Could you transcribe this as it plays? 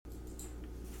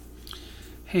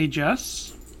Hey,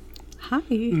 Jess. Hi.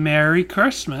 Merry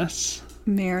Christmas.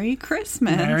 Merry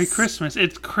Christmas. Merry Christmas.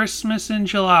 It's Christmas in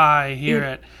July here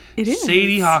at it is.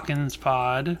 Sadie Hawkins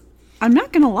Pod. I'm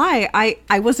not going to lie.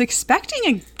 I was expecting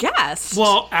a guest.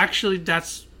 Well, actually,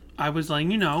 I was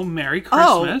letting you know, Merry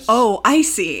Christmas. Oh, I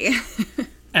see.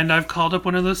 And I've called up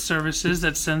one of those services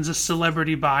that sends a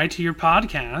celebrity by to your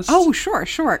podcast. Oh, sure.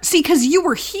 See, because you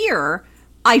were here,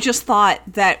 I just thought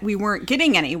that we weren't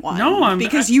getting anyone. No,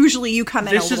 because usually you come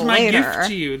in a little later. This is my gift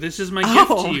to you. This is my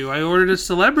gift to you. I ordered a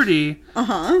celebrity.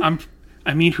 Uh-huh.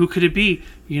 I mean, who could it be?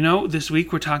 You know, this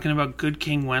week we're talking about Good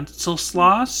King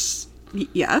Wenceslas.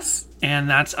 Yes. And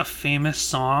that's a famous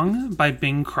song by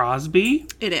Bing Crosby.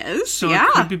 It is, So yeah.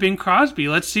 it could be Bing Crosby.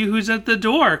 Let's see who's at the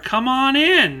door. Come on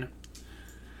in.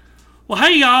 Well,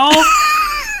 hey, y'all.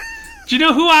 Do you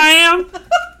know who I am?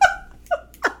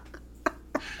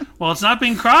 Well, it's not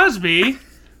Bing Crosby.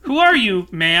 Who are you,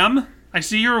 ma'am? I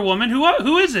see you're a woman.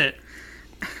 Who is it?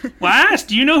 Well, I asked,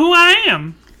 do you know who I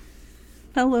am?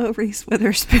 Hello, Reese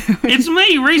Witherspoon. It's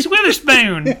me, Reese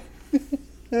Witherspoon.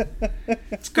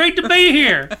 It's great to be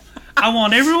here. I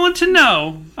want everyone to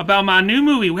know about my new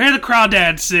movie, Where the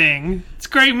Crawdads Sing. It's a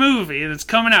great movie, and it's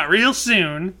coming out real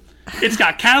soon. It's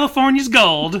got California's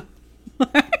Gold.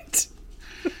 What?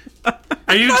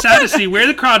 Are you excited to see Where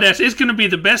the Crawdads? It's going to be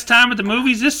the best time at the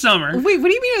movies this summer. Wait, what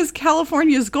do you mean is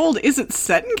California's Gold? Is it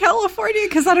set in California?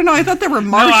 Because I don't know, I thought there were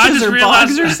marshes or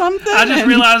bogs or something. I just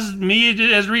realized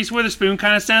me as Reese Witherspoon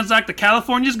kind of sounds like the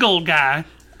California's Gold guy.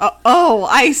 Oh,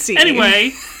 I see.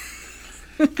 Anyway,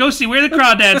 go see Where the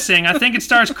Crawdads Sing. I think it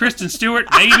stars Kristen Stewart,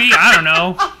 maybe. I don't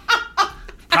know.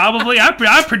 Probably.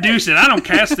 I produce it. I don't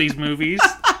cast these movies.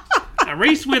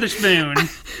 Reese Witherspoon.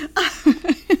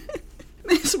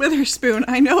 Miss Witherspoon,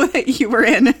 I know that you were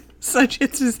in Such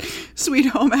Hits as Sweet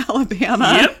Home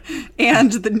Alabama. Yep.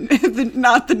 And the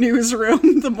not the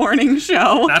newsroom, the morning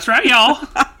show. That's right, y'all.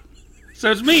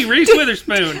 So it's me, Reese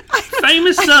Witherspoon,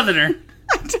 famous Southerner.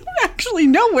 I don't actually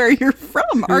know where you're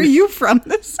from. Are you from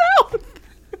the South?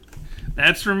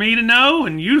 That's for me to know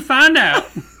and you to find out.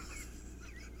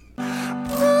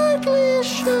 Brightly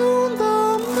shone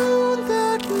the moon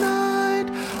that night,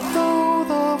 though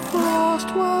the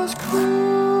frost was cruel.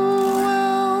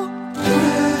 When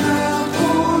a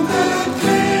moon that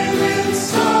came in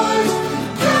sight,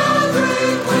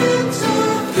 gathering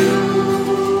winter fuel.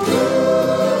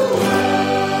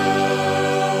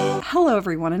 Hello,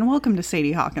 everyone, and welcome to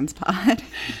Sadie Hawkins Pod.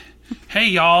 Hey,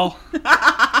 y'all.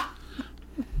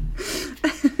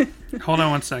 Hold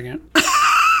on one second.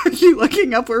 Are you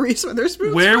looking up where Reese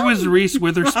Witherspoon? Where was Reese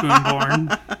Witherspoon born?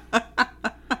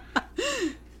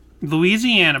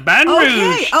 Louisiana, Baton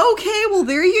Rouge. Okay, well,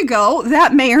 there you go.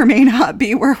 That may or may not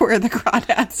be where the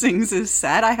Crawdad Sings is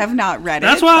set. I have not read it.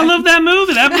 That's why I love that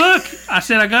movie, that book. I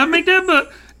said, I gotta make that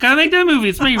book. Gotta make that movie.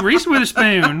 It's me, Reese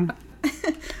Witherspoon.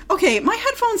 Okay, my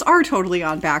headphones are totally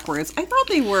on backwards. I thought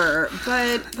they were,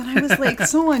 but then I was like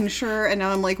so unsure, and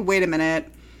now I'm like, wait a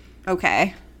minute.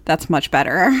 Okay, that's much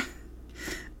better.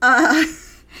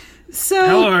 So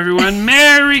Hello, everyone.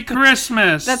 Merry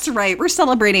Christmas. that's right. We're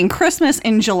celebrating Christmas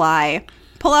in July.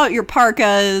 Pull out your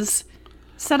parkas,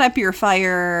 set up your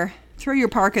fire, throw your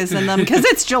parkas in them because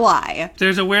it's July.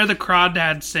 There's a Where the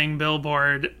Crawdads Sing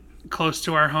billboard close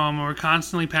to our home, and we're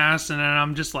constantly passing, and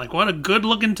I'm just like, what a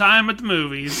good-looking time at the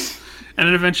movies. And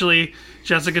then eventually,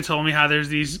 Jessica told me how there's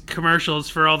these commercials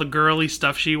for all the girly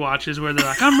stuff she watches where they're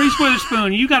like, I'm Reese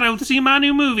Witherspoon, you gotta see my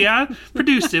new movie, I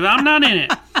produced it, but I'm not in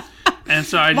it. And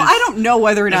so I don't know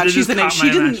whether or not she's in it. caught She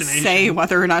my didn't imagination. say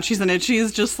whether or not she's in it.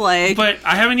 She's just like... But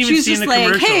I haven't even She's seen just the like,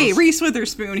 commercials. hey, Reese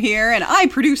Witherspoon here, and I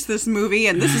produced this movie,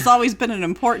 and this has always been an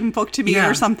important book to me Yeah.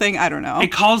 or something. I don't know. It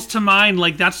calls to mind,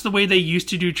 like, that's the way they used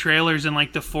to do trailers in,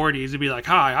 like, the 40s. It'd be like,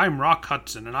 hi, I'm Rock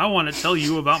Hudson, and I want to tell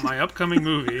you about my upcoming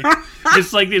movie.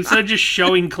 It's like, instead of just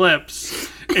showing clips,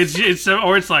 it's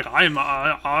like, I'm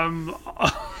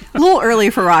A little early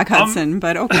for Rock Hudson,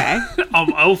 but okay.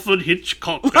 I'm Alfred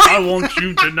Hitchcock, and I want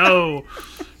you to know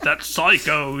that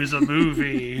Psycho is a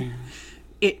movie.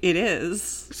 It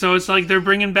is. So it's like they're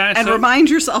bringing back... And remind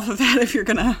yourself of that if you're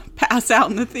going to pass out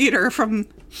in the theater from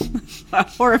a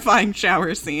horrifying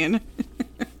shower scene.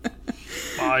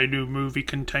 My new movie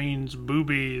contains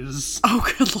boobies. Oh,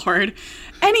 good Lord.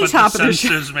 Any But top the of the show.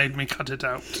 censors made me cut it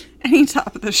out. Any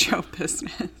top of the show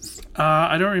business.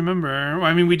 I don't remember.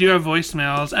 I mean, we do have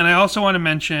voicemails, and I also want to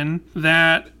mention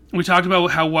that we talked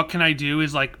about how What Can I Do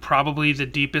is like probably the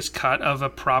deepest cut of a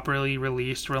properly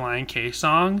released Relient K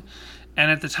song.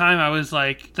 And at the time, I was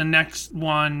like, the next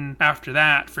one after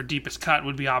that for deepest cut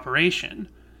would be Operation,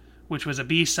 which was a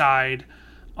B-side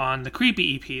on the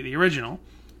Creepy EP, the original.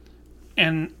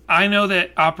 And I know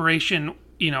that Operation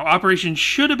Operation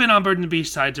should have been on Bird and the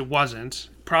B-Sides. It wasn't.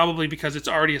 Probably because it's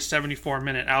already a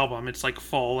 74-minute album. It's like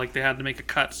full. Like they had to make a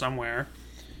cut somewhere.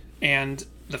 And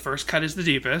the first cut is the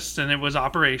deepest, and it was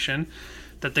Operation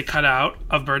that they cut out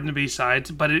of Bird and the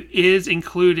B-Sides. But it is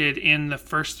included in the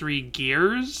first 3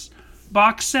 Gears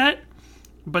box set.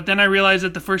 But then I realized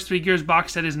that the first 3 Gears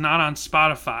box set is not on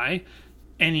Spotify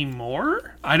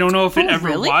anymore. I don't know if it ever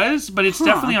really? was, but it's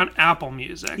definitely on Apple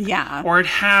Music. Yeah. Or it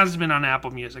has been on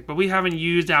Apple Music, but we haven't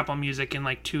used Apple Music in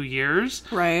like 2 years.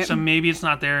 Right. So maybe it's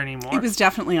not there anymore. It was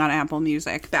definitely on Apple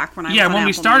Music back when I was yeah, on when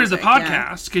we Apple started the Music,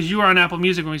 yeah. podcast, because you were on Apple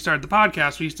Music when we started the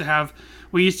podcast,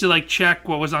 we used to like check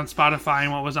what was on Spotify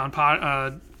and what was on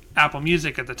Apple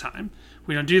Music at the time.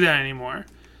 We don't do that anymore.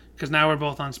 Because now we're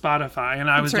both on Spotify, and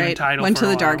I was doing Tidal Went for to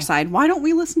a the dark while. side. Why don't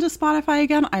we listen to Spotify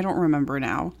again? I don't remember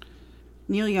now.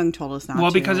 Neil Young told us not to.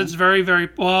 Well, because it's very, very...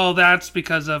 Well, that's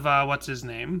because of, what's his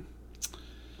name?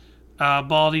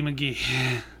 Baldy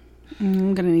McGee.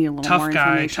 I'm going to need a little more Tough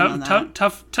guy. information on that.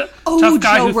 Tough Oh,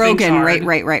 guy Joe who Rogan. thinks hard.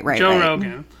 Right. Joe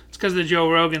Rogan. It's because of the Joe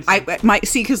Rogan thing.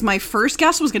 Because my first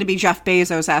guess was going to be Jeff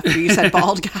Bezos after you said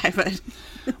bald guy, but...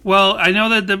 Well, I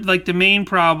know that the main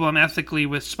problem ethically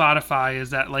with Spotify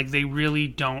is that like they really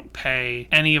don't pay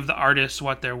any of the artists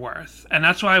what they're worth. And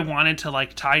that's why I wanted to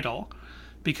like Tidal,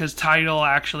 because Tidal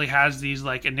actually has these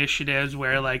like initiatives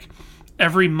where like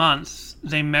every month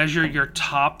they measure your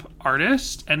top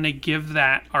artist and they give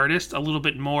that artist a little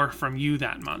bit more from you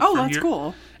that month. Oh, that's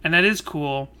cool. And that is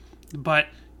cool, but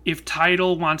if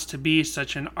Tidal wants to be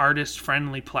such an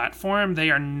artist-friendly platform, they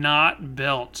are not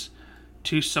built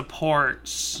to support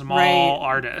small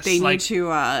artists. They need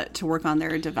to work on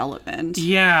their development.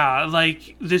 Yeah,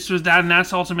 like this was that, and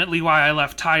that's ultimately why I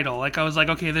left Tidal. Like I was like,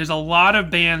 okay, there's a lot of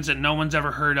bands that no one's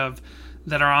ever heard of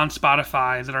that are on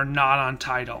Spotify that are not on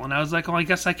Tidal, and I was like, oh, I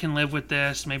guess I can live with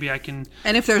this. Maybe I can.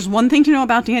 And if there's one thing to know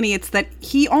about Danny, it's that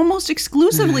he almost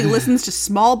exclusively listens to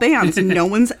small bands no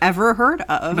one's ever heard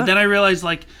of. But then I realized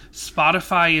like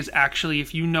Spotify is actually,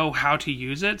 if you know how to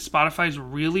use it, Spotify is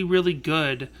really, really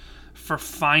good for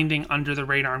finding under the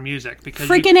radar music, because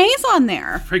Freaking A's on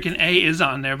there. Freaking A is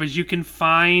on there, but you can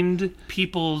find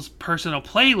people's personal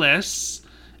playlists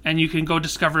and you can go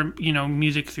discover,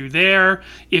 music through there.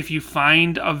 If you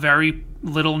find a very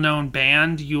little known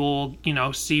band, you'll,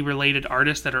 see related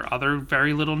artists that are other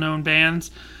very little known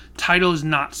bands. Tidal is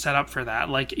not set up for that.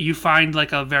 Like you find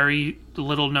like a very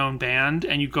little known band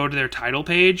and you go to their Tidal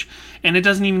page and it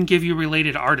doesn't even give you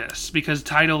related artists, because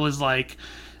Tidal is like,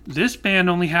 this band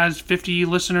only has 50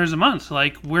 listeners a month.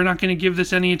 Like, we're not going to give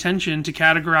this any attention to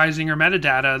categorizing or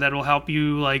metadata that will help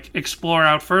you, like, explore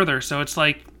out further. So it's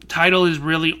like, Tidal is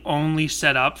really only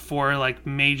set up for, like,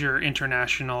 major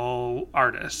international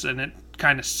artists. And it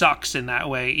kind of sucks in that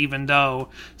way, even though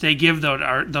they give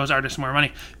those artists more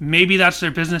money. Maybe that's their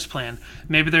business plan.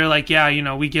 Maybe they're like,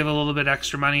 yeah, we give a little bit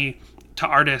extra money to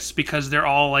artists because they're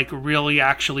all like really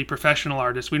actually professional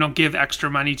artists. We don't give extra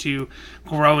money to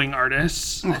growing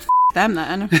artists. Well, them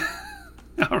then.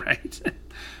 All right.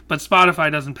 But Spotify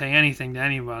doesn't pay anything to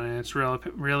anybody. It's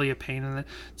really a pain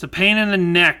it's a pain in the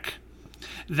neck.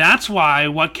 That's why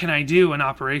What Can I Do and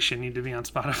Operation need to be on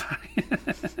Spotify.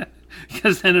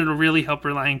 Because then it'll really help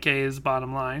Reliant K's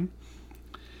bottom line.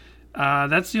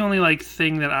 That's the only like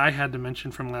thing that I had to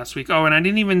mention from last week. Oh, and I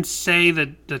didn't even say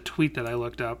the tweet that I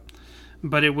looked up.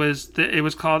 But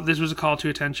this was a call to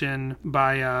attention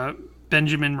by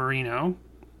Benjamin Marino,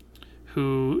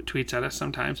 who tweets at us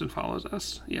sometimes and follows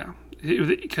us. Yeah,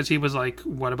 because he was like,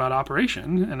 "What about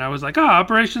Operation?" And I was like, "Oh,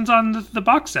 Operation's on the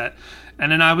box set."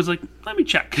 And then I was like, "Let me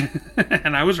check,"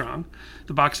 and I was wrong.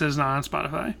 The box set is not on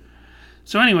Spotify.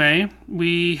 So anyway,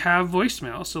 we have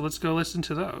voicemails, so let's go listen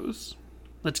to those.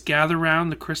 Let's gather around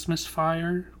the Christmas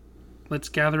fire. Let's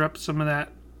gather up some of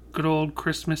that good old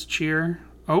Christmas cheer.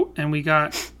 Oh, and we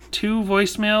got 2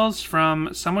 voicemails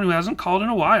from someone who hasn't called in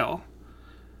a while.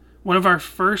 One of our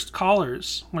first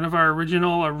callers. One of our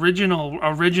original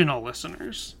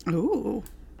listeners. Ooh.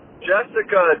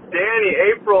 Jessica, Danny,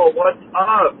 April, what's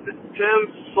up? It's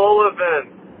Tim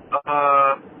Sullivan.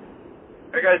 How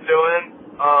you guys doing?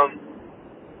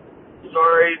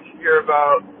 Sorry to hear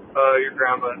about your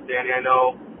grandma, Danny. I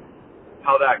know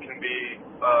how that can be.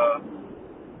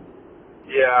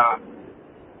 Yeah.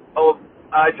 Oh,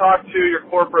 I talked to your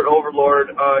corporate overlord.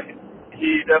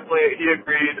 He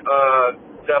agreed.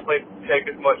 Definitely take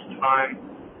as much time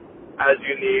as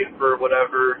you need for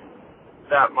whatever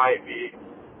that might be.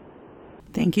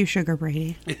 Thank you, Sugar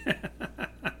Brady.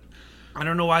 I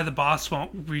don't know why the boss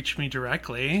won't reach me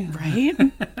directly. Right?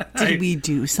 Did we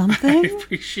do something? I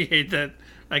appreciate that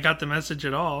I got the message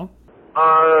at all.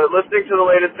 Listening to the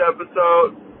latest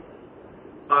episode,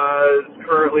 is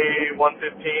currently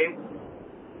 115,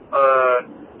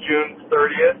 June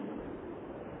 30th.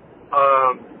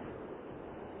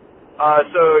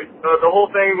 The whole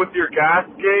thing with your gas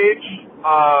gauge,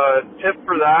 tip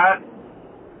for that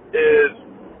is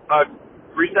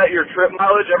reset your trip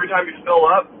mileage every time you fill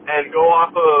up and go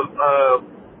off of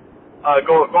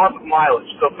mileage.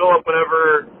 So fill up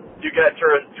whenever you get to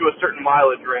a certain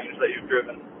mileage range that you've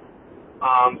driven.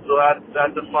 So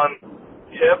that's a fun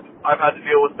tip. I've had to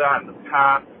deal with that in the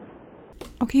past.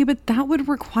 Okay, but that would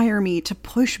require me to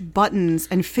push buttons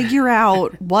and figure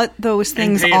out what those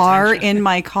things are in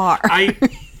my car. I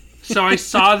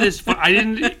saw this.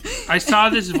 I saw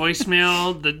this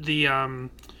voicemail. The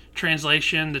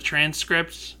translation, the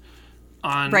transcripts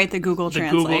on the Google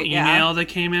Translate, Google email that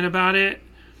came in about it,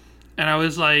 and I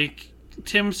was like,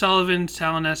 Tim Sullivan's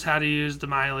telling us how to use the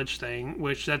mileage thing,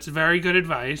 which that's very good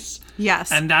advice.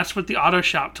 Yes. And that's what the auto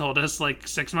shop told us like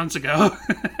 6 months ago.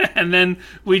 And then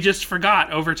we just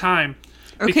forgot over time.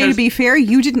 Okay, to be fair,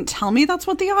 you didn't tell me that's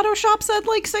what the auto shop said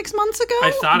like 6 months ago.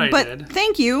 I thought I but did.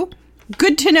 Thank you.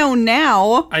 Good to know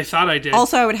now. I thought I did.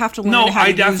 Also, I would have to learn how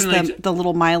to use the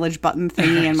little mileage button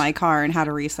thingy in my car and how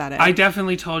to reset it. I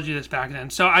definitely told you this back then.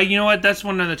 So, you know what? That's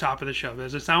one of the top of the show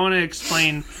business. I want to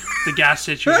explain the gas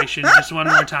situation just one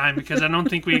more time because I don't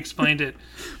think we explained it.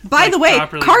 By the way,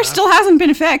 car still hasn't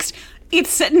been fixed. It's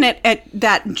sitting at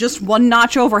that just one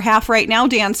notch over half right now,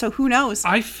 Dan, so who knows?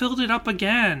 I filled it up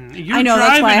again. You're I know,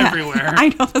 driving that's why everywhere. I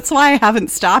know, that's why I haven't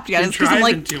stopped yet. You're It's because I'm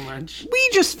driving like, too much. We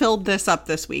just filled this up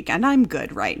this weekend. I'm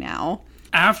good right now.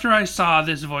 After I saw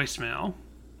this voicemail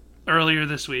earlier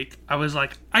this week, I was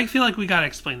like, I feel like we got to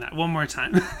explain that one more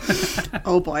time.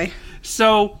 Oh, boy.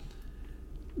 So,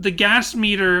 the gas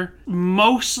meter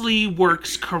mostly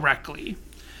works correctly.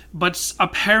 But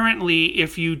apparently,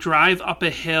 if you drive up a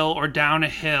hill or down a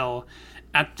hill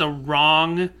at the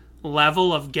wrong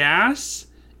level of gas,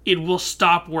 it will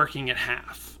stop working at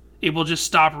half. It will just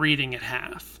stop reading at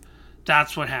half.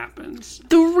 That's what happens.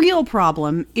 The real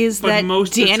problem is that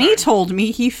Danny told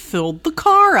me he filled the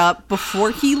car up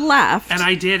before he left. And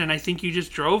I did, and I think you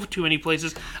just drove too many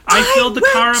places. I filled the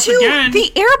car up again.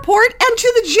 The airport and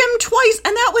to the gym twice,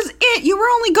 and that was it. You were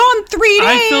only gone 3 days.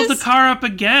 I filled the car up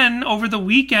again over the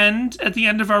weekend, at the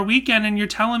end of our weekend, and you're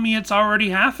telling me it's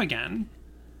already half again.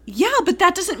 Yeah, but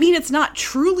that doesn't mean it's not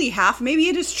truly half. Maybe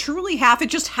it is truly half. It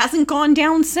just hasn't gone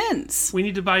down since. We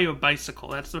need to buy you a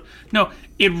bicycle. No,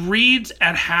 it reads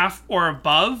at half or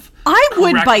above. I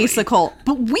would correctly. Bicycle,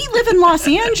 but we live in Los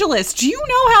Angeles. Do you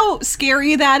know how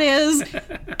scary that is?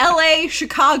 LA,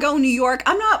 Chicago, New York.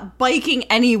 I'm not biking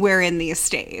anywhere in these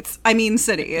states. I mean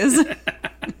cities.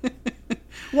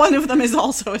 One of them is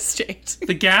also a state.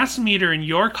 The gas meter in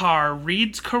your car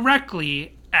reads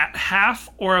correctly at half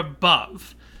or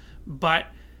above. But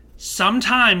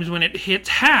sometimes when it hits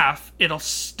half, it'll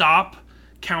stop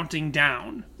counting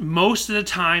down. Most of the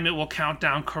time, it will count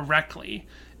down correctly.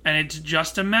 And it's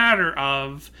just a matter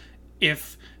of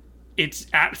if it's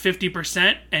at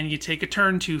 50% and you take a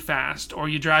turn too fast or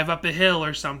you drive up a hill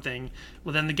or something,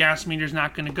 well, then the gas meter's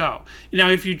not going to go. Now,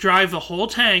 if you drive the whole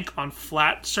tank on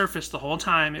flat surface the whole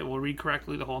time, it will read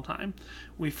correctly the whole time.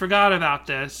 We forgot about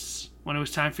this when it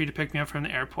was time for you to pick me up from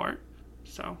the airport.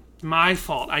 So, my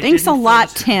fault. Thanks a lot,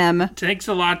 Tim. Thanks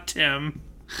a lot, Tim.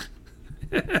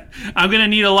 I'm going to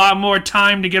need a lot more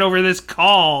time to get over this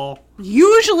call.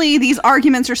 Usually these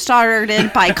arguments are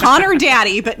started by Connor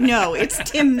Daddy, but no, it's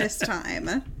Tim this time.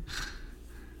 This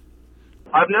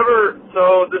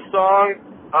song,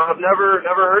 I've never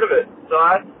heard of it. So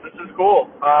this is cool.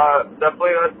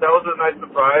 Definitely, that was a nice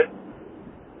surprise.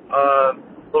 A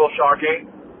little shocking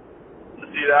to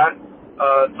see that.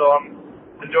 So I'm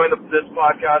enjoying this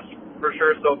podcast for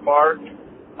sure so far.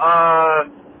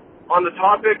 On the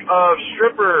topic of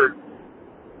stripper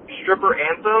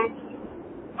anthems,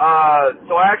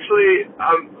 so I'm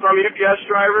a UPS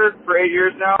driver for 8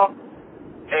 years now,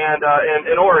 and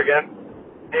in Oregon,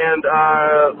 and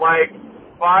like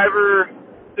 5 or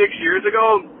 6 years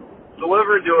ago,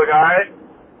 delivered to a guy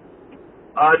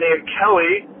named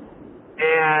Kelly,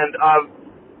 and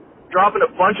dropping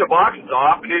a bunch of boxes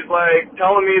off, and he's like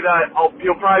telling me that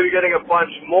he'll probably be getting a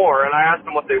bunch more, and I asked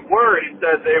him what they were, and he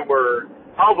said they were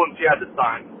albums he had to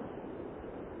sign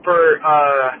for,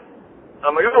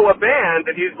 I'm like, oh, what band?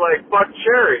 And he's like, Buck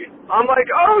Cherry. I'm like,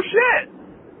 oh shit,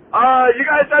 you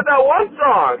guys had that one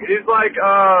song. And he's like,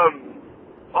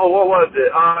 what was it?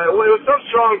 It was some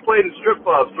song played in strip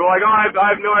clubs. We're like, oh, I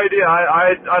have no idea.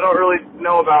 I don't really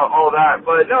know about all that,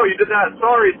 but no, you did that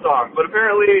Sorry song. But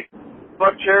apparently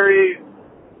Buck Cherry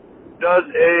has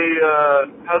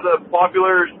a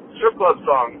popular strip club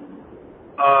song.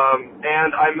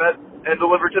 And I met and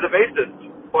delivered to the bassist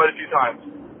quite a few times.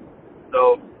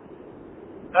 So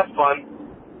that's fun.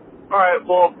 All right,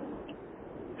 well,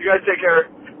 you guys take care.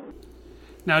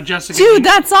 Now, Jessica... Dude,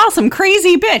 that's awesome.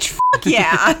 Crazy bitch. Fuck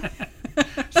yeah.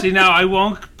 See, now, I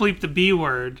won't bleep the B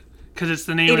word, because it's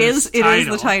the name of the title. It is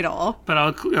the title. But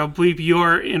I'll bleep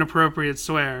your inappropriate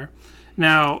swear.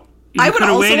 Now, you I would could've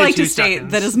also waited like 2 to state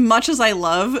seconds. that as much as I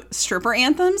love stripper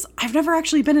anthems, I've never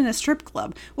actually been in a strip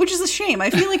club, which is a shame. I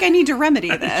feel like I need to remedy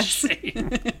this. Shame.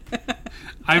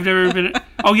 I've never been...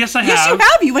 Oh, yes, I have. Yes, you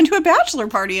have. You went to a bachelor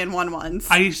party in one once.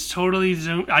 I totally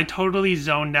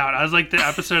zoned out. I was like the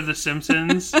episode of The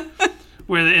Simpsons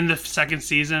where in the second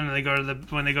season when they go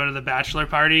to the bachelor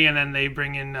party and then they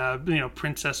bring in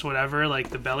Princess whatever, like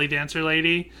the belly dancer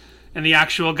lady, and the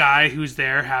actual guy who's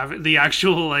there have the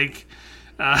actual like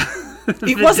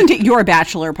it wasn't at your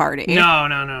bachelor party.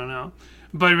 No.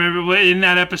 But remember in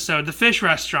that episode, the fish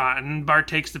restaurant, and Bart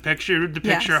takes the picture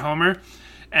Yes. of Homer.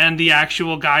 And the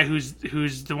actual guy who's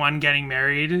the one getting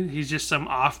married, he's just some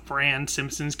off-brand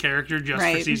Simpsons character just for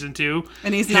Right. season 2.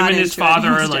 And he's him not and his into it. father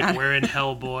are He's like, down. "We're in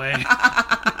hell, boy."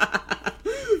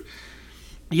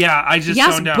 Yeah, I just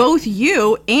Yes, zoned out. both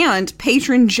you and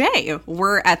Patron Jay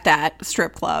were at that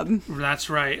strip club. That's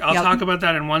right. I'll Yep. talk about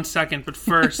that in 1 second. But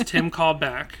first, Tim called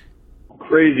back.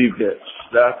 Crazy Bitch.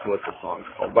 That's what the song's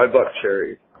called. By Buck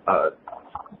Cherry.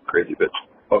 Crazy Bitch.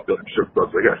 Oh, building strip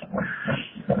clubs, I guess.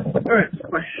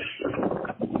 Alright,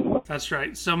 bye. That's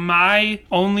right. So my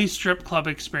only strip club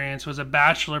experience was a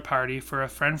bachelor party for a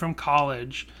friend from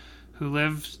college who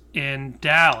lived in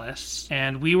Dallas,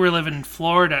 and we were living in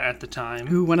Florida at the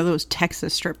time. Ooh, one of those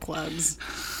Texas strip clubs.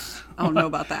 I don't know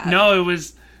about that. No, it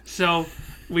was so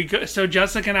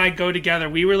Jessica and I go together.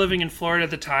 We were living in Florida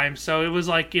at the time, so it was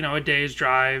like, a day's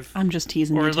drive I'm just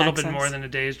teasing or you, a little Texas. bit more than a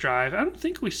day's drive. I don't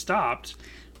think we stopped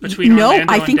between No,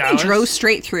 Orlando I and think we Dallas. drove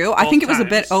straight through. I Both think it was a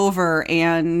bit times. over,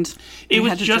 and It we was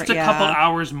had to just a dri- couple yeah.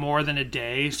 hours more than a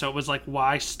day, so it was like,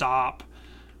 why stop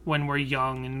when we're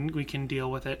young and we can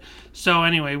deal with it? So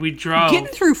anyway, we drove. Getting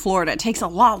through Florida takes a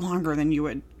lot longer than you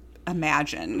would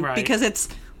imagine, Right. because it's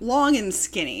long and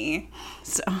skinny.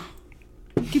 So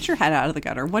get your head out of the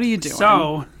gutter. What are you doing?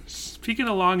 So, speaking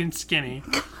of long and skinny,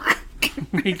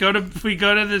 we go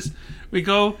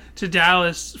to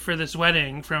Dallas for this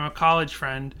wedding from a college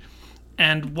friend,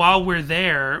 and while we're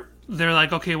there, they're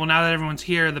like, okay, well, now that everyone's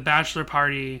here, the bachelor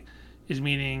party is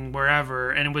meeting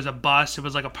wherever, and it was a bus. It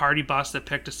was like a party bus that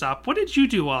picked us up. What did you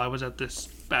do while I was at this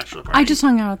bachelor party? I just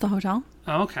hung out at the hotel.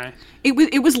 Oh, okay.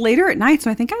 It was later at night,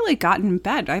 so I think I got in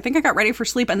bed. I think I got ready for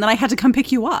sleep, and then I had to come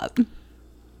pick you up.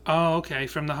 Oh, okay.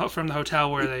 From the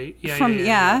hotel where they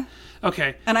Yeah.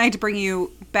 Okay, And I had to bring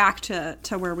you back to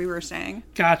where we were staying,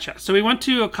 gotcha. So we went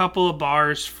to a couple of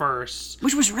bars first.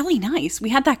 which was really nice. We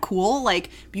had that cool,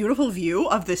 beautiful view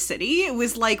of the city. It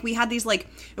was like we had these it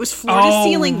was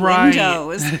floor-to-ceiling right.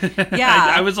 windows.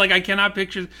 Yeah. I was like, I cannot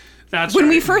picture. That's When right.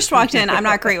 we first walked in, I'm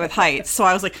not great with heights, so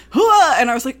I was like, "Huh," and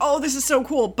I was like, oh, this is so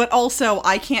cool, but also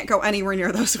I can't go anywhere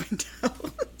near those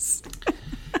windows.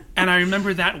 And I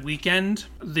remember that weekend,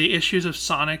 the issues of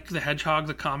Sonic the Hedgehog,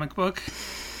 the comic book,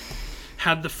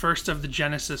 had the first of the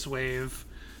Genesis Wave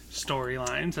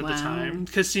storylines at the time.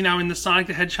 Because, see, now in the Sonic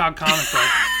the Hedgehog comic book,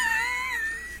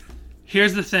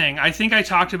 here's the thing. I think I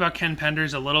talked about Ken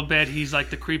Penders a little bit. He's like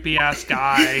the creepy-ass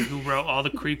guy who wrote all the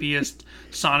creepiest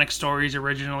Sonic stories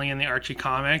originally in the Archie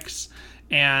comics.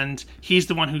 And he's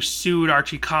the one who sued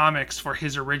Archie Comics for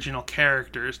his original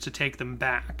characters to take them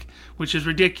back, which is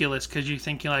ridiculous because you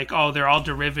think they're all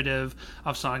derivative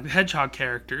of Sonic the Hedgehog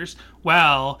characters.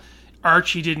 Well,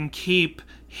 Archie didn't keep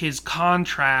his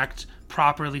contract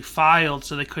properly filed,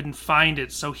 so they couldn't find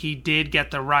it. So he did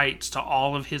get the rights to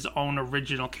all of his own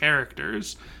original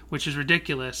characters, which is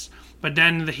ridiculous. But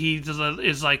then he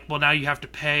is like, well, now you have to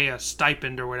pay a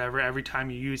stipend or whatever every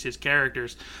time you use his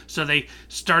characters. So they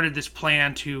started this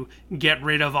plan to get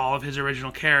rid of all of his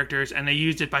original characters, and they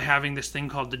used it by having this thing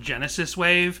called the Genesis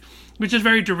Wave, which is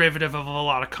very derivative of a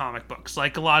lot of comic books,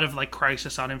 like a lot of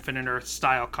Crisis on Infinite Earth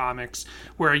style comics,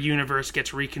 where a universe gets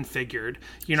reconfigured.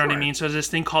 You know what I mean? So there's this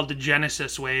thing called the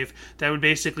Genesis Wave that would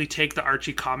basically take the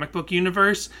Archie comic book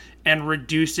universe and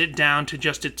reduce it down to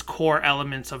just its core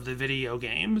elements of the video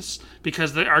games,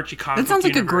 because the Archie comic book That sounds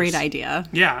like a universe- great idea.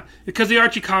 Yeah, because the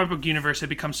Archie comic book universe had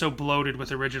become so bloated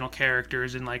with original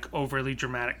characters and overly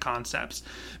dramatic concepts.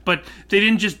 But they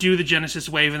didn't just do the Genesis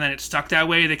Wave and then it stuck that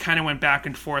way. They kind of went back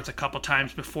and forth a couple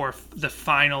times before the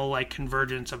final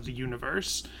convergence of the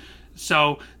universe.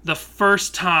 So the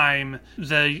first time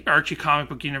the Archie comic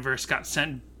book universe got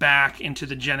sent back into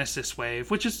the Genesis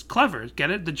Wave, which is clever, get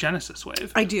it? The Genesis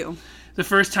Wave. I do. the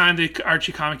first time the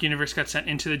Archie comic universe got sent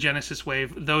into the Genesis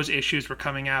wave, those issues were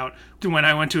coming out. When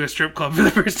I went to a strip club for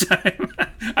the first time,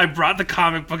 I brought the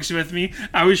comic books with me.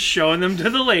 I was showing them to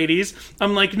the ladies.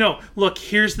 I'm like, no, look,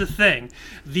 here's the thing.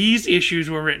 These issues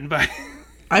were written by...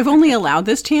 I've only allowed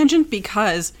this tangent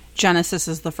because Genesis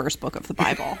is the first book of the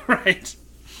Bible. Right.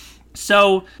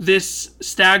 So this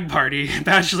stag party,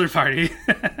 bachelor party,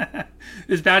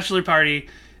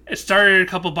 it started at a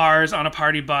couple bars on a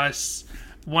party bus.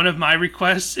 One of my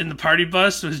requests in the party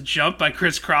bus was Jump by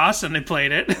Criss Cross, and they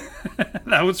played it.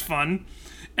 That was fun.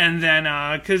 And then,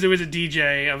 because it was a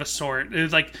DJ of a sort, it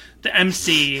was like the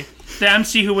MC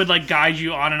who would like guide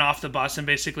you on and off the bus and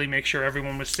basically make sure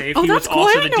everyone was safe. Oh, He that's was cool.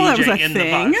 also I the didn't know that was DJ a in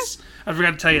thing. the bus. I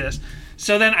forgot to tell you this.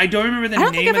 So then, I don't remember the I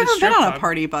don't name think I've of the ever strip been on club. a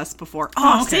party bus before.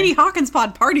 Oh, okay. Sadie Hawkins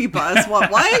Pod party bus.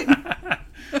 What?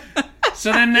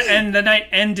 So then, and the night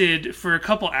ended for a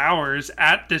couple hours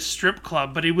at this strip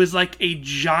club, but it was like a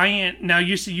giant. Now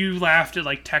you laughed at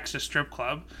like Texas strip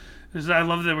club. 'Cause I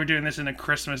love that we're doing this in a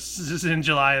Christmas in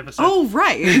July episode. Oh,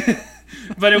 right.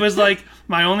 But it was like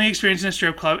my only experience in a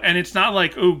strip club, and it's not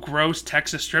like, oh, gross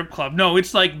Texas strip club. No,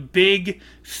 it's like big,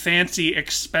 fancy,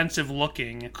 expensive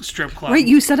looking strip club. Right,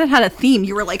 you said it had a theme.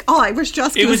 You were like, oh, I wish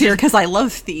Jessica It was was here just- because I love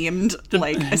themed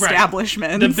Right.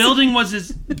 establishments. The building was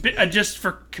just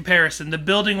for comparison, the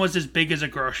building was as big as a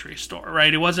grocery store,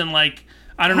 right? It wasn't like,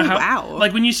 I don't know how, wow.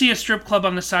 like when you see a strip club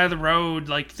on the side of the road,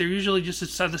 like they're usually just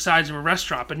the size of a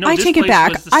restaurant. But no, I this take it place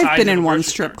back. was the size I've been of in a one grocery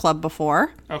strip store. club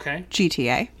before. Okay.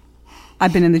 GTA.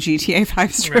 I've been in the GTA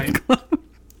 5 strip Right. club.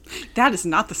 That is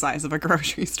not the size of a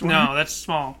grocery store. No, that's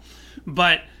small.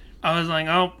 But I was like,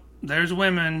 oh, there's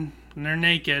women and they're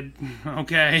naked.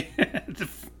 Okay.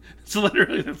 It's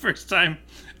literally the first time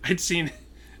I'd seen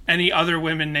any other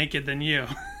women naked than you.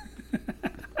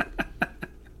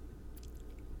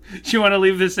 Do you want to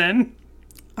leave this in?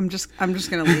 I'm just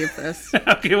gonna leave this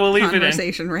Okay, we'll leave it in.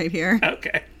 conversation right here.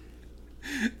 Okay.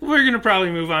 We're going to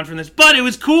probably move on from this. But it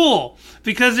was cool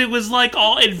because it was like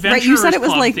all adventurous Right, you said it was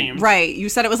club like themed. right. You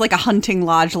said it was like a hunting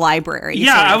lodge library.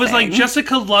 Yeah, sort of I was like, thing.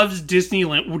 Jessica loves Disney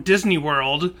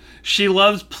World. She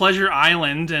loves Pleasure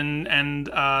Island and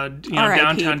R.I.P.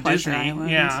 downtown Pleasure Disney. Island.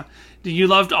 Yeah, you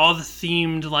loved all the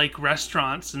themed like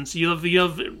restaurants, and so you love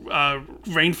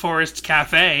Rainforest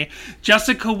Cafe.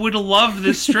 Jessica would love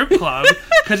this strip club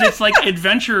because it's like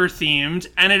adventurer themed,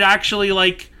 and it actually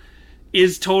like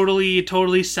is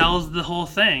totally sells the whole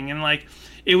thing. And like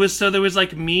it was, so there was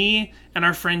like me and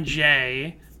our friend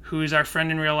Jay, who is our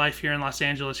friend in real life here in Los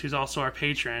Angeles, who's also our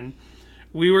patron.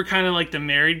 We were kind of like the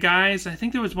married guys. I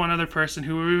think there was one other person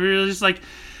who we were just like,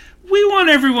 we want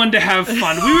everyone to have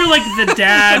fun. We were like the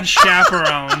dad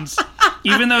chaperones,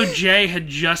 even though Jay had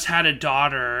just had a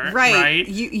daughter. Right?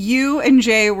 You and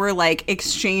Jay were like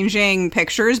exchanging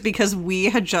pictures because we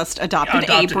had just adopted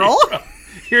April.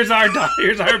 Here's our baby.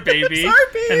 Here's our baby.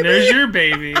 And there's your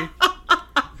baby.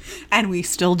 And we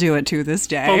still do it to this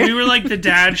day. But we were like the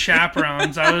dad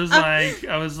chaperones. I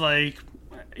was like,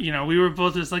 we were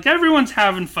both just like, everyone's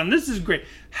having fun. This is great.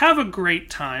 Have a great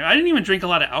time. I didn't even drink a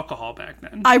lot of alcohol back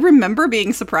then. I remember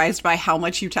being surprised by how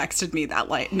much you texted me that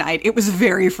night. It was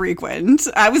very frequent.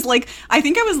 I was like, I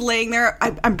think I was laying there.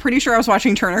 I'm pretty sure I was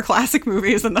watching Turner Classic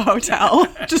Movies in the hotel.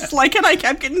 Just like, and I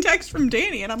kept getting texts from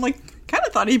Danny. And I'm like, kind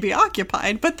of thought he'd be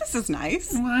occupied, but this is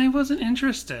nice. Well, I wasn't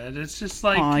interested. It's just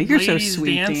like Aw, you're so ladies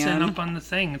sweet, dancing Dan. up on the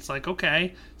thing. It's like,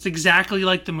 okay, it's exactly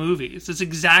like the movies.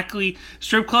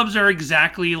 Strip clubs are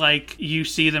exactly like you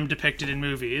see them depicted in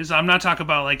movies. I'm not talking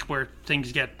about like where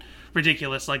things get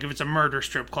ridiculous, like if it's a murder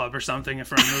strip club or something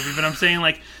from a movie, but I'm saying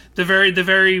like the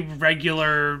very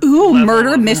regular. Ooh, level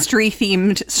murder of- mystery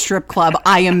themed strip club.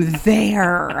 I am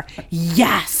there.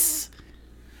 Yes.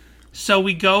 So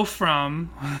we go from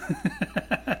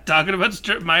talking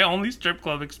about my only strip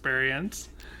club experience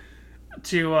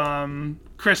to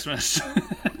Christmas.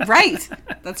 Right.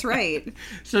 That's right.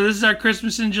 So this is our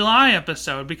Christmas in July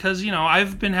episode because,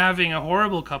 I've been having a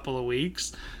horrible couple of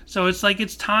weeks. So it's like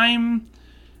it's time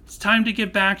to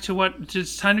get back to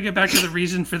the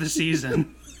reason for the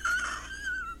season.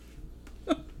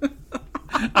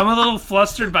 I'm a little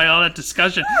flustered by all that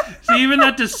discussion. See, even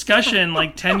that discussion,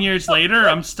 like 10 years later,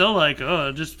 I'm still like, oh,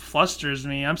 it just flusters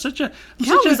me. I think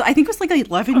it was like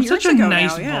 11 I'm years such a ago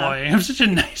nice now, yeah. boy. I'm such a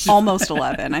nice Almost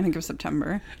 11. I think it was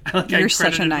September. Like I You're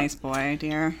such a credited- nice boy,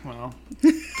 dear. Well,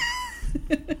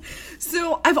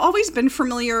 So I've always been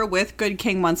familiar with Good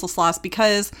King Wenceslas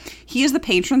because he is the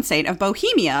patron saint of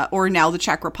Bohemia, or now the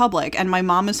Czech Republic, and my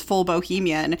mom is full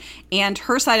Bohemian, and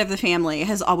her side of the family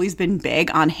has always been big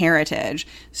on heritage.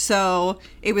 So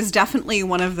it was definitely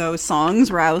one of those songs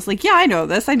where I was like, yeah, I knew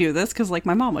this, because like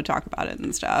my mom would talk about it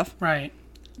and stuff. right.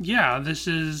 Yeah, this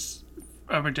is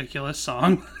a ridiculous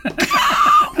song.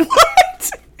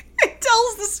 What? It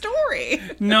tells the story.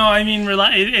 No, I mean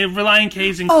Relient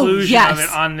K's inclusion of it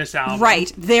on this album.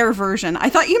 Right, their version. I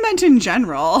thought you meant in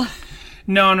general.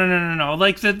 No.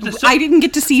 Like I didn't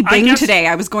get to see Bing guess- today.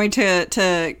 I was going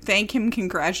to thank him,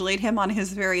 congratulate him on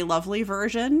his very lovely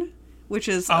version, which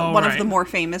is one of right. the more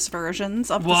famous versions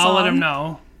of the Well, song. I'll let him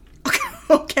know.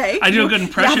 Okay. I do a good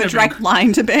impression You have a of direct Bing.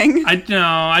 line to Bing.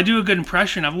 I do a good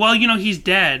impression of. Well, he's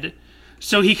dead,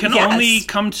 so he can Yes. only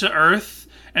come to Earth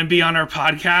and be on our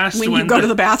podcast when you go to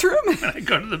the bathroom? I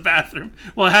go to the bathroom.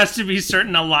 Well, it has to be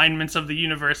certain alignments of the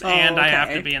universe, and I have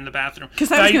okay. to be in the bathroom.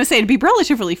 Because I was going to say it'd be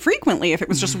relatively frequently if it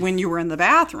was just when you were in the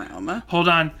bathroom. Hold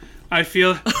on, I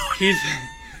feel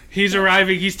he's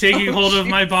arriving. He's taking hold of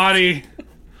my body.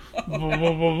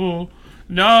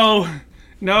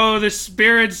 No, the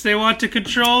spirits, they want to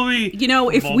control me.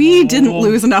 If we didn't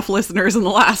lose enough listeners in the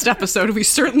last episode, we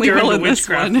certainly During will the in this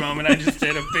witchcraft one. moment I just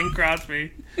did of Bing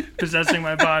Crosby possessing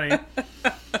my body.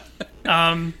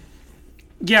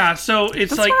 Yeah, so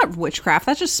it's That's like not witchcraft.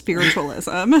 That's just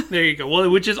spiritualism. there you go. Well,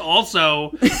 which is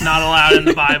also not allowed in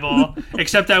the Bible,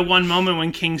 except that one moment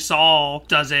when King Saul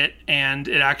does it and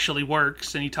it actually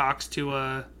works, and he talks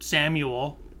to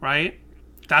Samuel, right?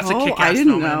 That's a kick-ass I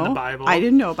didn't moment know. in the Bible. I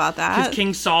didn't know about that. Because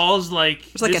King Saul's like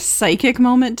There's like a psychic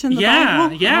moment in the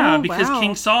Bible? because wow.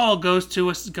 King Saul goes to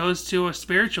a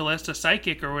spiritualist, a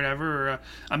psychic or whatever, or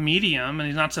a medium, and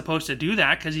he's not supposed to do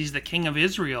that because he's the king of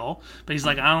Israel. But he's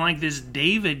like, I don't like this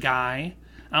David guy.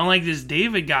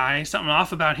 Something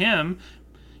off about him.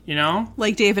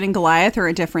 Like David and Goliath, or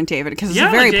a different David? Because it's Yeah,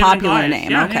 a very like David and popular Goliath.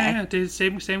 name. Yeah, okay. yeah.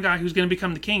 David, same guy who's going to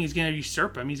become the king. He's going to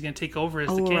usurp him. He's going to take over as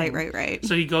the king. Right.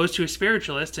 So he goes to a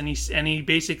spiritualist, and he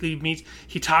basically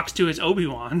he talks to his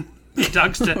Obi-Wan. He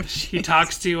talks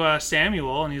to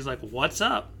Samuel, and he's like, "What's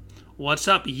up? What's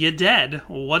up? You dead?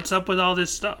 What's up with all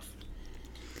this stuff?"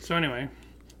 So anyway,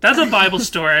 that's a Bible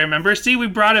story. I remember. See, we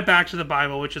brought it back to the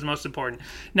Bible, which is most important.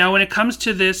 Now, when it comes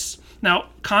to this,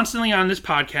 constantly on this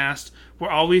podcast, we're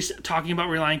always talking about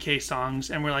Relient K songs,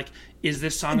 and we're like, is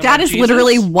this song about That is Jesus?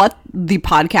 literally what the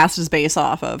podcast is based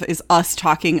off of, is us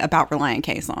talking about Relient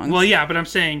K songs. Well, yeah, but I'm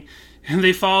saying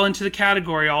they fall into the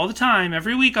category all the time,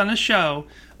 every week on this show,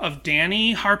 of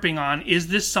Danny harping on, is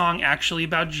this song actually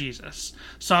about Jesus?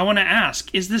 So I want to ask,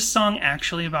 is this song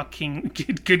actually about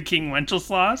Good King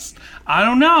Wenceslas? I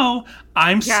don't know.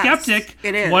 I'm skeptic.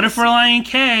 it is. What if Relient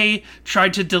K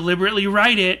tried to deliberately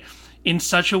write it in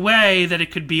such a way that it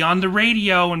could be on the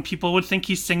radio and people would think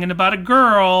he's singing about a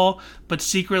girl, but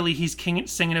secretly he's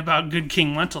singing about Good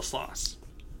King Wenceslas?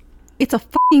 It's a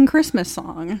fucking Christmas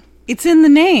song. It's in the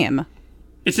name.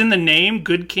 It's in the name,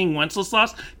 Good King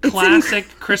Wenceslas. Classic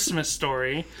Christmas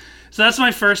story. So that's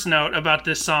my first note about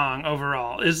this song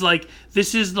overall. Is like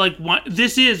this is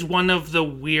one of the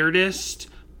weirdest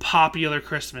popular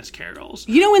Christmas carols.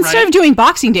 Instead right? of doing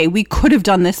Boxing Day, we could have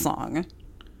done this song.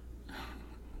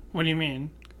 What do you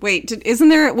mean? Wait, isn't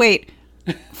there... Wait.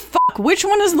 Fuck, which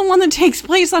one is the one that takes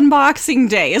place on Boxing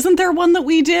Day? Isn't there one that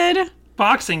we did?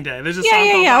 Boxing Day. There's a song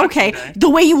called Yeah, Boxing okay. Day. The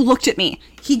way you looked at me.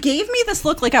 He gave me this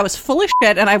look like I was full of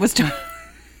shit and I was...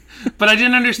 But I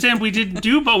didn't understand. We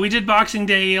did Boxing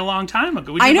Day a long time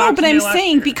ago. We did I know, Boxing but Day I'm last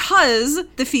saying year. because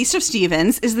the Feast of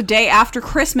Stevens is the day after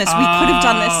Christmas, we could have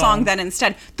done this song then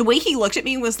instead. The way he looked at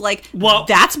me was like, Well-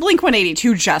 that's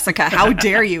Blink-182, Jessica. How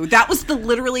dare you? That was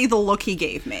literally the look he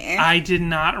gave me. I did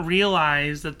not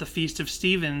realize that the Feast of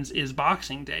Stevens is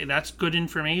Boxing Day. That's good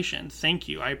information. Thank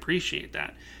you. I appreciate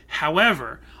that.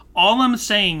 However, all I'm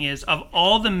saying is, of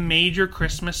all the major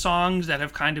Christmas songs that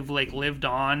have kind of like lived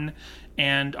on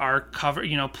and are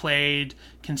played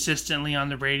consistently on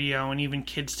the radio, and even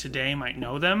kids today might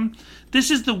know them, this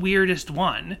is the weirdest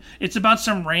one. It's about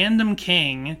some random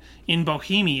king in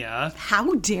Bohemia.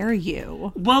 How dare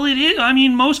you? Well, it is. I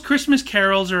mean, most Christmas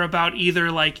carols are about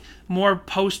either like more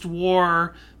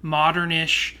post-war,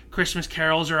 modernish Christmas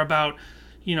carols are about,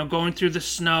 going through the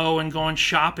snow and going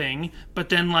shopping. But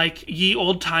then like ye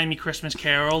old-timey Christmas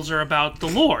carols are about the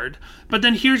Lord. But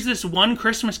then here's this one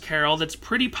Christmas carol that's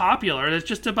pretty popular. That's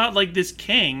just about like this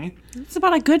king. It's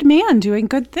about a good man doing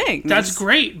good things. That's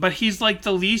great, but he's like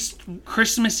the least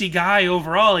Christmassy guy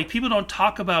overall. Like, people don't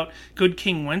talk about Good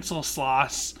King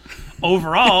Wenceslas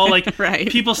overall. Like, Right.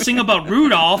 people sing about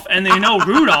Rudolph, and they know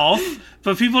Rudolph,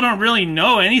 but people don't really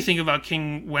know anything about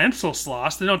King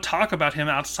Wenceslas. They don't talk about him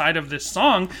outside of this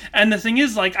song. And the thing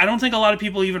is, like, I don't think a lot of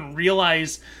people even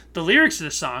realize the lyrics of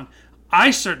this song.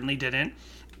 I certainly didn't.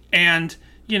 And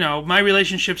my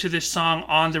relationship to this song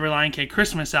on the Relient K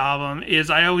Christmas album is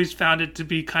I always found it to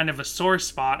be kind of a sore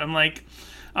spot. I'm like,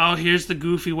 oh, here's the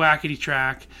goofy wackety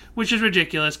track, which is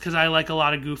ridiculous because I like a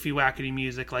lot of goofy wackety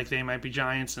music, like They Might Be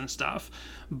Giants and stuff.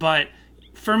 But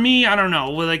for me, I don't know.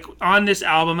 Like on this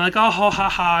album, like, oh, ha ha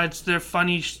ha, it's the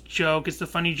funny joke. It's the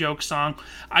funny joke song.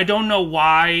 I don't know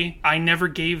why I never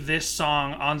gave this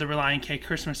song on the Relient K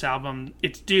Christmas album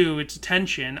its due, its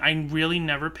attention. I really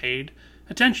never paid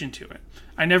attention to it.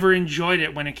 I never enjoyed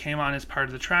it when it came on as part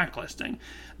of the track listing.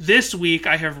 This week,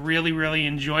 I have really, really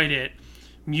enjoyed it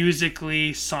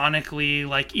musically, sonically.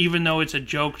 Like, even though it's a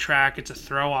joke track, it's a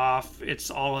throw off, it's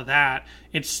all of that.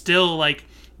 It's still like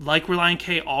Relient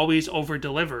K always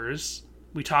over-delivers.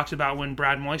 We talked about when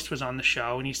Brad Moist was on the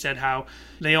show, and he said how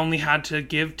they only had to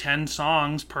give 10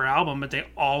 songs per album, but they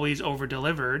always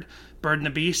over-delivered. Bird and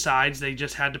the B-sides, they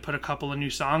just had to put a couple of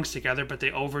new songs together, but they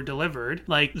over-delivered.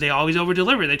 Like, they always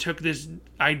over-deliver. They took this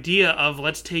idea of,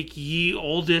 let's take ye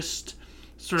oldest,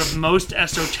 sort of most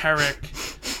esoteric,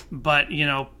 but, you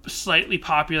know, slightly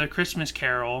popular Christmas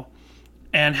carol,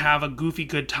 and have a goofy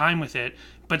good time with it,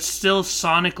 but still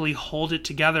sonically hold it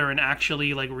together and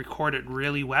actually like record it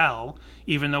really well,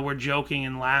 even though we're joking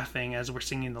and laughing as we're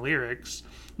singing the lyrics.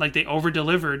 Like, they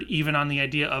over-delivered even on the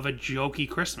idea of a jokey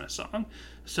Christmas song.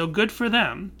 So good for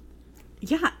them.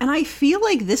 Yeah, and I feel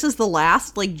like this is the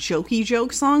last like jokey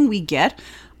joke song we get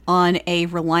on a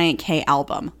Relient K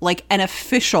album, like an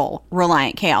official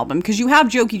Relient K album, because you have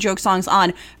jokey joke songs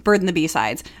on Bird and the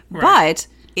B-sides, right. But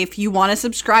if you want to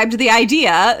subscribe to the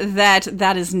idea that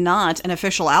that is not an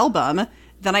official album,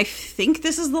 then I think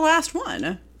this is the last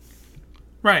one.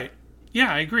 Right.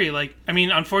 Yeah, I agree. Like, I mean,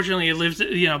 unfortunately, it lives,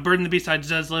 you know, Bird and the B-sides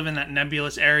does live in that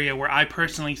nebulous area where I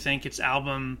personally think it's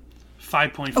album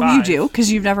 5.5. Oh, you do?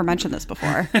 Because you've never mentioned this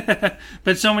before.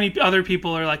 But so many other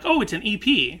people are like, oh, it's an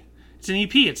EP. It's an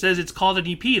EP. It says it's called an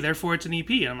EP, therefore it's an EP.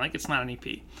 And I'm like, it's not an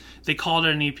EP. They called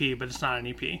it an EP, but it's not an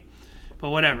EP. But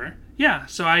whatever. Yeah,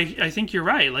 so I think you're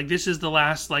right. Like, this is the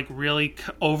last, like, really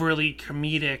overly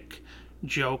comedic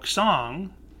joke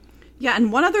song. Yeah,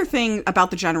 and one other thing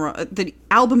about the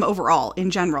album overall,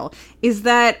 in general, is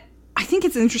that I think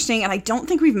it's interesting, and I don't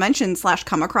think we've mentioned /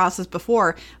 come across this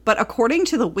before, but according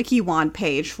to the WikiWand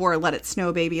page for Let It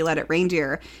Snow Baby, Let It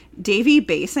Reindeer, Davey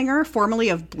Basinger, formerly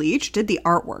of Bleach, did the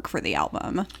artwork for the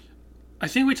album. I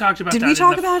think we talked about that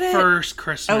in the first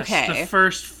Christmas. Okay. The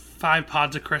first 5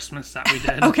 pods of Christmas that we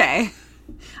did. Okay.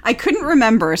 I couldn't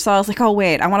remember, so I was like, oh,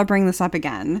 wait, I want to bring this up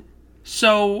again.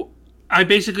 So, I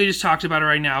basically just talked about it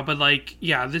right now, but, like,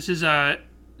 yeah, this is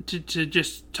to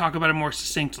just talk about it more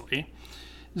succinctly.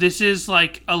 This is,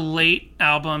 like, a late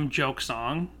album joke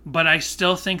song, but I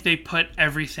still think they put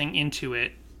everything into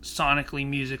it, sonically,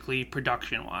 musically,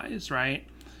 production-wise, right?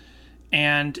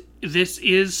 And this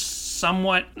is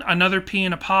somewhat another pea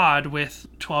in a pod with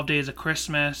 12 Days of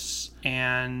Christmas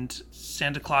and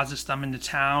Santa Claus is Thumb into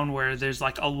Town, where there's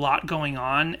like a lot going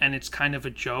on and it's kind of a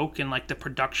joke, and like the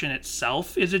production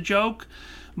itself is a joke,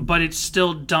 but it's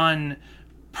still done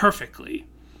perfectly.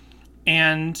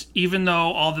 And even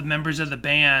though all the members of the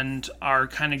band are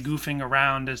kind of goofing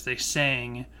around as they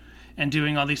sing and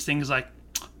doing all these things like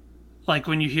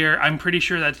when you hear, I'm pretty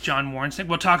sure that's John Warren sing.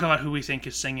 We'll talk about who we think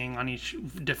is singing on each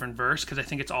different verse, because I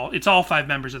think it's all 5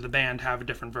 members of the band have a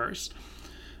different verse.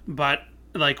 But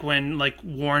like when like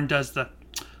Warren does the,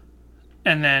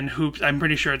 and then Hoops, I'm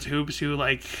pretty sure it's Hoops who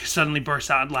like suddenly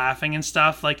bursts out laughing and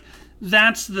stuff. Like,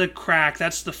 that's the crack,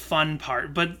 that's the fun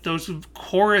part. But those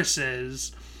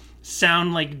choruses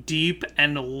sound like deep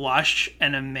and lush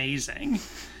and amazing,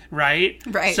 right?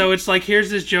 Right. So it's like, here's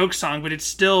this joke song, but it's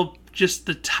still just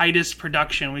the tightest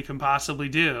production we can possibly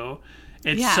do.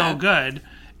 It's so good.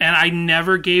 And I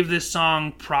never gave this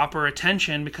song proper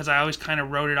attention because I always kind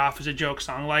of wrote it off as a joke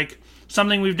song. Like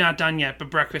something we've not done yet, but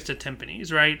Breakfast at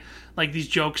Timpani's, right? Like these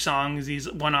joke songs,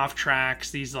 these one-off tracks,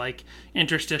 these like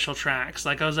interstitial tracks.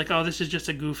 Like I was like, oh, this is just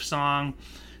a goof song.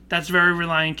 That's very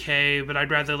Relient K, but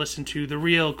I'd rather listen to the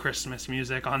real Christmas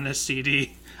music on this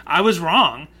CD. I was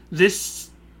wrong. This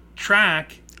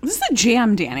track... This is a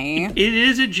jam, Danny. It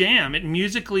is a jam. It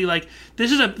musically, like,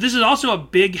 this is also a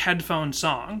big headphone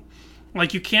song.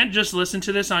 Like, you can't just listen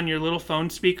to this on your little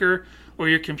phone speaker or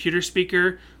your computer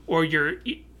speaker or your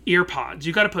ear pods.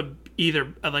 You got to put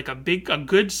either like a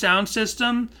good sound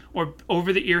system or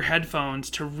over the ear headphones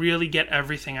to really get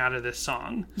everything out of this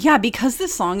song. Yeah, because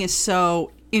this song is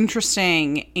so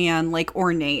interesting and like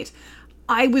ornate.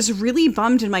 I was really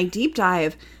bummed in my deep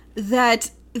dive that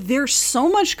there's so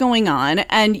much going on,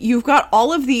 and you've got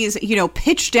all of these, you know,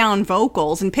 pitched down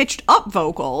vocals and pitched up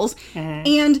vocals,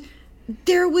 and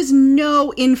there was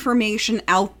no information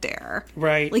out there.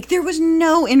 Right. Like, there was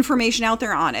no information out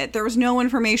there on it. There was no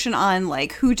information on,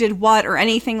 like, who did what or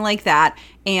anything like that.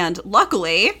 And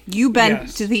luckily, you bent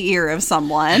Yes. to the ear of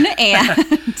someone,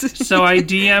 and... So I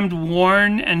DM'd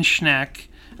Warren and Schneck.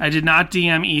 I did not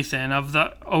DM Ethan. Of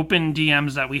the open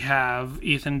DMs that we have,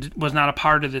 Ethan was not a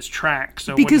part of this track,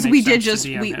 so it because wouldn't we make did sense just, to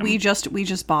DM him. we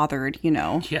just bothered, you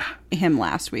know, Yeah. him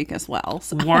last week as well.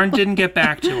 So. Warren didn't get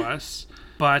back to us,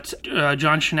 but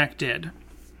John Schneck did.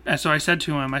 And so I said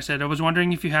to him, I was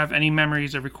wondering if you have any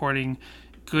memories of recording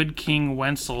Good King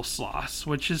Wenceslas,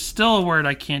 which is still a word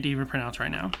I can't even pronounce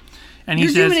right now. And he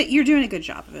says, You're doing a good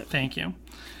job of it. thank you.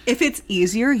 If it's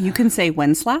easier, you can say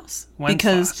Wenceslas,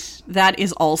 because that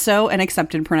is also an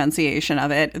accepted pronunciation of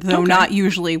it, though Okay. not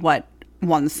usually what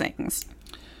one sings.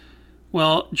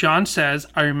 Well, John says,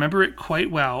 I remember it quite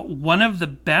well. One of the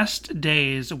best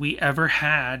days we ever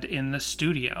had in the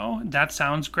studio. That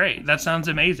sounds great. That sounds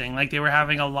amazing. Like they were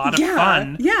having a lot of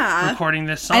fun recording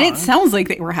this song. And it sounds like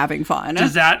they were having fun.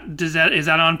 is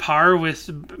that on par with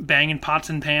banging pots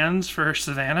and pans for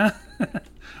Savannah?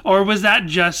 Or was that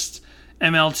just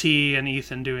MLT and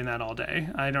Ethan doing that all day?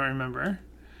 I don't remember.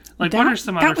 Like, what are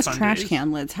some other fun days? That was trash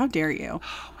can lids. How dare you?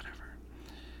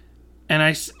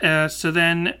 And so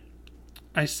then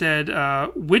I said,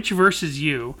 which verse is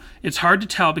you? It's hard to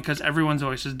tell because everyone's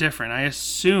voice is different. I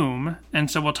assume, and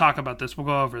so we'll talk about this, we'll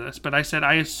go over this, but I said,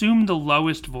 I assume the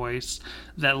lowest voice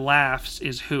that laughs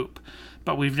is Hoop,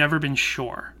 but we've never been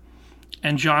sure.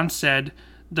 And John said,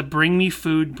 the bring me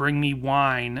food, bring me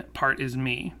wine part is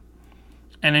me.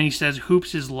 And then he says,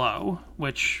 Hoops is low,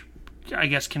 which I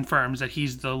guess confirms that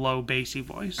he's the low bassy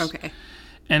voice. Okay.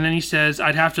 And then he says,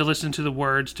 I'd have to listen to the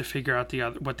words to figure out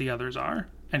what the others are.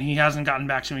 And he hasn't gotten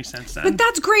back to me since then. But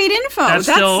that's great info. That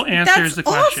still answers the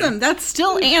question. Awesome. That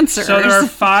still answers. So there are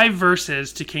 5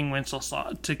 verses to King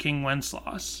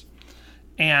Wenceslas.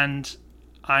 And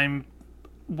I'm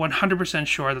 100%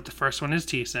 sure that the first one is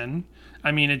Thiessen.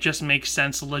 I mean, it just makes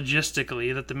sense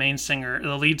logistically that the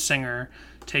lead singer,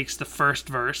 takes the first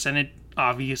verse, and it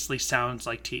obviously sounds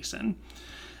like Thiessen.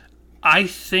 I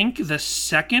think the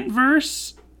second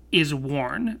verse is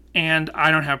Warren, and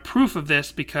I don't have proof of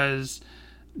this because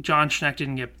John Schneck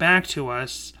didn't get back to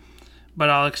us, but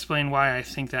I'll explain why I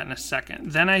think that in a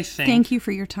second. Then I think... Thank you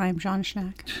for your time, John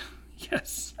Schneck.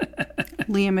 Yes.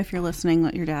 Liam, if you're listening,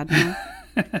 let your dad know.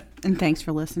 And thanks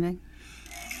for listening.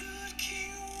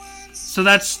 So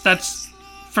that's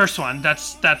first one.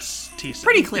 That's Thiessen.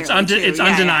 Pretty clearly, it's too.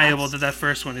 undeniable that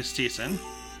first one is Thiessen.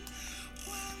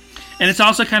 And it's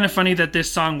also kind of funny that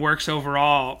this song works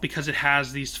overall because it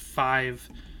has these 5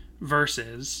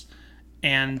 verses,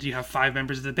 and you have 5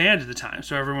 members of the band at the time,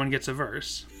 so everyone gets a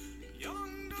verse.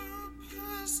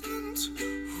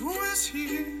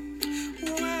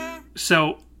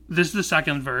 So this is the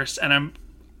second verse, and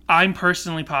I'm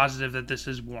personally positive that this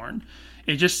is Warren.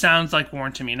 It just sounds like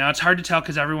Warren to me. Now, it's hard to tell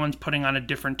because everyone's putting on a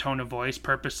different tone of voice,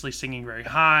 purposely singing very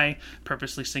high,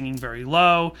 purposely singing very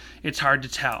low. It's hard to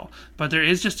tell. But there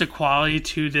is just a quality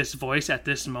to this voice at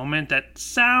this moment that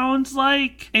sounds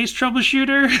like Ace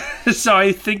Troubleshooter. So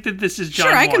I think that this is John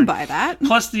Sure, I Warren. can buy that.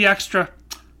 Plus the extra,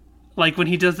 like when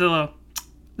he does the little,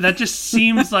 that just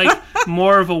seems like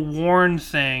more of a Warren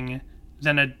thing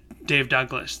than a Dave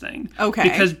Douglas thing. Okay.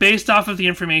 Because based off of the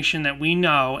information that we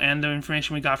know and the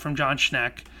information we got from John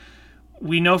Schneck,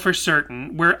 we know for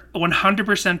certain, we're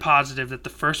 100% positive that the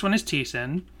first one is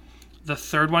Thiessen, the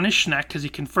third one is Schneck because he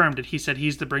confirmed it. He said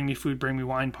he's the bring me food, bring me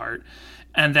wine part,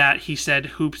 and that he said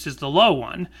Hoops is the low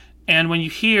one. And when you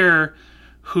hear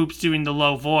Hoops doing the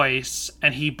low voice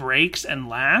and he breaks and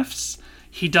laughs,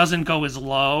 he doesn't go as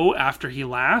low after he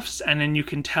laughs, and then you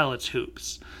can tell it's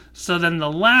Hoops. So then the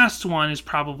last one is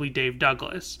probably Dave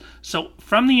Douglas. So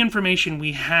from the information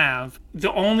we have,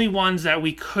 the only ones that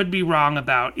we could be wrong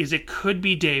about is it could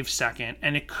be Dave second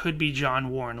and it could be John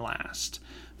Warren last.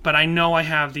 But I know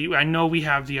we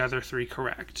have the other 3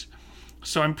 correct.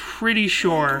 So I'm pretty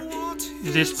sure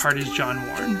this part is John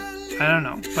Warren. I don't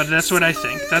know, but that's what I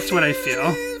think. That's what I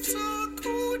feel.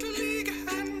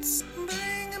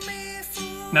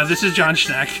 Now this is John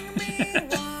Schneck.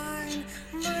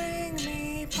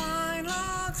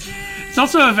 It's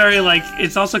also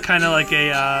it's also kind of like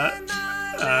a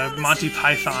Monty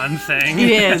Python thing. It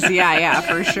is, yeah,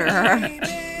 for sure.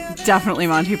 Definitely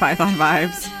Monty Python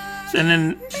vibes.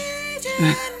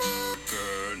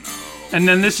 And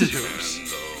then this is Hoops.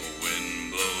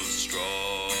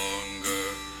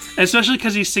 Especially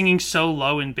because he's singing so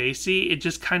low and bassy, it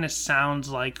just kind of sounds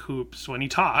like Hoops when he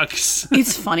talks.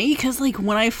 It's funny because like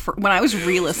when I was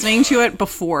re-listening to it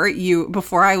before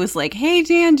I was like, hey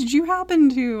Dan, did you happen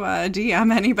to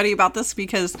DM anybody about this?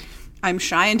 Because I'm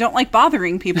shy and don't like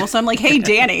bothering people, so I'm like, hey,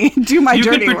 Danny, do my You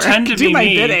could dirty work. pretend to do be my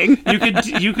me.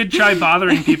 bidding. You could try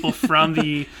bothering people from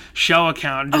the show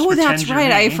account. And just Oh, pretend that's you're right.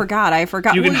 me. I forgot.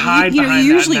 You can Well, hide you behind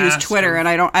usually that use mask Twitter, of- and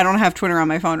I don't have Twitter on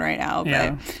my phone right now.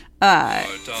 Yeah. But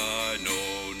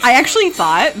I actually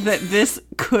thought that this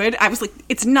could. I was like,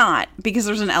 it's not, because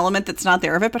there's an element that's not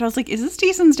there of it. But I was like, is this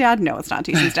Teason's dad? No, it's not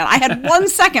Teason's dad. I had 1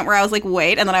 second where I was like,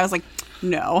 wait, and then I was like,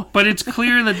 no. But it's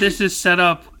clear that this is set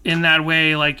up in that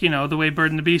way, like, you know, the way Bird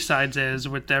and the B-Sides is,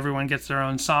 with everyone gets their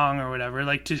own song or whatever.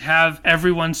 Like, to have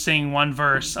everyone sing one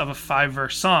verse of a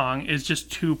 5-verse song is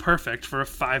just too perfect for a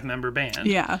 5-member band.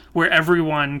 Yeah. Where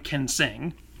everyone can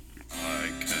sing. I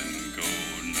can go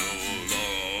no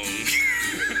long.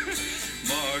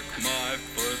 Mark my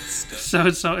footsteps. So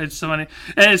it's so funny.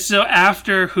 And so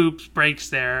after Hoops breaks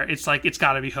there, it's like it's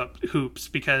got to be Hoops,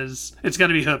 because it's got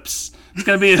to be Hoops. It's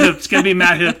got to be Hoops. It's got to be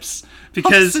Matt Hoops,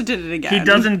 because Hoops did it again. he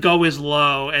doesn't go as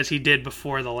low as he did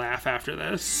before the laugh after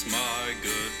this. My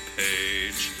good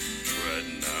page, tread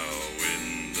now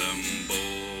in them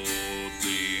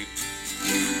boldly.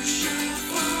 You shall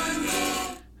find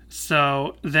love.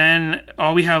 So then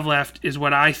all we have left is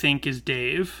what I think is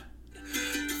Dave.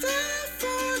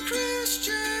 Therefore,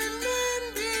 Christian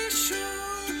men be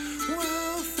sure,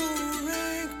 wealth or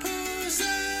rank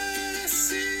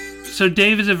possessing. So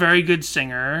Dave is a very good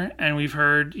singer, and we've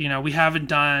heard, you know, we haven't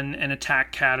done an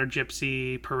Attack Cat or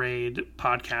Gypsy Parade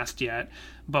podcast yet,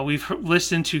 but we've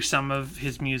listened to some of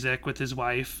his music with his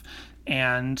wife,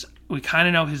 and we kind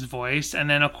of know his voice. And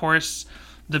then, of course,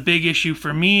 the big issue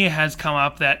for me has come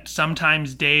up that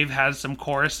sometimes Dave has some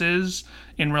choruses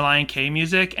in Relient K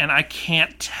music, and I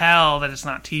can't tell that it's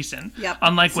not Thiessen. Yep,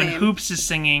 Unlike when same. Hoops is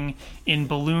singing in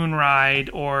Balloon Ride,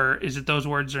 or is it Those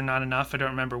Words Are Not Enough? I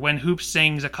don't remember. When Hoops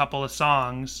sings a couple of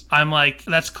songs, I'm like,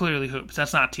 that's clearly Hoops.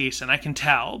 That's not Thiessen. I can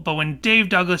tell. But when Dave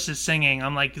Douglas is singing,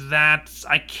 I'm like,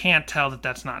 I can't tell that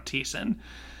that's not Thiessen.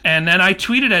 And then I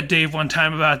tweeted at Dave one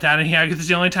time about that, and this is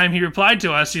the only time he replied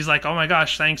to us. He's like, oh my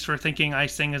gosh, thanks for thinking I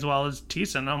sing as well as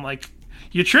Thiessen. I'm like,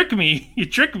 you trick me. You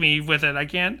trick me with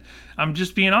it. I'm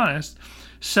just being honest.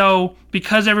 So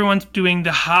because everyone's doing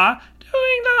the high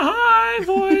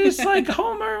voice like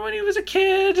Homer when he was a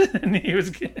kid, and he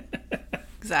was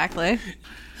Exactly.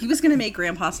 He was going to make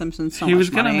Grandpa Simpson so much money. he was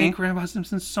gonna make Grandpa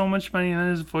Simpson so much money, and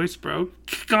then his voice broke.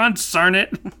 God darn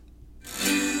it.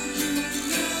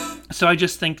 So I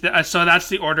just think so that's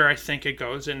the order I think it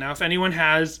goes in. Now, if anyone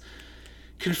has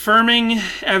confirming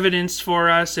evidence for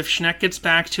us, if Schneck gets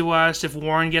back to us, if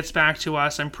Warren gets back to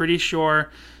us, I'm pretty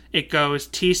sure it goes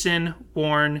Thiessen,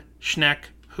 Warren, Schneck,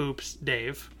 Hoops,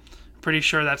 Dave. I'm pretty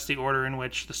sure that's the order in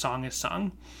which the song is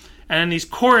sung. And then these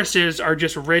choruses are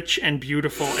just rich and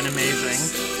beautiful and amazing.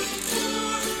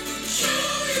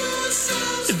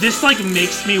 This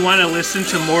makes me want to listen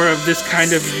to more of this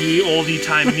kind of ye oldie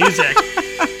time music,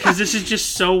 because this is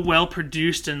just so well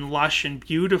produced and lush and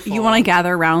beautiful. You want to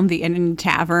gather around the Inn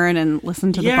Tavern and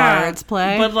listen to the bards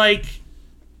play? But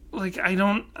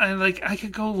I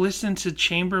could go listen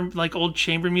to old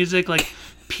chamber music, like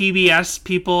PBS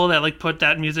people that put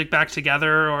that music back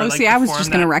together. Or I was just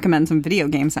going to recommend some video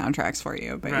game soundtracks for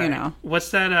you, but Right. you know.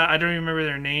 What's that? I don't even remember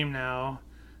their name now.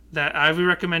 That I would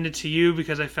recommend it to you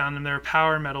because I found them. They're a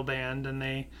power metal band, and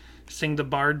they sing the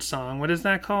Bard song. What is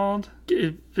that called?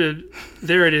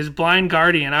 There it is, Blind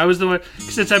Guardian. I was the one,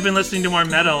 since I've been listening to more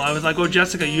metal, I was like, oh,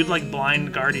 Jessica, you'd like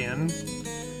Blind Guardian.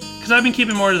 Because I've been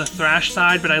keeping more to the thrash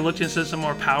side, but I looked into some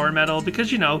more power metal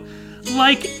because, you know,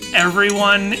 like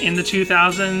everyone in the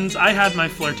 2000s, I had my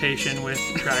flirtation with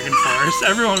Dragon Force.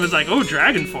 Everyone was like, oh,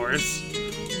 Dragon Force.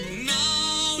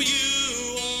 Now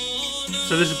you all know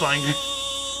So this is Blind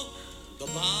the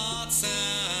bards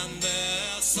and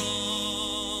their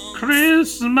song.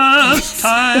 Christmas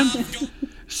time.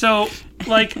 So,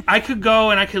 I could go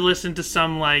and I could listen to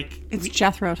some, It's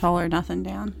Jethro Tull or nothing,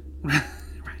 Dan.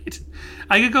 right.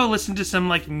 I could go listen to some,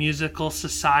 musical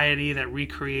society that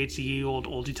recreates ye old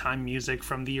oldie time music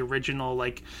from the original,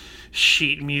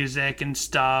 sheet music and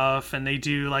stuff, and they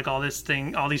do, all these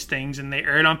things, and they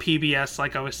air it on PBS,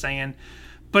 like I was saying.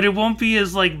 But it won't be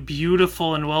as,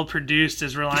 beautiful and well-produced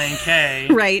as Relient K.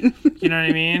 Right. You know what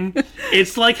I mean?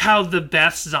 It's like how the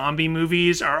best zombie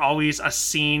movies are always a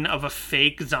scene of a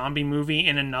fake zombie movie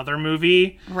in another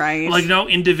movie. Right. No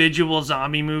individual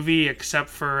zombie movie except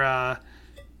for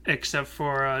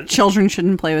Children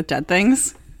shouldn't play with dead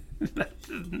things.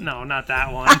 no, not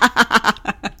that one.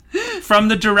 From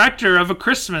the director of A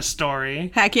Christmas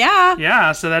Story. Heck yeah.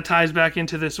 Yeah, so that ties back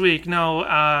into this week.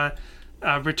 No,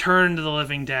 Return to the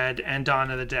Living Dead and Dawn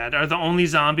of the Dead are the only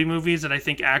zombie movies that I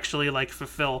think actually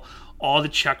fulfill all the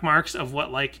check marks of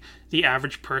what like the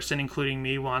average person, including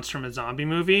me, wants from a zombie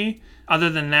movie. Other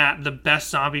than that, the best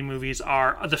zombie movies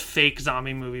are the fake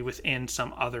zombie movie within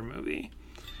some other movie.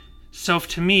 So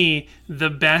to me, the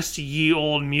best Ye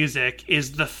Olde music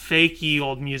is the fake Ye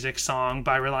Olde music song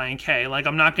by Relient K. Like,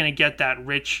 I'm not going to get that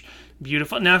rich,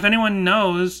 beautiful... Now, if anyone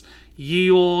knows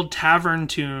Ye Olde tavern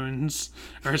tunes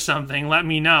or something, let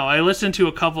me know. I listened to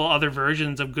a couple other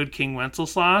versions of Good King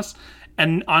Wenceslas,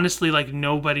 and honestly, like,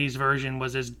 nobody's version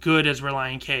was as good as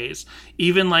Relient K's.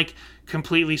 Even, like,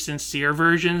 completely sincere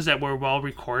versions that were well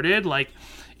recorded, like...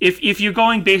 If you're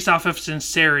going based off of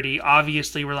sincerity,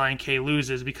 obviously Relient K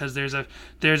loses because there's a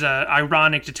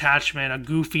ironic detachment, a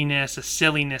goofiness, a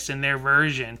silliness in their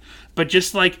version. But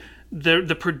just like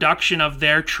the production of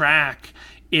their track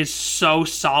is so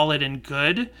solid and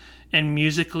good and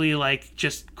musically like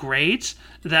just great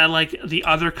that like the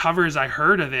other covers I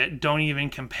heard of it don't even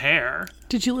compare.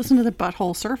 Did you listen to the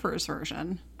Butthole Surfers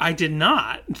version? I did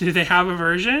not. Do they have a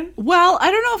version? Well, I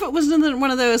don't know if it was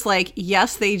one of those like,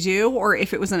 yes, they do, or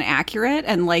if it was inaccurate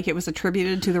and like it was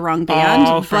attributed to the wrong band.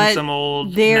 Oh, from but some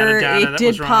old there, metadata it that did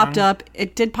was popped wrong. up.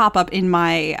 It did pop up in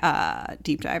my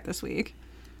deep dive this week.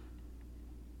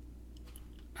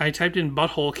 I typed in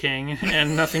Butthole King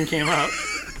and nothing came up.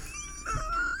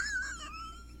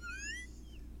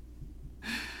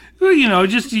 Well, you know,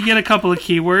 just you get a couple of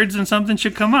keywords and something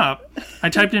should come up.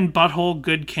 I typed in Butthole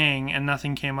Good King and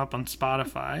nothing came up on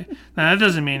Spotify. Now, that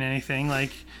doesn't mean anything.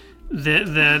 Like,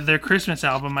 their Christmas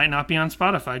album might not be on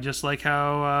Spotify, just like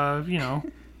how, you know,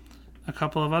 a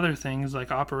couple of other things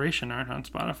like Operation aren't on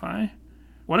Spotify.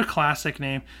 What a classic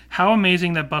name. How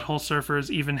amazing that Butthole Surfers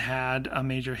even had a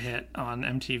major hit on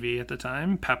MTV at the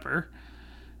time. Pepper.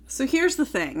 So here's the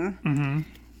thing. Mm-hmm.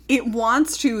 It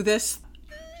wants to, this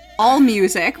All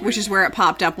Music, which is where it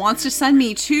popped up, wants to send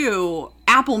me to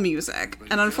Apple Music.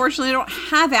 And unfortunately, I don't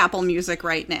have Apple Music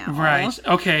right now. Right.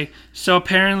 Okay. So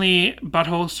apparently,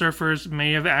 Butthole Surfers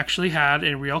may have actually had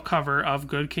a real cover of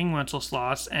Good King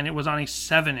Wenceslas, and it was on a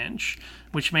 7-inch,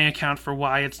 which may account for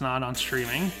why it's not on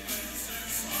streaming.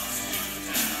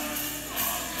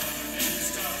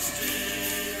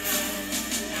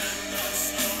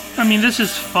 I mean, this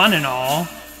is fun and all.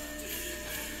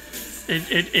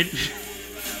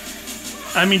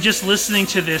 I mean, just listening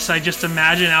to this, I just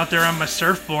imagine out there on my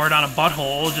surfboard on a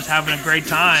butthole, just having a great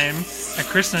time at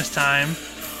Christmas time.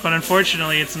 But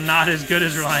unfortunately, it's not as good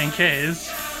as Relient K's.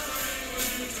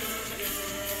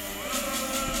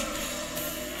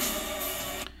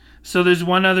 So there's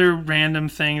one other random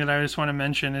thing that I just want to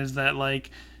mention is that, like,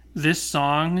 this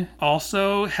song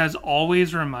also has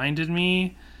always reminded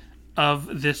me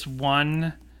of this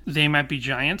one They Might Be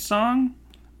Giants song,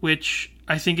 which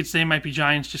I think it's They Might Be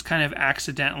Giants just kind of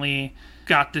accidentally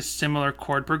got this similar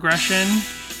chord progression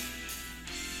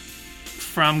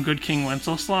from Good King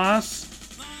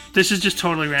Wenceslas. This is just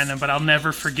totally random, but I'll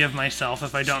never forgive myself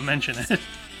if I don't mention it.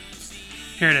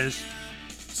 Here it is.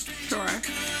 Sure.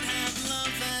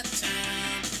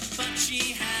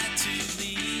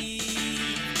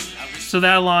 So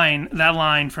that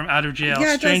line from Out of Jail,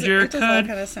 Yeah, stranger it does all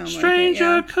kinda sound like it,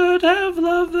 stranger yeah. could have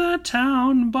loved that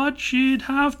town, but she'd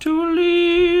have to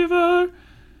leave her.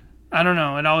 I don't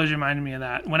know. It always reminded me of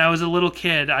that. When I was a little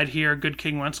kid, I'd hear Good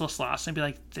King Wenceslas and be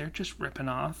like, they're just ripping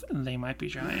off They Might Be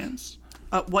Giants.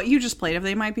 What you just played of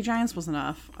They Might Be Giants was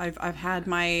enough. I've had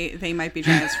my They Might Be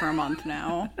Giants for a month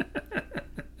now.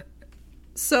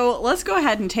 So let's go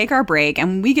ahead and take our break, and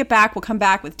when we get back, we'll come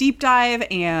back with Deep Dive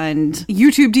and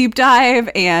YouTube Deep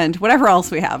Dive and whatever else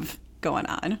we have going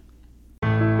on.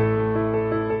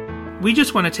 We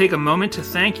just want to take a moment to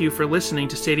thank you for listening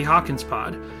to Sadie Hawkins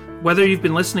Pod. Whether you've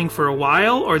been listening for a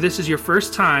while or this is your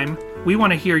first time, we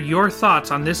want to hear your thoughts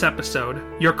on this episode,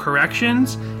 your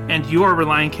corrections, and your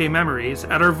Relient K memories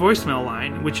at our voicemail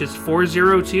line, which is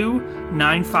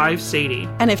 402-95-SADIE.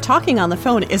 And if talking on the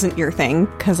phone isn't your thing,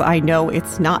 because I know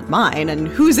it's not mine, and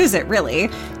whose is it really,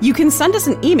 you can send us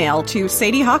an email to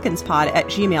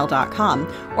sadiehawkinspod@gmail.com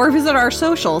or visit our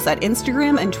socials at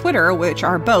Instagram and Twitter, which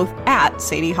are both at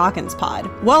Sadie Hawkins Pod.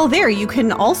 While there, you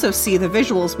can also see the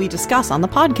visuals we discuss on the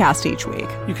podcast each week.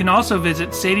 You can also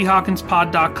visit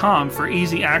sadiehawkinspod.com for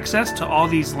easy access to all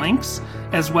these links,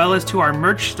 as well as to our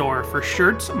merch store for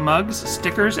shirts, mugs,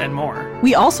 stickers, and more.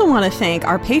 We also want to thank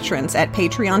our patrons at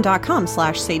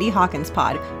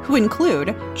patreon.com/SadieHawkinspod, who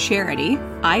include Charity,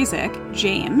 Isaac,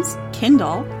 James,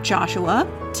 Kindle, Joshua,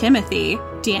 Timothy,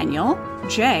 Daniel,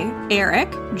 Jay,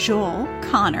 Eric, Joel,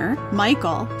 Connor,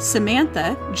 Michael,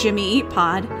 Samantha, Jimmy Eat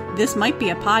Pod, This Might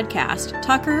Be a Podcast,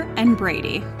 Tucker, and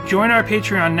Brady. Join our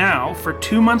Patreon now for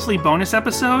 2 monthly bonus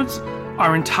episodes,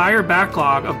 Our entire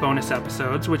backlog of bonus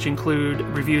episodes, which include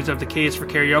reviews of the K's for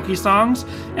Karaoke songs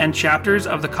and chapters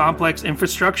of the complex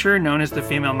infrastructure known as the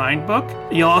Female Mind book.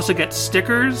 You'll also get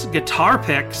stickers, guitar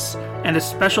picks, and a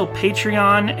special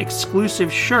Patreon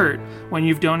exclusive shirt when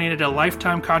you've donated a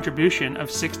lifetime contribution of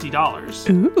 $60.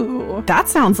 Ooh, that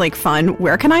sounds like fun.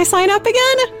 Where can I sign up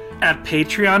again? At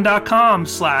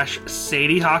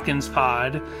patreon.com/Sadie Hawkins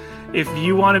Pod. If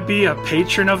you want to be a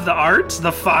patron of the arts,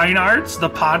 the fine arts, the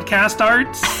podcast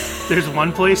arts, there's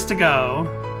one place to go.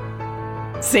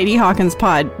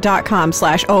 SadieHawkinsPod.com/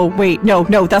 oh, wait,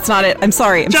 no, that's not it. I'm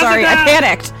sorry, Jessica! I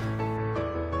panicked.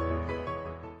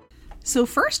 So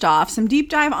first off, some deep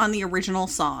dive on the original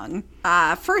song.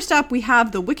 First up, we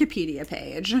have the Wikipedia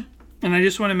page. And I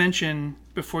just want to mention,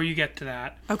 before you get to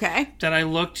that, Okay. that I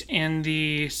looked in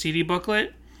the CD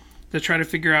booklet to try to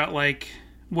figure out, like,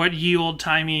 what ye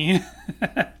old-timey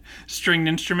stringed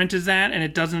instrument is that, and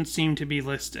it doesn't seem to be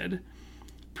listed.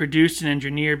 Produced and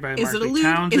engineered by Is it a Markley lute?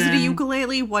 Townsend. Is it a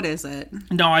ukulele? What is it?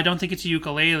 No, I don't think it's a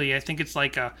ukulele. I think it's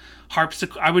like a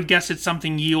harpsichord. I would guess it's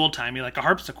something ye old-timey, like a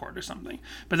harpsichord or something.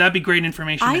 But that'd be great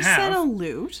information to I have. said a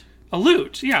lute. A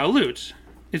lute. Yeah, a lute.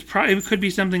 It could be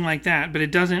something like that, but it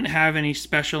doesn't have any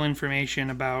special information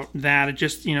about that. It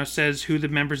just, says who the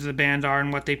members of the band are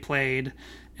and what they played,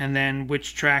 and then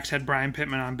which tracks had Brian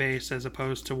Pittman on bass as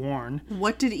opposed to Warren.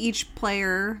 What did each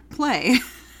player play?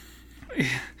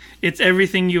 It's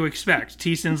everything you expect.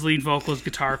 Teeson's lead vocals,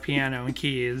 guitar, piano, and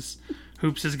keys.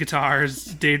 Hoops' guitars,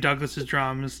 Dave Douglas'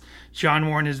 drums, John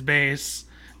Warren is bass,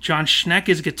 John Schneck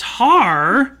is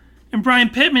guitar, and Brian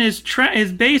Pittman is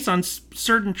bass on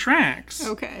certain tracks.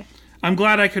 Okay. I'm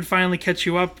glad I could finally catch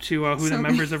you up to who the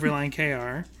members of Relient K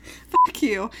are. Fuck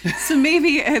you. So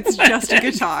maybe it's just a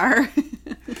guitar.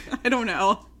 I don't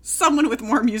know. Someone with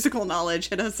more musical knowledge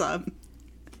hit us up.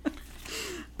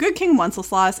 Good King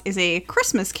Wenceslas is a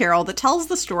Christmas carol that tells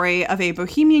the story of a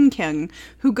Bohemian king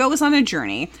who goes on a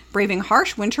journey, braving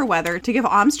harsh winter weather to give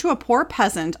alms to a poor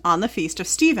peasant on the Feast of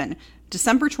Stephen,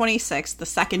 December 26th, the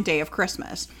second day of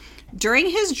Christmas. During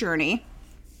his journey...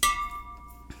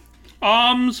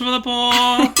 Alms for the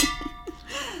poor!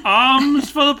 Alms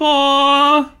for the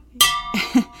poor!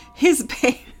 His...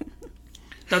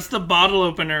 That's the bottle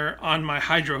opener on my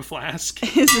hydro flask.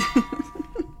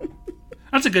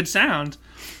 That's a good sound.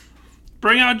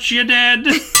 Bring out your dead.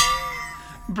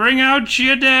 Bring out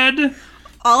your dead.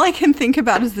 All I can think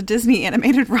about is the Disney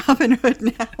animated Robin Hood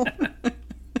now.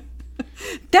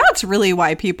 That's really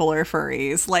why people are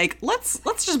furries. Like, let's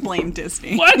just blame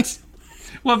Disney. What?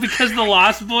 Well, because the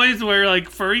Lost Boys wear, like,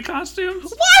 furry costumes?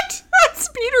 What? That's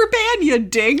Peter Pan, you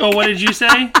dink. Oh, what did you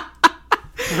say?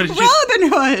 What did you...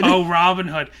 Robin Hood. Oh, Robin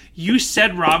Hood. You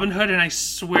said Robin Hood, and I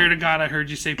swear to God I heard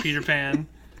you say Peter Pan.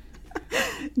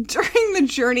 During the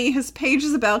journey, his page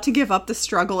is about to give up the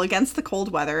struggle against the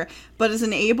cold weather, but is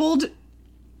enabled...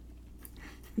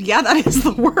 Yeah, that is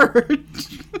the word.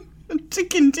 To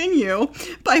continue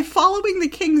by following the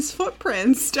king's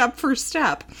footprints step for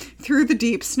step through the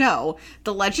deep snow.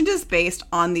 The legend is based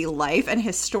on the life and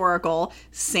historical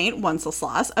Saint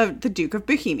Wenceslas of the Duke of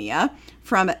Bohemia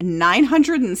from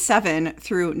 907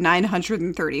 through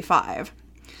 935.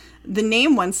 The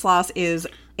name Wenceslas is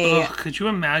a... Could you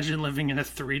imagine living in a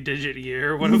 3-digit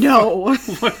year? What a No.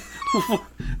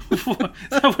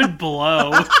 That would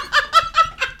blow.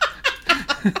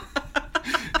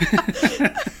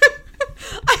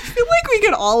 I feel like we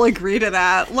could all agree to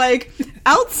that. Like,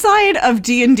 outside of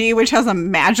D&D, which has a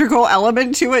magical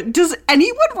element to it, does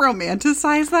anyone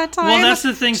romanticize that time? Well, that's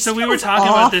the thing. So we were Feels talking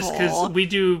about this because awful. we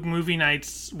do movie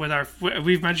nights with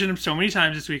we've mentioned him so many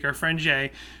times this week, our friend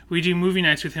Jay. We do movie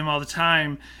nights with him all the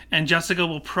time, and Jessica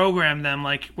will program them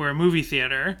like we're a movie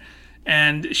theater.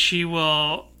 And she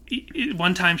will,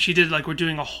 one time she did, like, we're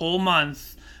doing a whole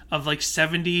month of like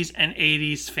 70s and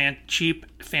 80s cheap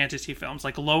fantasy films,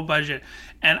 like low budget.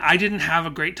 And I didn't have a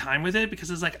great time with it because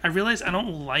it's like, I realized I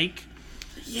don't like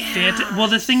fantasy. Well,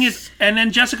 the thing is, and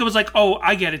then Jessica was like, oh,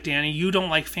 I get it, Danny. You don't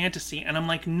like fantasy. And I'm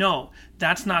like, no,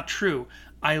 that's not true.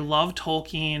 I love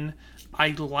Tolkien. I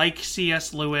like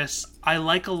C.S. Lewis. I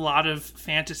like a lot of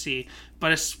fantasy.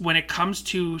 But when it comes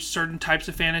to certain types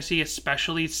of fantasy,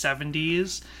 especially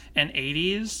 70s and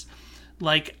 80s,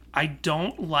 like, I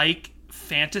don't like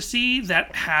fantasy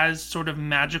that has sort of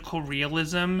magical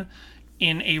realism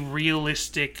in a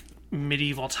realistic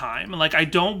medieval time. Like, I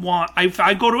don't want,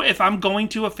 if I'm going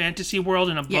to a fantasy world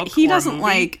in a book, he or a doesn't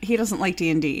movie, like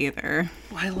D&D either.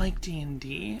 I like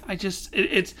D&D. I just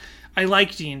I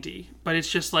like D&D, but it's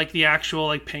just like the actual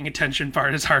like paying attention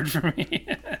part is hard for me.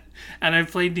 And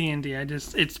I've played D&D.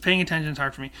 It's paying attention is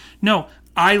hard for me. No,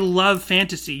 I love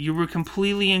fantasy. You were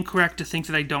completely incorrect to think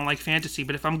that I don't like fantasy,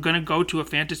 but if I'm going to go to a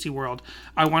fantasy world,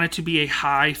 I want it to be a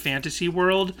high fantasy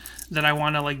world that I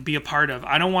want to like be a part of.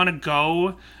 I don't want to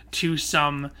go to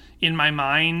some, in my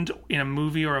mind, in a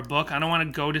movie or a book, I don't want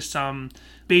to go to some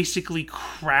basically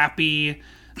crappy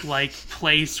like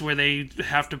place where they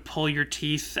have to pull your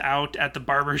teeth out at the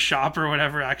barber shop or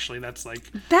whatever. Actually, that's like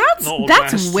That's the Old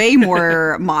West. way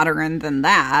more modern than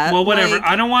that. Well, whatever. Like,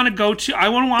 I don't want to go to. I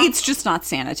want. it's just not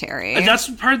sanitary. That's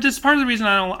part. This is part of the reason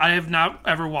I have not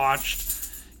ever watched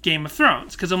Game of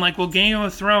Thrones, because I'm like, well, Game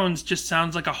of Thrones just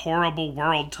sounds like a horrible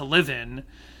world to live in,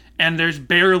 and there's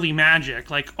barely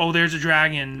magic. Like, oh, there's a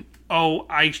dragon. Oh,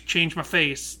 I changed my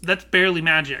face. That's barely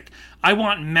magic. I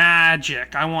want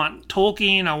magic. I want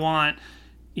Tolkien. I want,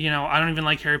 I don't even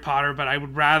like Harry Potter, but I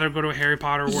would rather go to a Harry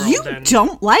Potter world You than...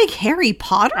 don't like Harry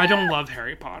Potter? I don't love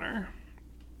Harry Potter.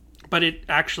 But it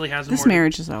actually has This more...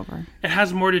 marriage is over. It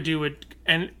has more to do with...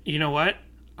 And you know what?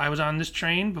 I was on this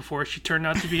train before she turned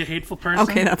out to be a hateful person.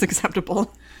 Okay, that's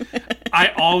acceptable.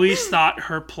 I always thought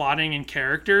her plotting and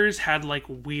characters had like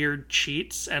weird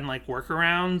cheats and like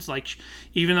workarounds. Like,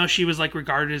 even though she was like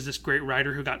regarded as this great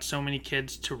writer who got so many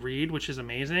kids to read, which is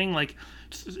amazing, like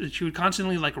she would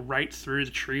constantly like write through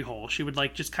the tree hole. She would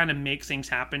like just kind of make things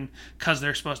happen because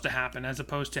they're supposed to happen, as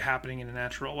opposed to happening in a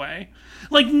natural way.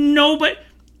 Like, nobody...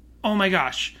 Oh my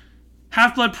gosh.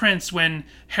 Half-Blood Prince, when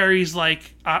Harry's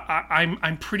like,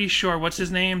 I'm pretty sure, what's his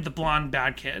name? The blonde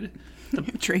bad kid.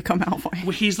 Draco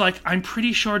Malfoy. He's like, I'm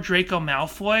pretty sure Draco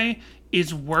Malfoy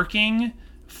is working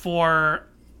for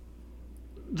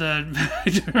the... I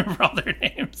don't remember all their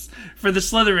names. For the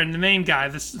Slytherin, the main guy,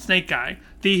 the snake guy.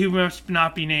 The who must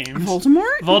not be named.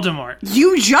 Voldemort?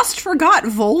 You just forgot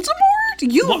Voldemort?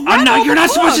 You're not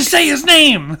supposed to say his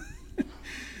name!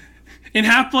 In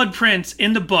Half-Blood Prince,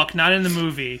 in the book, not in the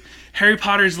movie, Harry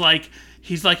Potter's like,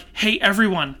 he's like, hey,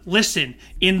 everyone, listen.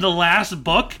 In the last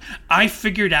book, I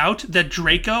figured out that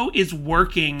Draco is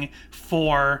working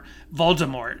for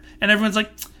Voldemort. And everyone's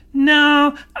like,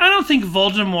 no, I don't think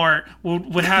Voldemort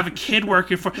would have a kid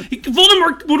working for...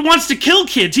 Voldemort wants to kill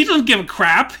kids. He doesn't give a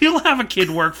crap. He'll have a kid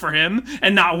work for him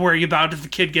and not worry about if the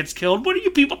kid gets killed. What are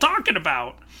you people talking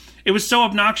about? It was so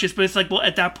obnoxious, but it's like, well,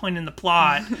 at that point in the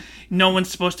plot, no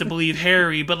one's supposed to believe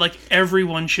Harry, but like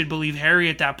everyone should believe Harry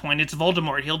at that point. It's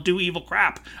Voldemort. He'll do evil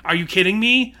crap. Are you kidding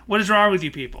me? What is wrong with you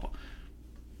people?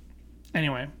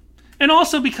 Anyway. And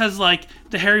also because like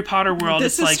the Harry Potter world,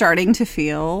 this is like, starting to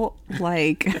feel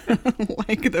like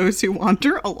like Those Who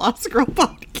Wander, a Lost Girl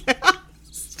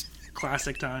podcast.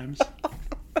 Classic times.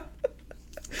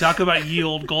 Talk about ye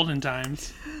old golden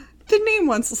times. The name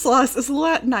Wenceslaus is a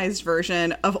Latinized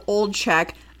version of Old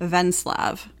Czech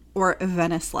Venslav, or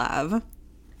Venislav.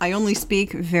 I only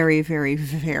speak very, very,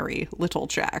 very little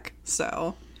Czech,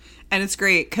 so... And it's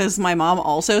great, because my mom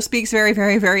also speaks very,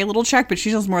 very, very little Czech, but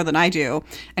she knows more than I do.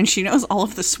 And she knows all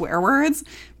of the swear words,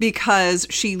 because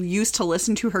she used to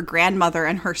listen to her grandmother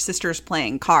and her sisters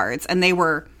playing cards, and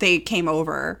they came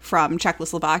over from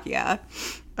Czechoslovakia.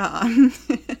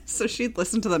 So she'd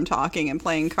listen to them talking and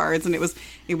playing cards, and it was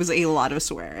a lot of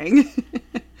swearing.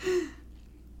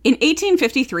 In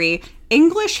 1853,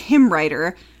 English hymn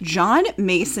writer John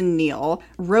Mason Neale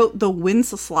wrote the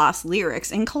Wenceslas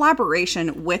lyrics in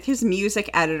collaboration with his music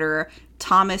editor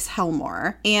Thomas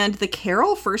Helmore, and the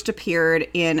carol first appeared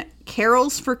in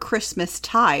Carols for Christmas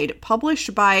Tide,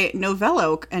 published by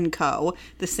Novello & Co.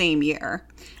 the same year.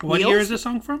 What year is this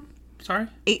song from? Sorry?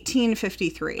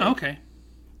 1853. Oh, okay.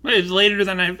 It's later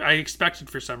than I expected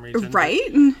for some reason.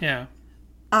 Right? But, yeah.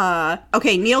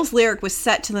 Okay, Neale's lyric was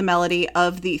set to the melody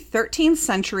of the 13th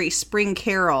century spring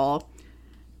carol,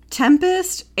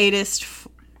 Tempest Adest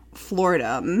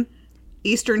Floridum,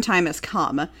 Eastern Time Has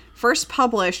Come, first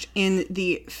published in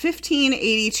the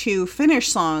 1582 Finnish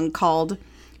song called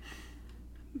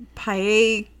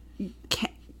Pae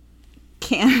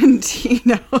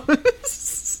Cantinos.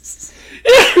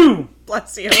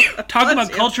 Bless you. Talk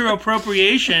about cultural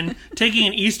appropriation, taking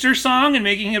an Easter song and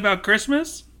making it about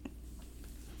Christmas.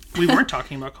 We weren't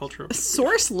talking about cultural appropriation.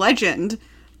 Source legend.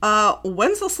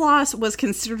 Wenceslas was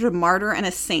considered a martyr and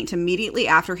a saint immediately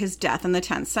after his death in the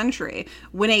 10th century.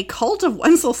 When a cult of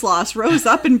Wenceslas rose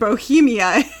up in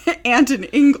Bohemia and in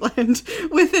England,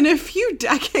 within a few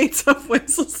decades of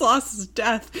Wenceslas's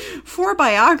death, 4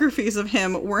 biographies of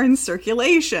him were in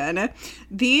circulation.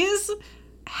 These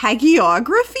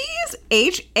hagiographies,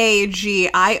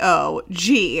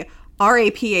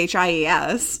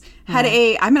 Hagiographies, had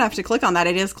I'm gonna have to click on that.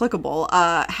 It is clickable.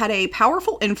 Had a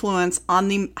powerful influence on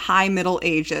the High Middle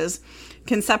Ages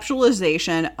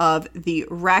conceptualization of the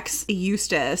Rex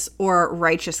Justus, or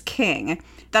righteous king.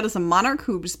 That is a monarch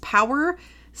whose power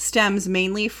stems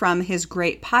mainly from his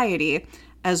great piety,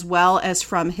 as well as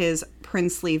from his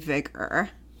princely vigor.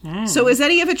 So is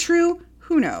any of it true?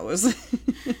 Who knows?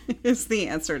 Is the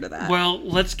answer to that. Well,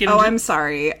 let's get Oh, into... I'm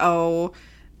sorry. Oh,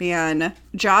 man.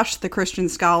 Josh, the Christian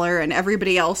scholar, and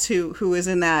everybody else who is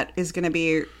in that is going to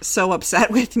be so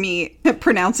upset with me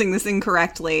pronouncing this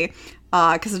incorrectly,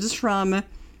 because it is from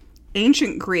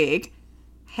ancient Greek,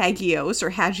 hagios or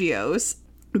hagios.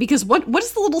 Because what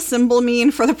does the little symbol mean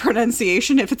for the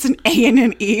pronunciation if it's an A and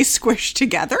an E squished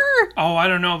together? Oh, I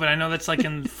don't know, but I know that's like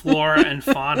in flora and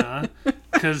fauna.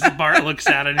 Because Bart looks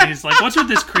at it and he's like, what's with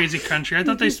this crazy country? I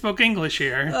thought they spoke English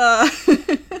here.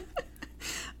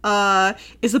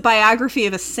 Is a biography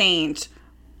of a saint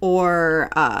or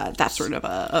that sort of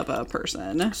a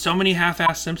person. So many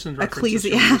half-assed Simpsons references.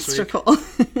 Ecclesiastical.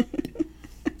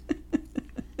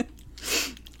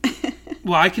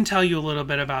 Well, I can tell you a little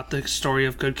bit about the story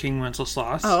of Good King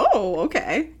Wenceslas. Oh,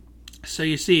 okay. So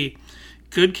you see,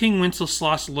 Good King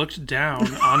Wenceslas looked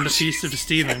down on the feast of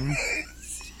Stephen.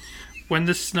 When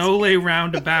the snow lay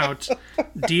round about,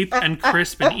 deep and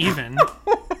crisp and even,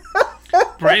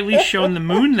 brightly shone the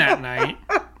moon that night,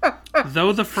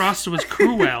 though the frost was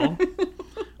cruel,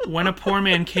 when a poor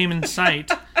man came in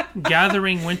sight,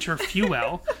 gathering winter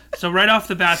fuel. So right off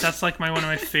the bat, that's like one of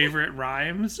my favorite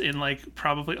rhymes in like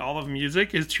probably all of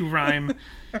music, is to rhyme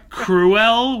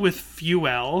cruel with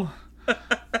fuel.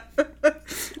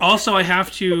 Also, I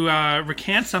have to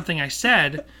recant something I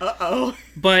said. Uh-oh.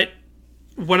 But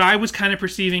what I was kind of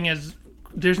perceiving as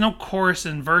there's no chorus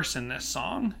and verse in this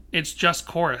song. It's just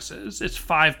choruses. It's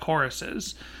 5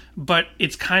 choruses. But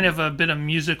it's kind of a bit of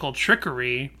musical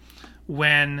trickery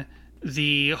when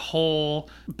the whole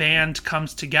band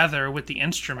comes together with the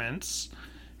instruments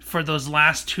for those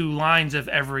last 2 lines of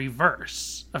every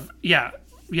verse. Of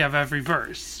every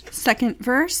verse. Second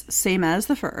verse, same as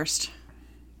the first.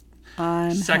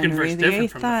 I'm Second Henry verse the different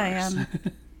Eighth, from the I first. am.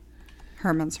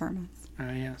 Herman's.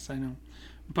 Yes, I know.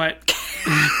 But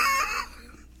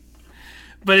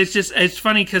but it's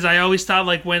funny because I always thought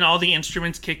like when all the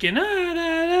instruments kick in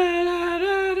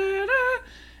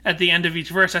at the end of each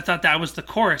verse, I thought that was the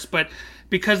chorus. But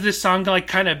because this song like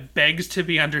kind of begs to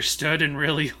be understood and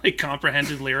really like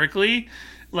comprehended lyrically,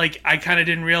 like I kind of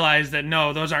didn't realize that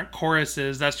no, those aren't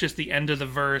choruses. That's just the end of the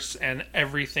verse, and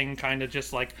everything kind of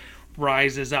just like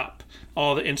rises up.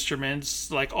 All the instruments,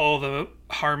 like all the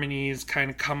harmonies, kind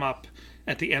of come up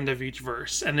at the end of each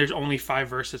verse, and there's only 5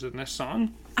 verses in this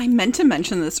song. I meant to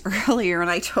mention this earlier and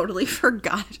I totally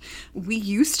forgot. We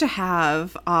used to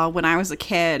have, when I was a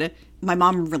kid, my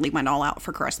mom really went all out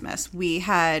for Christmas. We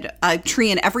had a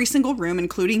tree in every single room,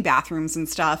 including bathrooms and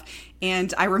stuff.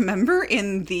 And I remember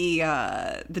in the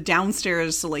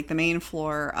downstairs, so like the main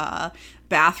floor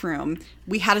bathroom,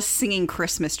 we had a singing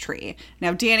Christmas tree.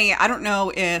 Now, Danny, I don't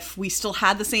know if we still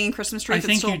had the singing Christmas tree. I if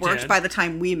think it still you worked did. by the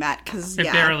time we met, because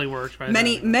It barely worked by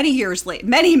many then. years late,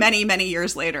 many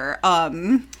years later.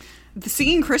 The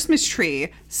singing Christmas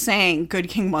tree sang Good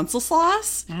King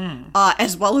Wenceslas,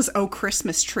 as well as Oh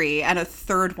Christmas Tree, and a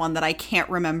third one that I can't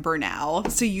remember now.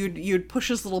 So you'd push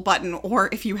this little button, or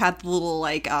if you had the little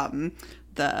like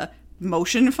the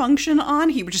motion function on,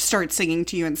 he would just start singing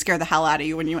to you and scare the hell out of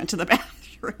you when you went to the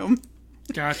bathroom.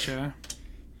 Gotcha.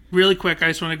 Really quick, I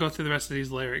just want to go through the rest of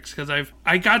these lyrics because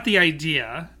I got the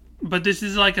idea, but this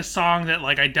is like a song that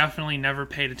like I definitely never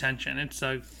paid attention. It's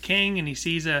a king and he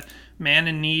sees a man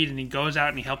in need and he goes out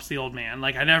and he helps the old man.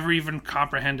 Like I never even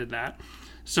comprehended that.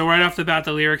 So right off the bat,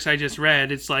 the lyrics I just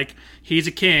read, it's like he's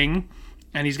a king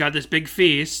and he's got this big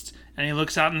feast and he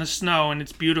looks out in the snow and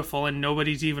it's beautiful and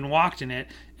nobody's even walked in it,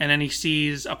 and then he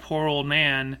sees a poor old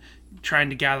man trying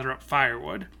to gather up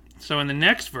firewood. So in the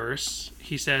next verse,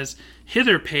 he says,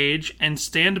 "Hither, page, and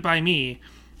stand by me,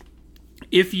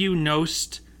 if you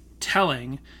knowst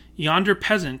telling, yonder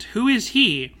peasant, who is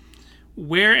he?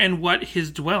 Where and what his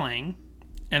dwelling?"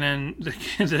 And then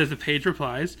the page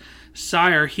replies,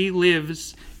 "Sire, he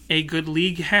lives a good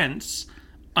league hence,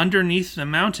 underneath the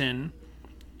mountain,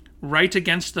 right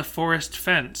against the forest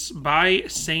fence, by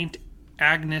Saint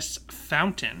Agnes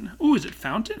Fountain." Ooh, is it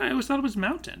fountain? I always thought it was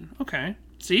mountain. Okay.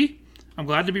 See? I'm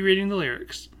glad to be reading the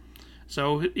lyrics.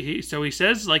 So he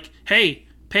says, like, "Hey,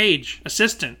 page,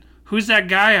 assistant, who's that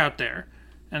guy out there?"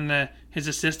 And his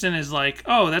assistant is like,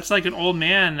 "Oh, that's like an old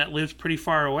man that lives pretty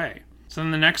far away." So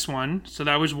then the next one, so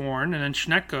that was Warren, and then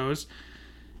Schneck goes,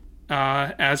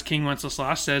 as King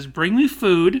Wenceslas says, "Bring me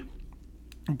food,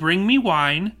 bring me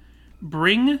wine,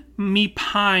 Bring me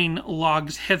pine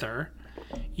logs hither.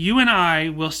 You and I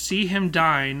will see him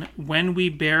dine when we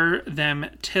bear them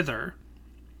thither.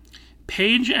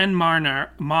 Page and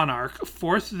monarch,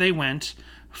 forth they went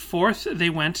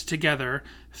together,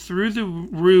 through the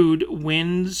rude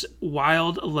wind's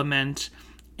wild lament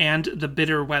and the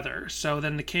bitter weather. So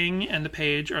then the king and the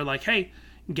page are like, hey,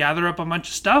 gather up a bunch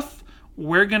of stuff.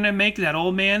 We're going to make that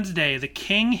old man's day. The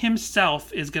king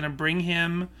himself is going to bring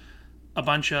him a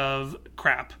bunch of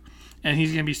crap, and he's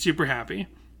going to be super happy.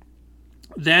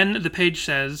 Then the page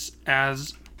says,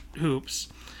 as Hoops,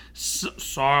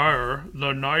 Sire,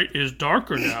 the night is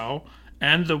darker now,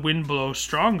 and the wind blows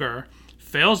stronger.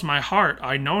 Fails my heart,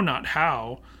 I know not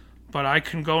how, but I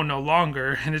can go no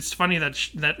longer. And it's funny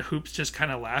that Hoops just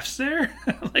kind of laughs there.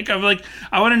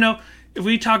 I want to know if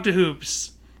we talk to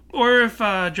Hoops, or if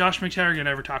Josh McTaggart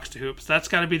ever talks to Hoops. That's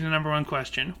got to be the number one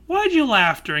question. Why'd you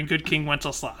laugh during Good King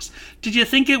Wenceslas? Did you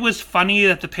think it was funny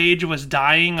that the page was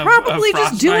dying of Probably of just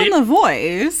frostbite? doing the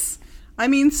voice. I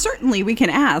mean, certainly we can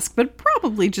ask, but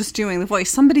probably just doing the voice.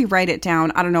 Somebody write it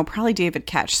down. I don't know, probably David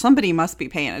Ketch. Somebody must be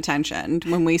paying attention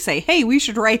when we say, hey, we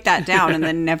should write that down, and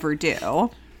then never do.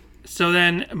 So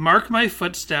then, mark my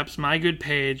footsteps, my good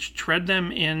page, tread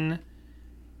them in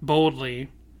boldly.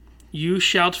 You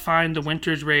shalt find the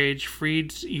winter's rage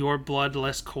frees your blood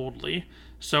less coldly.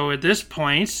 So at this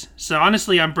point,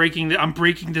 honestly, I'm breaking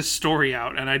this story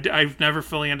out, and I've never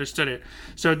fully understood it.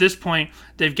 So at this point,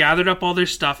 they've gathered up all their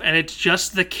stuff, and it's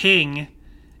just the king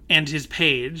and his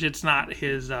page. It's not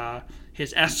his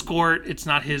escort. It's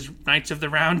not his Knights of the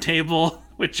Round Table,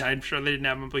 which I'm sure they didn't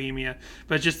have in Bohemia.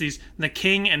 But just the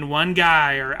king and one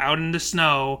guy are out in the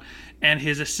snow, and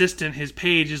his assistant, his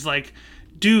page, is like,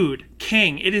 dude,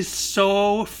 king, it is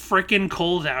so freaking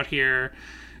cold out here.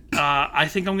 I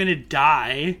think I'm gonna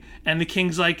die. And the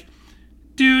king's like,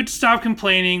 dude, stop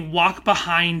complaining, walk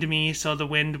behind me so the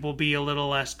wind will be a little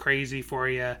less crazy for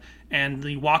you, and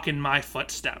you walk in my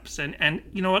footsteps. And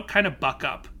you know what, kind of buck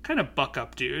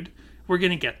up, dude. We're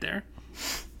gonna get there.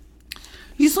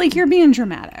 He's like, you're being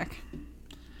dramatic.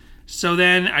 So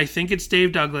then I think it's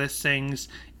Dave Douglas sings,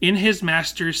 in his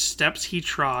master's steps he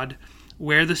trod,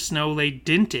 where the snow lay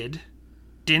dinted,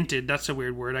 that's a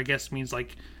weird word, I guess means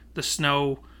like the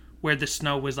snow, where the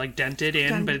snow was like dented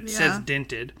in, but it says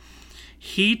dinted.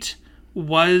 Heat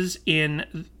was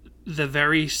in the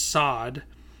very sod,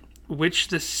 which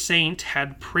the saint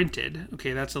had printed.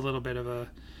 Okay, that's a little bit of a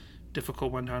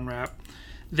difficult one to unwrap.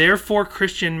 Therefore,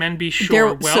 Christian men be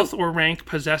sure, wealth or rank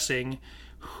possessing,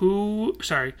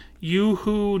 you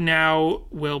who now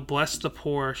will bless the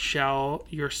poor shall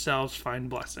yourselves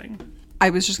find blessing. I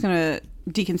was just going to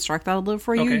deconstruct that a little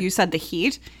for you. Okay. You said the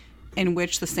heat in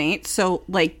which the saint, so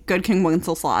like Good King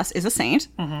Wenceslas is a saint.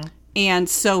 Mm-hmm. And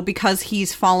so because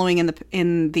he's following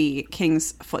in the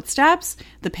king's footsteps,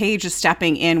 the page is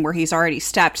stepping in where he's already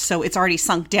stepped, so it's already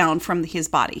sunk down from his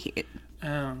body heat.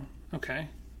 Oh, okay.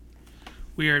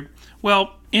 Weird.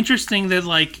 Well, interesting that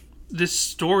like this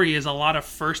story is a lot of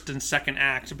first and second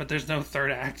act, but there's no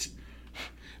third act.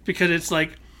 Because it's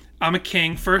like, I'm a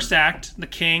king. First act, the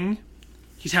king,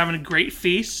 he's having a great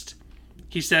feast.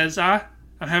 He says, I'm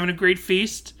having a great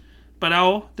feast,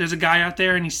 but there's a guy out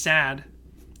there and he's sad.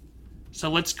 So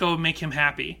let's go make him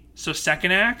happy. So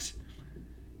second act,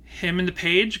 him and the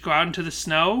page go out into the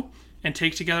snow and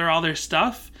take together all their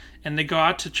stuff, and they go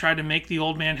out to try to make the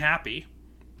old man happy.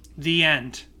 The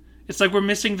end. It's like we're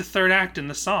missing the third act in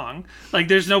the song. Like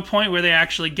there's no point where they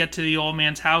actually get to the old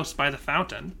man's house by the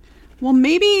fountain. Well,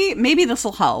 maybe this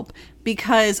will help,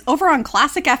 because over on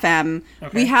Classic FM,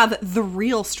 we have the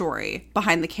real story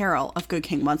behind the carol of Good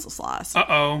King Wenceslas.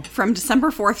 Uh-oh. From December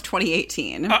 4th,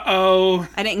 2018. Uh-oh.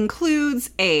 And it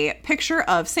includes a picture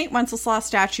of St. Wenceslas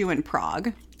statue in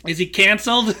Prague. Is he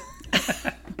canceled?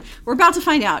 We're about to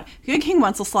find out. Good King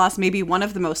Wenceslas may be one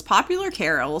of the most popular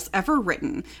carols ever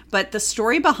written, but the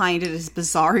story behind it is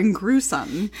bizarre and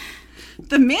gruesome.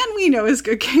 The man we know as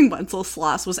Good King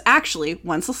Wenceslas was actually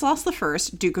Wenceslas I,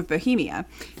 Duke of Bohemia.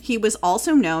 He was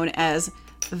also known as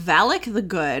Valak the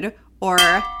Good, or...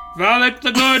 Valak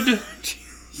the Good!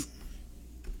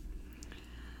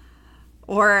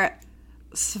 or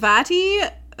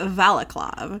Svati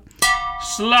Valaklav.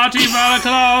 Slotty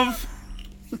Valaklav!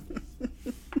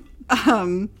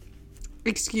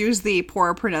 Excuse the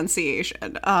poor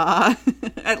pronunciation.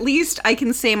 At least I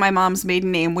can say my mom's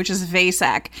maiden name, which is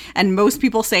Vasek, and most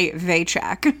people say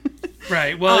Vacek.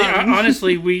 Right. Well,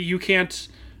 honestly, you can't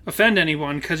offend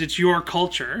anyone because it's your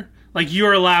culture. Like,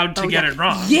 you're allowed to get it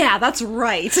wrong. Yeah, that's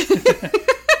right.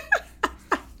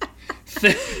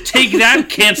 Take that,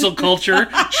 cancel culture.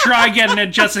 Try getting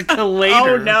at Jessica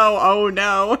later. Oh,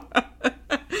 no.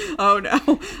 Oh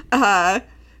no.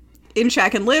 In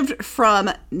check and lived from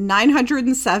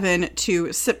 907 to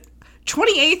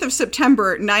 28th of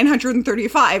September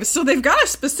 935. So they've got a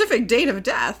specific date of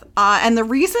death. And the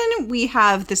reason we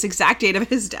have this exact date of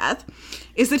his death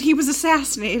is that he was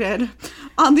assassinated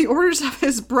on the orders of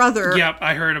his brother. Yep,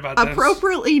 I heard about this.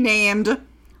 Appropriately named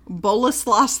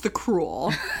Boleslas the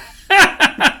Cruel.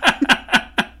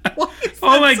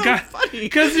 Oh my god.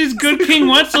 Because he's good King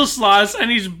Wenceslas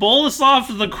and he's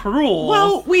Boleslav the Cruel.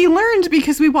 Well, we learned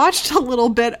because we watched a little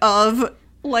bit of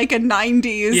like a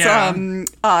 90s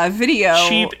video.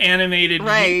 Cheap animated.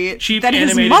 Right. Cheap that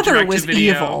animated his mother was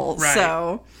direct-to-video. evil. Right.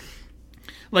 So.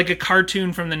 Like a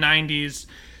cartoon from the 90s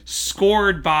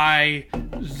scored by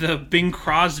the Bing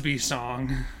Crosby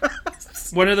song.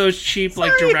 One of those cheap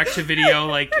like direct-to-video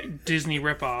like Disney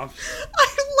ripoffs. I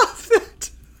love that.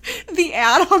 The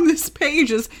ad on this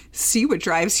page is, see what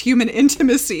drives human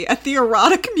intimacy at the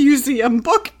Erotic Museum.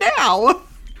 Book now.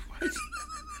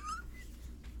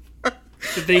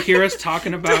 Did they hear us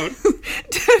talking about...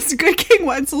 Does good King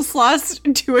Wenceslas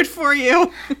do it for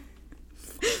you?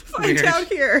 Find Weird. out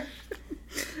here.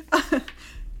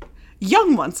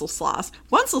 Young Wenceslas.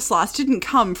 Wenceslas didn't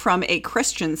come from a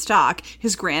Christian stock.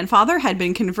 His grandfather had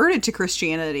been converted to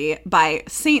Christianity by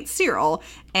Saint Cyril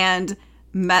and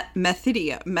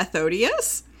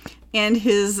Methodius, and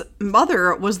his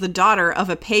mother was the daughter of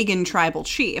a pagan tribal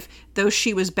chief, though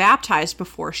she was baptized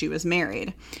before she was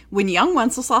married. When young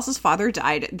Wenceslas's father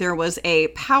died, there was a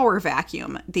power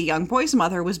vacuum. The young boy's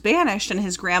mother was banished and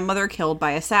his grandmother killed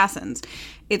by assassins.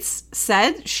 It's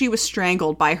said she was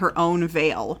strangled by her own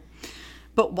veil.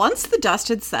 But once the dust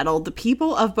had settled, the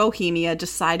people of Bohemia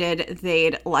decided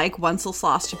they'd like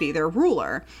Wenceslas to be their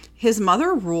ruler. His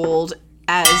mother ruled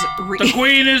as The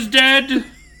queen is dead!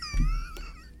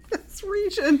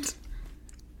 regent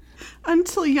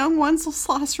until young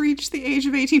Wenceslas reached the age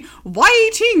of 18. Why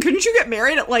 18? Couldn't you get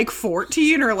married at like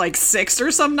 14 or like 6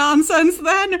 or some nonsense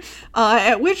then?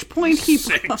 At which point he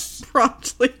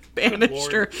promptly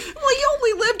banished her. Well, he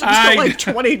only lived until like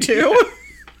 22.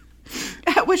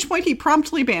 At which point he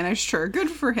promptly banished her. Good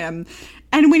for him.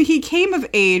 And when he came of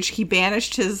age, he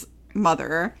banished his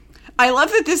mother. I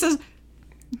love that this is...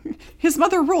 His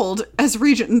mother ruled as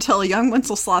regent until young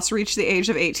Wenceslas reached the age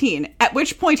of 18, at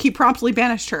which point he promptly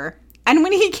banished her. And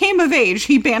when he came of age,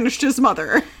 he banished his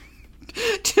mother.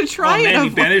 To try and he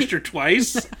banished her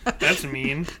twice? That's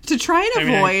mean. To try and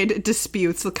avoid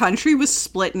disputes, the country was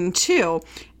split in two,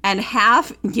 and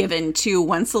half given to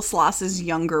Wenceslas's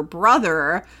younger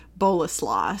brother,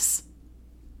 Boleslas.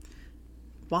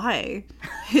 Why?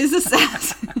 His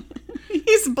assassin...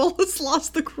 He's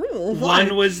Boleslas the Cruel. Why?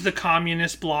 One was the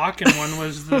communist bloc and one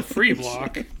was the free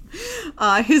bloc.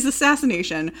 His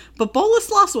assassination. But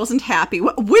Boleslas wasn't happy.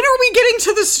 When are we getting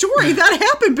to the story that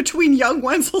happened between young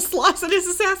Wenceslas and his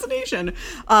assassination?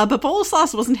 But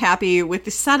Boleslas wasn't happy with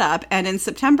the setup, and in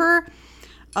September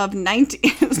of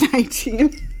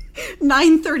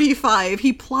 935,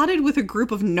 he plotted with a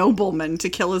group of noblemen to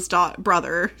kill his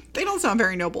brother. They don't sound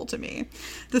very noble to me.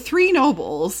 The three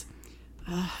nobles...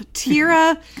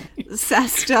 Tira,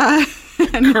 Sesta,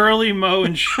 and Curly, Moe,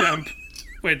 and Shemp.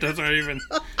 Wait, that's not even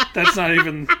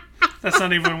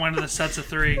one of the sets of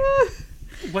three.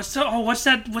 What's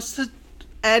the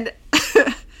and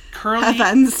Curly?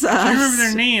 Heavens, I can't remember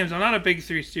their names. I'm not a big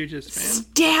Three Stooges fan.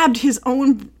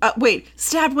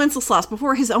 Stabbed Wenceslas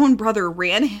before his own brother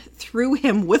ran through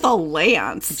him with a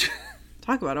lance.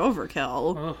 Talk about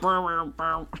overkill.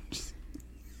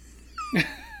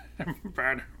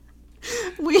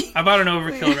 I bought an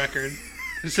overkill record.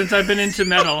 Since I've been into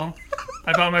metal,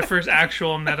 I bought my first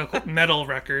actual medical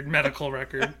record.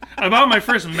 I bought my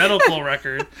first medical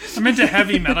record. I'm into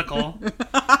heavy medical.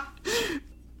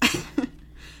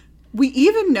 We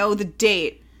even know the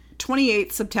date,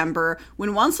 28th September,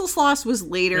 when Wenceslas was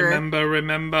later...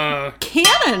 Remember.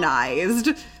 Canonized.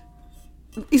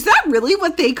 Is that really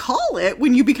what they call it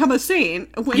when you become a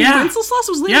saint? When Wenceslas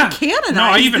was later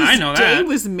canonized, I know that. Day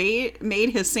was made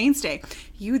his saint's day.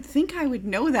 You'd think I would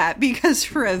know that because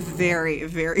for a very,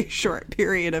 very short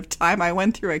period of time, I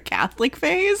went through a Catholic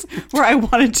phase where I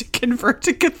wanted to convert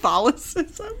to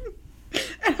Catholicism.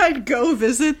 And I'd go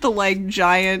visit the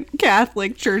giant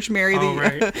Catholic church, Mary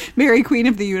Queen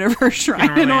of the Universe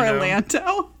shrine in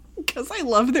Orlando because I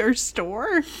love their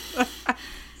store.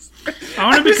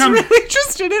 I was really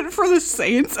just in it for the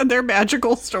saints and their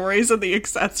magical stories and the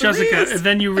accessories. Jessica, and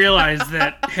then you realize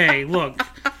that, hey, look,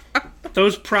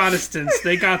 those Protestants,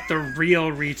 they got the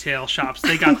real retail shops.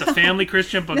 They got the family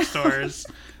Christian bookstores.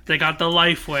 They got the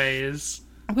Lifeways.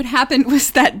 What happened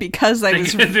was that because I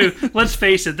was... Let's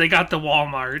face it, they got the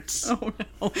Walmarts. Oh,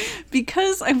 no.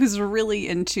 Because I was really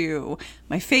into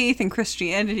my faith and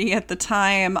Christianity at the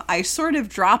time, I sort of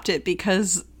dropped it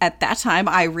because at that time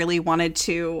I really wanted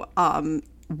to,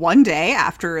 one day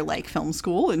after like film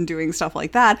school and doing stuff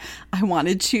like that, I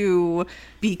wanted to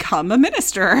become a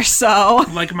minister. So,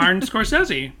 Like Martin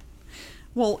Scorsese.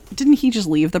 well, didn't he just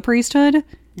leave the priesthood?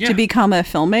 Yeah. To become a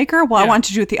filmmaker? Well, I Yeah. wanted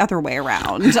to do it the other way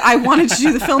around. I wanted to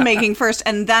do the filmmaking first,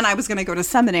 and then I was going to go to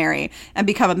seminary and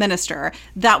become a minister.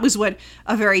 That was what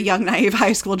a very young, naive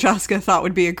high school Jessica thought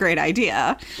would be a great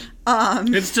idea.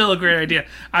 It's still a great idea.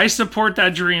 I support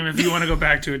that dream if you want to go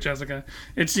back to it, Jessica.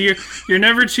 It's you're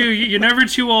never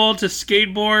too old to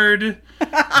skateboard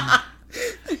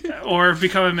or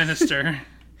become a minister.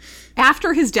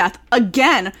 After his death,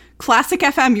 again, classic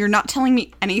FM, you're not telling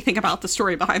me anything about the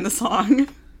story behind the song.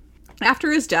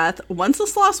 After his death,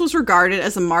 Wenceslas was regarded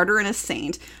as a martyr and a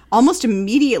saint almost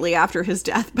immediately after his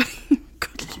death. But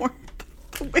good lord,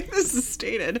 the way this is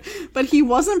stated. But he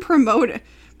wasn't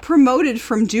promoted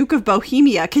from Duke of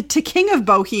Bohemia to King of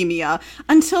Bohemia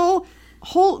until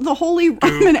the Holy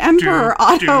Roman Emperor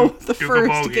Otto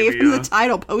I gave him the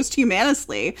title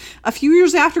posthumously a few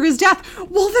years after his death.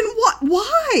 Well, then what?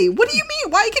 Why? What do you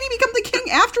mean? Why can he become the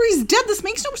king after he's dead? This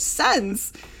makes no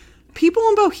sense. People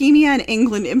in Bohemia and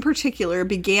England in particular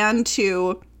began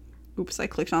to... Oops, I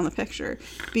clicked on the picture.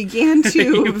 Began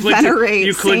to venerate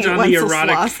You clicked Saint on the Wenceslas.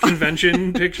 erotic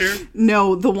convention picture?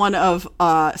 No, the one of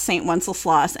Saint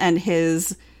Wenceslas and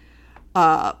his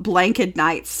blanket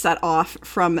knights set off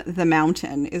from the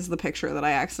mountain is the picture that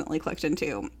I accidentally clicked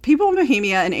into. People in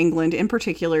Bohemia and England in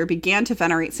particular began to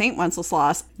venerate Saint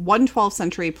Wenceslas. One 12th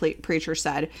century preacher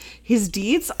said, "His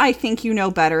deeds I think you know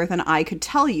better than I could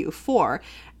tell you, for,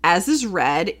 as is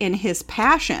read in his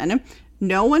Passion,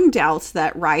 no one doubts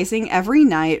that rising every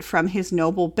night from his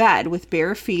noble bed with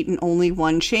bare feet and only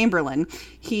one chamberlain,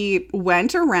 he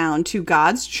went around to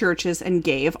God's churches and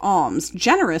gave alms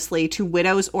generously to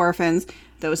widows, orphans,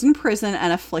 those in prison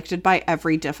and afflicted by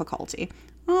every difficulty."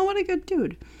 Oh, what a good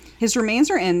dude. His remains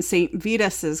are in St.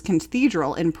 Vitus's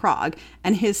Cathedral in Prague,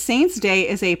 and his saint's day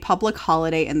is a public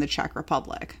holiday in the Czech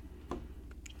Republic.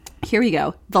 Here we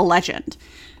go. The legend.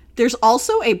 There's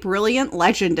also a brilliant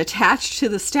legend attached to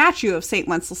the statue of St.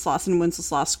 Wenceslas in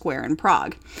Wenceslas Square in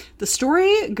Prague. The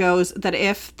story goes that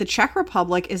if the Czech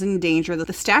Republic is in danger, that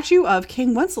the statue of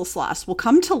King Wenceslas will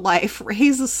come to life,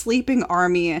 raise a sleeping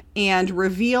army, and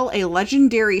reveal a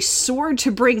legendary sword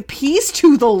to bring peace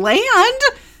to the land.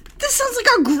 This sounds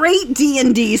like a great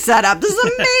D&D setup. This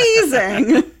is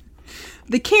amazing.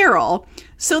 The carol.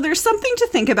 So there's something to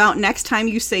think about next time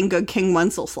you sing Good King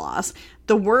Wenceslas.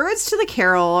 The words to the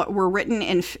carol were written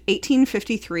in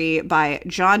 1853 by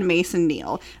John Mason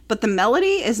Neal, but the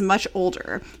melody is much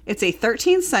older. It's a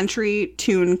 13th century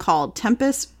tune called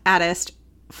Tempus Adest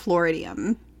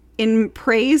Floridium, in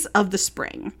praise of the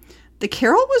spring. The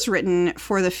carol was written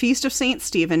for the Feast of St.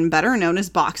 Stephen, better known as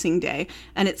Boxing Day,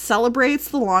 and it celebrates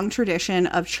the long tradition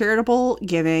of charitable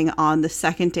giving on the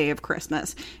second day of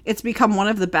Christmas. It's become one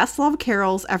of the best-loved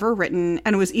carols ever written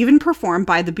and was even performed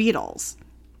by the Beatles.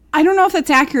 I don't know if that's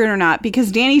accurate or not,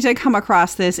 because Danny did come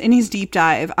across this in his deep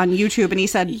dive on YouTube, and he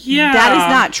said, that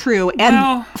is not true.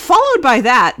 And followed by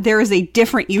that, there is a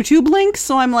different YouTube link,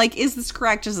 so I'm like, is this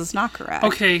correct? Is this not correct?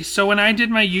 Okay, so when I did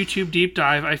my YouTube deep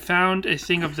dive, I found a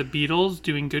thing of the Beatles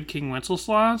doing Good King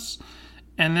Wenceslas,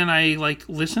 and then I,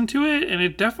 listened to it, and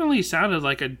it definitely sounded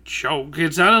like a joke.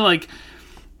 It sounded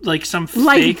like some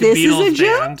fake this Beatles is a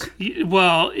band. joke?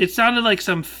 Well, it sounded like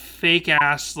some fake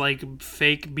ass,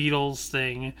 fake Beatles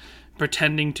thing,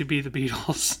 pretending to be the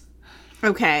Beatles.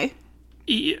 Okay.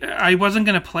 I wasn't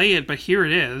going to play it, but here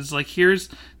it is. Here's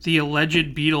the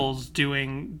alleged Beatles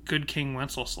doing Good King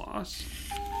Wenceslas.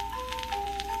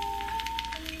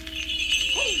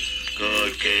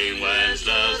 Good King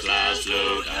Wenceslas,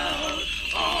 look out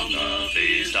on the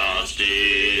feast of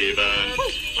Stephen,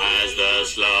 as the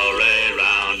slow ray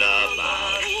round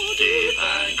about, deep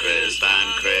and crisp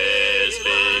and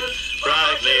crispy,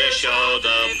 brightly showed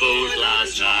the boot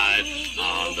last night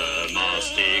on the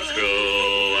musty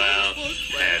cruel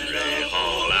Henry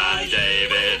Hall and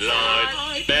David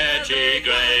Lloyd, Betty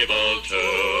Grable too.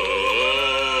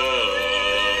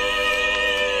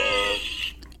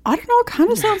 I don't know, it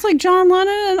kind of sounds like John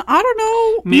Lennon, and I don't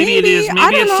know. Maybe it is.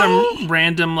 Maybe it's know. some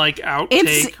random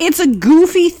outtake. It's a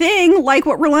goofy thing, like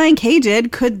what Relient K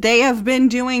did. Could they have been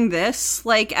doing this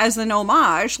as an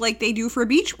homage, like they do for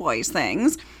Beach Boys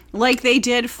things, like they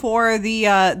did for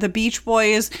the Beach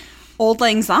Boys Old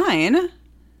Lang Syne?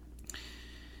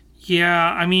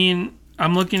 Yeah, I mean,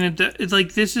 I'm looking at it's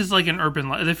like this is like an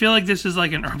urban. I feel like this is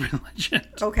like an urban legend.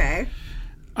 Okay.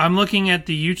 I'm looking at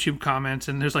the YouTube comments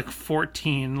and there's like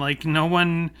 14. Like no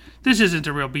one. This isn't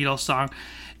a real Beatles song.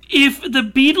 If the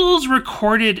Beatles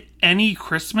recorded any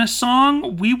Christmas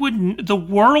song, the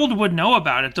world would know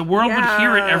about it. The world would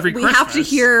hear it every Christmas. We have to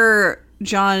hear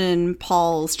John and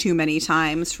Paul's too many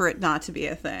times for it not to be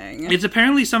a thing. It's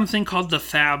apparently something called the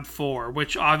Fab Four,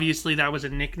 which obviously that was a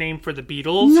nickname for the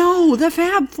Beatles. No, the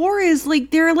Fab Four is like,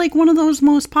 they're like one of those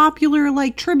most popular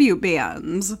like tribute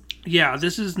bands. Yeah,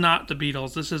 this is not the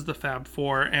Beatles. This is the Fab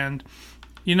Four. And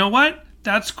you know what?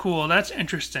 That's cool. That's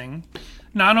interesting.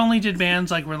 Not only did bands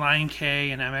like Relient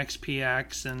K and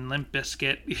MXPX and Limp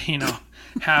Bizkit, you know,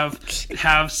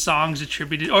 have songs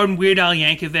attributed, or Weird Al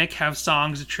Yankovic have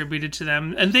songs attributed to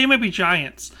them, and They Might Be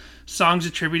Giants, songs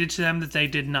attributed to them that they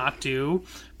did not do,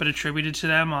 but attributed to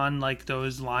them on like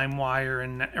those LimeWire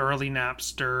and early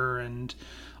Napster and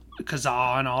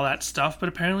Kazaa and all that stuff. But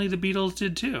apparently the Beatles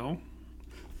did too.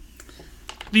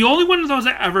 The only one of those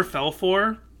I ever fell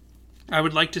for, I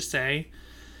would like to say.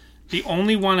 The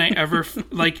only one I ever,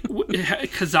 like,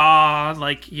 Kazaa,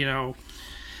 like, you know,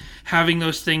 having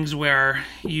those things where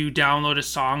you download a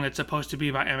song that's supposed to be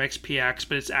about MXPX,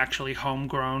 but it's actually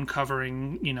homegrown,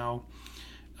 covering, you know,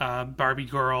 Barbie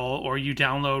Girl, or you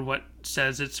download what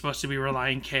says it's supposed to be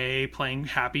Relient K playing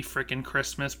Happy Frickin'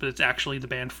 Christmas, but it's actually the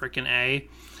band Frickin' A.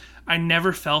 I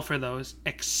never fell for those,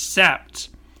 except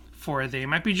for a They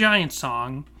Might Be Giants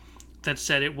song that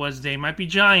said it was They Might Be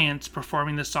Giants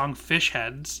performing the song Fish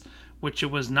Heads, which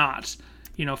it was not.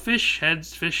 You know, fish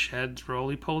heads,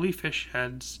 roly-poly fish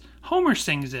heads. Homer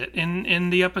sings it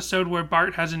in the episode where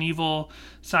Bart has an evil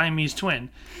Siamese twin.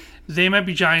 They Might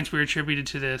Be Giants were attributed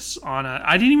to this on a...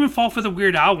 I didn't even fall for the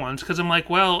Weird Al ones, because I'm like,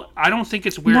 well, I don't think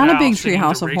it's Weird Al. Not a big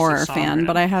Treehouse of Horror fan,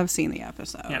 but I have seen the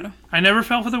episode. Yeah. I never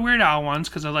fell for the Weird Al ones,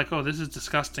 because I was like, oh, this is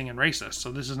disgusting and racist,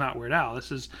 so this is not Weird Al.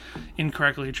 This is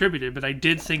incorrectly attributed. But I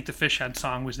did think the Fish Head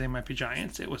song was They Might Be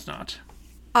Giants. It was not.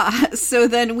 So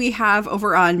then we have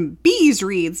over on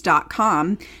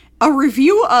beesreads.com a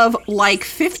review of like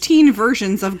 15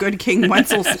 versions of Good King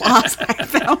Wenceslas I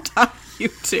found on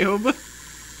YouTube.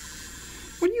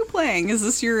 What are you playing? Is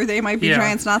this your They Might Be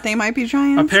Giants, not They Might Be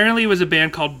Giants? Apparently it was a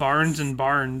band called Barnes and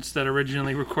Barnes that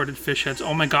originally recorded Fish Heads.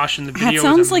 Oh my gosh, and the video that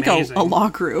sounds was like amazing. a law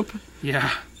group. Yeah.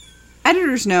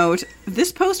 Editor's note,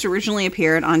 this post originally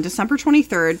appeared on December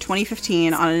 23rd,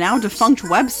 2015 on a now defunct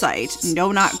website,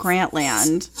 No Not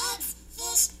Grantland.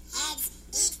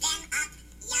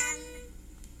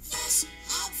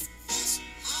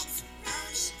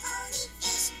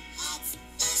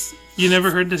 You never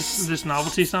heard this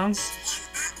novelty song?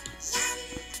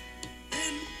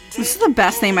 This is the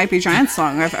best They Might Be Giants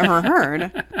song I've ever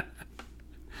heard.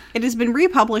 It has been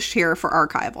republished here for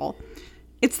archival.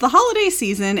 It's the holiday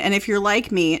season, and if you're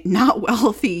like me, not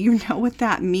wealthy, you know what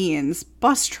that means.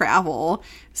 Bus travel.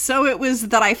 So it was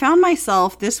that I found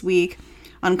myself this week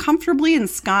uncomfortably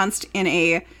ensconced in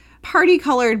a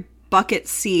party-colored bucket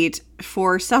seat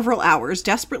for several hours,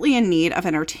 desperately in need of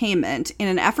entertainment. In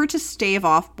an effort to stave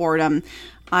off boredom,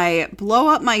 I blow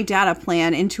up my data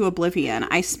plan into oblivion.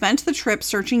 I spent the trip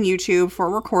searching YouTube for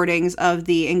recordings of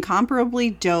the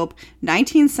incomparably dope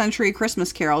 19th century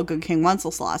Christmas carol, Good King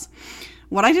Wenceslas.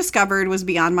 What I discovered was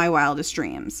beyond my wildest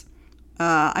dreams.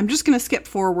 I'm just going to skip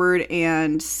forward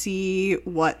and see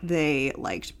what they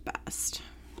liked best.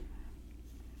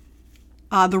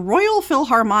 The Royal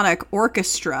Philharmonic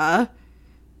Orchestra,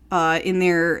 in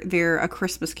their A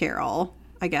Christmas Carol,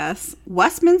 I guess.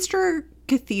 Westminster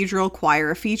Cathedral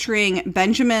Choir featuring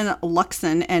Benjamin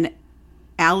Luxon and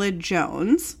Aled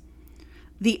Jones.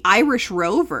 The Irish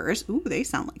Rovers. Ooh, they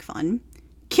sound like fun.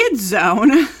 Kids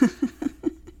Zone.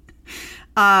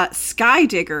 Sky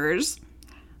Diggers,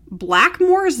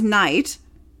 Blackmore's Night,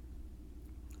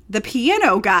 The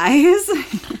Piano Guys,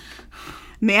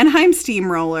 Mannheim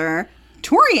Steamroller,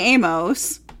 Tori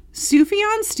Amos,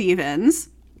 Sufjan Stevens,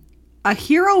 A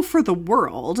Hero for the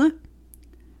World,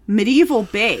 Medieval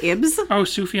Babes. Oh,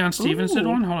 Sufjan Stevens did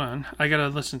one? Hold on. I gotta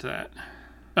listen to that.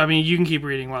 I mean, you can keep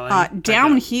reading while I...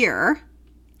 Down Here,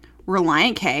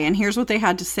 Relient K, and here's what they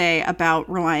had to say about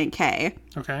Relient K.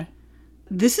 Okay.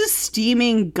 This is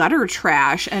steaming gutter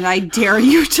trash, and I dare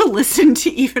you to listen to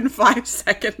even 5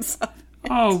 seconds of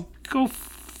it. Oh, go...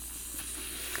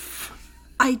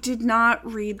 I did not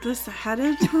read this ahead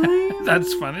of time.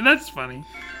 That's funny.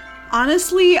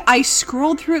 Honestly, I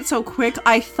scrolled through it so quick,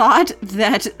 I thought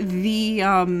that the,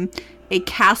 A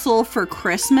Castle for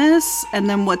Christmas, and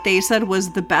then what they said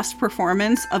was the best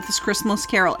performance of this Christmas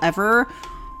Carol ever,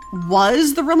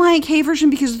 was the Relient K version,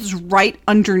 because it's right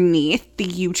underneath the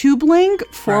YouTube link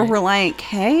for Relient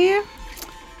K.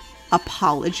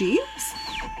 Apologies.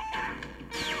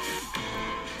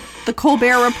 The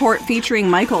Colbert Report featuring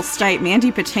Michael Stipe,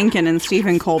 Mandy Patinkin, and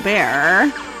Stephen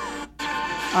Colbert.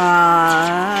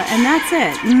 And that's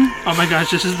it. Oh my gosh,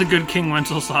 this is the good King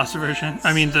Wenceslas version.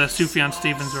 I mean, the Sufjan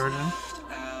Stevens version.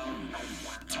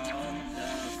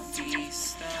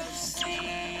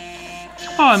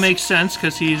 Oh, it makes sense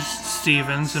because he's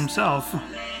Stevens himself.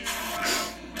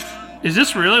 Is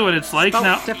this really what it's like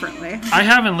now? Differently. I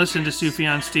haven't listened to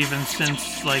Sufjan Stevens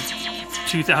since like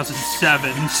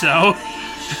 2007, so.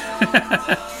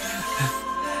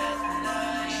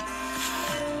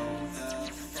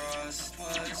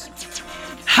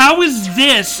 How is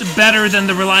this better than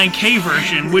the Relient K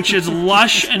version, which is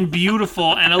lush and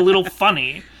beautiful and a little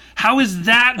funny? How is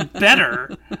that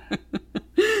better?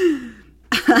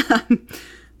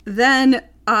 Then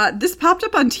this popped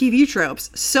up on TV Tropes.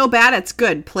 So bad it's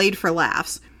good, played for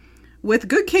laughs. With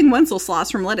Good King Wenceslas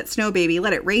from Let It Snow Baby,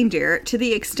 Let It Reindeer, to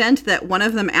the extent that one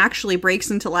of them actually breaks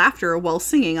into laughter while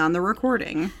singing on the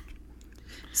recording.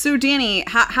 So Danny,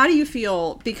 how do you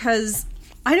feel? Because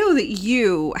I know that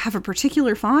you have a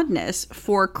particular fondness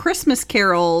for Christmas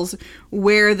carols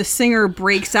where the singer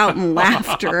breaks out in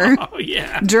laughter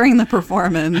during the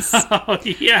performance. Oh,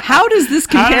 yeah. How does this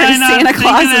compare to Santa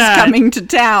Claus is Coming to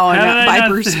Town by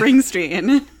Bruce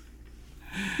Springsteen?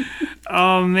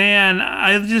 Oh man,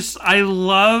 I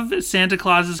love Santa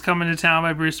Claus is Coming to Town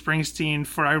by Bruce Springsteen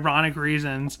for ironic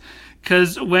reasons.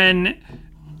 Because when,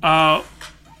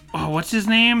 what's his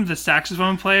name? The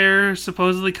saxophone player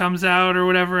supposedly comes out or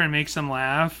whatever and makes him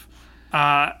laugh.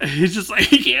 He's just like,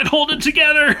 he can't hold it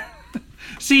together.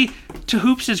 See, to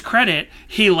Hoops' credit,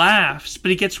 he laughs, but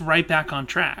he gets right back on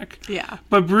track. Yeah.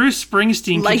 But Bruce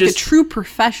Springsteen like can just... the true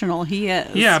professional he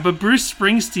is. Yeah, but Bruce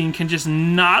Springsteen can just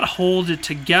not hold it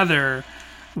together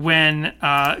when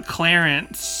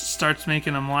Clarence starts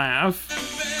making him laugh.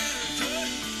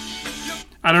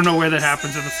 I don't know where that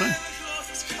happens in the song.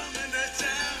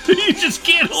 You just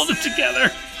can't hold it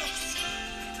together.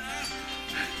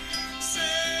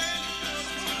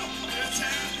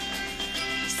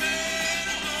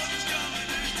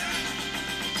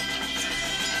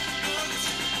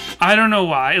 I don't know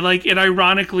why. Like, it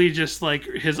ironically just, like,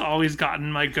 has always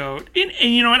gotten my goat. And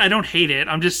you know what? I don't hate it.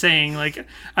 I'm just saying, like,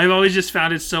 I've always just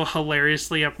found it so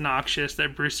hilariously obnoxious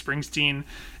that Bruce Springsteen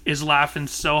is laughing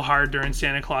so hard during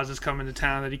Santa Claus is Coming to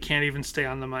Town that he can't even stay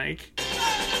on the mic.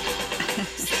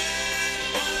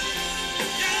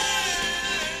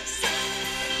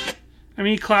 I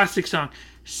mean, classic song.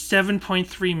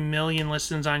 7.3 million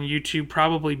listens on YouTube,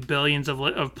 probably billions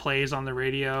of plays on the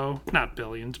radio. Not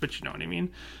billions, but you know what I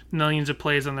mean. Millions of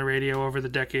plays on the radio over the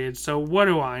decades. So what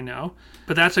do I know?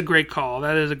 But that's a great call.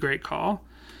 That is a great call.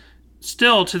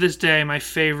 Still, to this day, my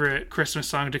favorite Christmas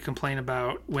song to complain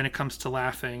about when it comes to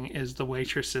laughing is The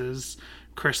Waitress's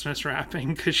Christmas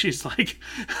rapping, because she's like,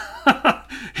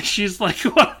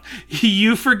 what?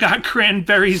 You forgot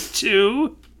cranberries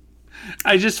too?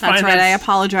 I just find that's right. I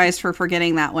apologize for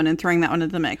forgetting that one and throwing that one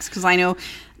into the mix because I know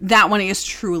that one is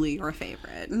truly your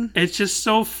favorite. It's just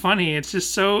so funny. It's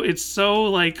so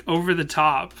like over the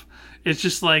top.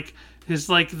 It's like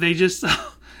they just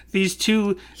these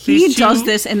two. He does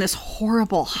this in this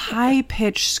horrible high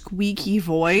pitched squeaky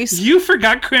voice. You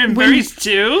forgot cranberries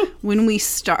too?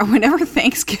 Whenever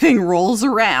Thanksgiving rolls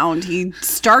around, he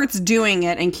starts doing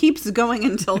it and keeps going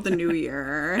until the new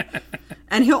year.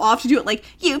 And he'll often do it like,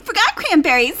 you forgot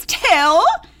cranberries too?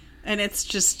 And it's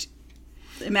just,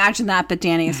 imagine that, but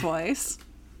Danny's voice.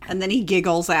 And then he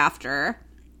giggles after.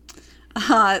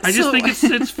 I just think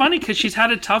it's funny because she's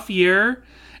had a tough year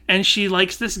and she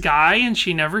likes this guy and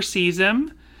she never sees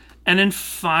him. And then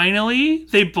finally,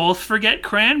 they both forget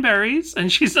cranberries.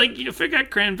 And she's like, you forgot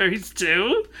cranberries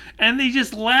too? And they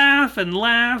just laugh and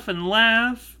laugh and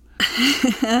laugh.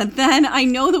 Then I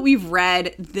know that we've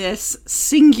read this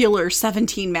singular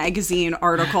 17 magazine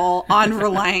article on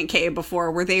Relient K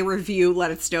before where they review Let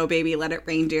It Snow Baby, Let It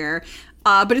Reindeer.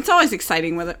 But it's always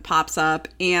exciting when it pops up.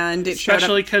 And it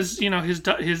especially because, you know, his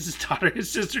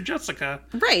sister Jessica.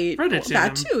 Right. Read it to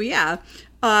that him. too, yeah.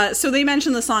 So they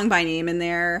mention the song by name in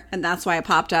there, and that's why it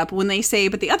popped up when they say,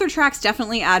 but the other tracks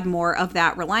definitely add more of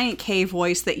that Relient K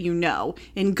voice that you know.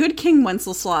 In Good King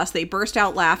Wenceslas, they burst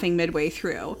out laughing midway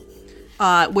through.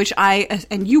 Which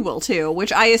and you will too,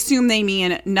 which I assume they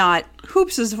mean not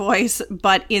Hoops' voice,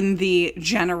 but in the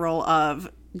general of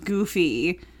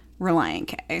goofy Relient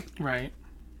K. Right.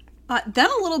 Then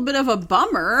a little bit of a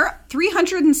bummer,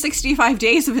 365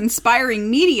 Days of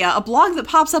Inspiring Media, a blog that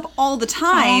pops up all the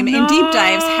time in deep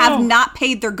dives, have not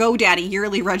paid their GoDaddy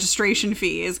yearly registration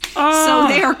fees. So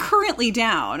they are currently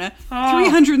down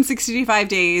 365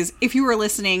 days. If you were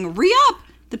listening, re-up.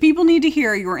 The people need to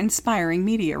hear your inspiring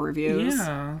media reviews.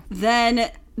 Yeah. Then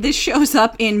this shows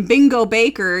up in Bingo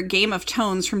Baker Game of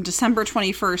Tones from December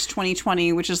 21st,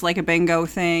 2020, which is like a bingo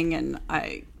thing. And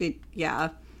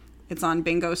it's on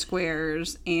Bingo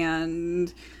Squares.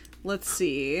 And let's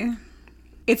see.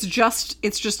 It's just,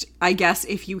 I guess,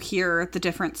 if you hear the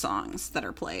different songs that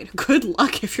are played. Good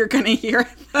luck if you're going to hear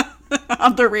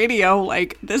on the radio,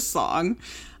 like this song.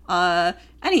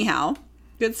 Anyhow,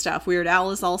 good stuff. Weird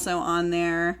Al is also on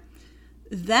there.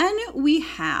 Then we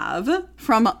have,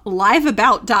 from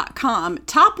liveabout.com,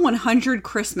 top 100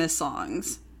 Christmas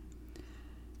songs.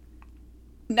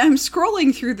 Now, I'm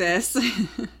scrolling through this,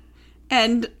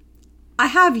 and I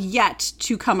have yet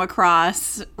to come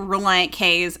across Relient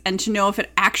K's and to know if it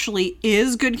actually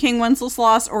is Good King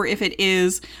Wenceslas or if it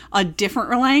is a different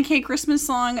Relient K Christmas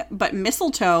song. But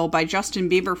Mistletoe by Justin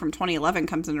Bieber from 2011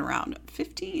 comes in around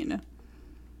 15.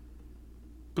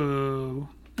 Boo.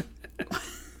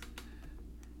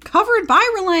 Covered by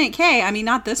Relient K. I mean,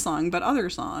 not this song, but other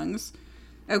songs.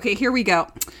 Okay, here we go.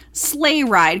 Sleigh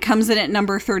Ride comes in at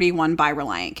number 31 by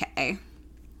Relient K.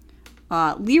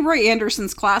 Leroy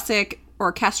Anderson's classic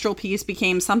orchestral piece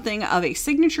became something of a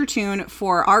signature tune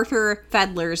for Arthur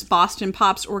Fiedler's Boston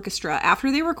Pops Orchestra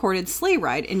after they recorded Sleigh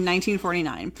Ride in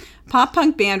 1949.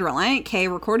 Pop-punk band Relient K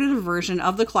recorded a version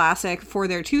of the classic for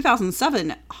their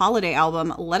 2007 holiday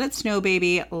album, Let It Snow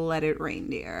Baby, Let It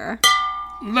Reindeer.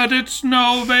 Let it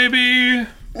snow, baby.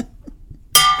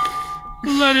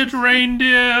 Let it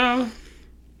reindeer.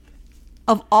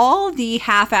 Of all the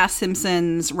half-ass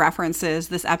Simpsons references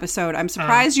this episode, I'm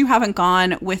surprised you haven't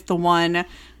gone with the one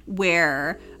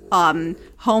where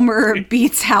Homer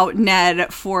beats out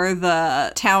Ned for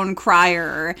the town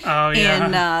crier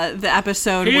in the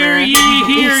episode Hear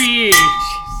ye.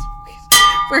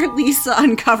 where Lisa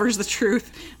uncovers the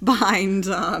truth behind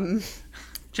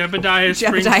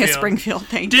Jebediah Springfield.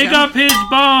 Thank Dig you. up his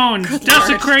bones. Good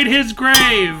Desecrate his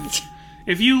grave.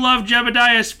 If you love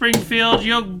Jebediah Springfield,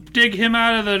 you'll dig him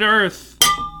out of the earth.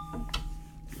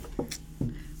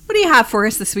 What do you have for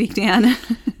us this week, Dan?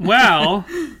 Well,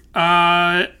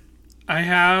 I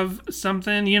have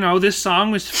something. You know, this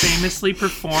song was famously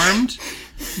performed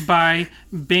by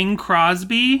Bing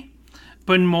Crosby,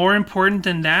 but more important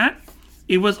than that,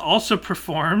 it was also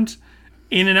performed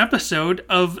in an episode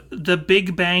of The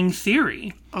Big Bang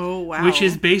Theory. Oh, wow. Which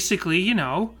is basically, you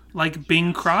know, like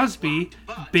Bing Crosby,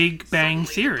 Big Bang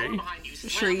Theory.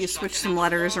 Sure, you switch some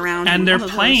letters around. And they're one of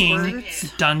those playing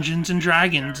words. Dungeons and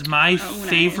Dragons, my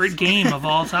favorite game of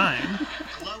all time.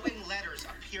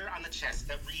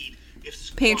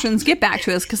 Patrons, get back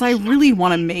to us, because I really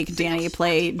want to make Danny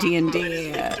play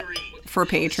D&D for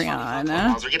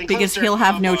Patreon, because he'll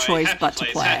have no choice but to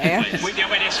play.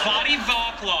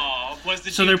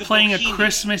 So they're playing a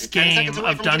Christmas game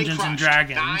of Dungeons and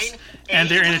Dragons, and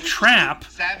they're in a trap,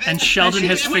 and Sheldon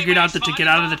has figured out that to get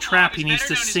out of the trap, he needs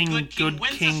to sing Good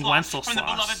King Wenceslas. From the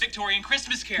beloved Victorian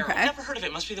Christmas Carol. Okay. I've never heard of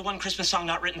it. Must be the one Christmas song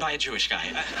not written by a Jewish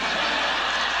guy.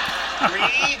 3,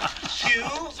 2,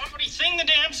 somebody sing the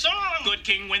damn song. Good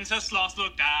King Wenceslas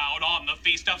looked out on the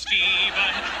feast of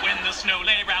Stephen when the snow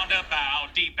lay round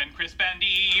about, deep and crisp and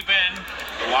even.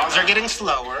 The walls are getting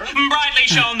slower. Brightly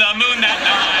shone the moon that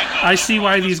night. I see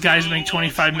why these guys make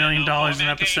 $25 million an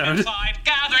episode.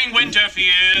 Gathering winter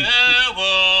fuel.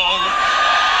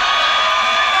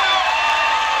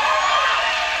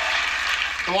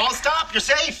 The wall stop. You're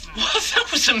safe. That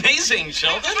was amazing,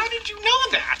 Sheldon. How did you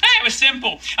know that? Hey, it was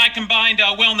simple. I combined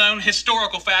a well-known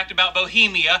historical fact about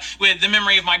Bohemia with the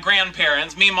memory of my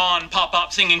grandparents, Mima and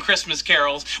Pop-Up singing Christmas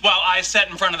carols, while I sat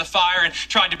in front of the fire and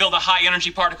tried to build a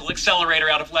high-energy particle accelerator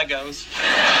out of Legos.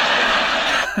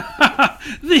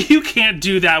 You can't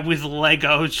do that with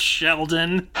Legos,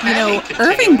 Sheldon. You know,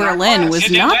 Irving Berlin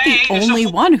was not the only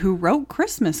one who wrote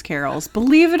Christmas carols,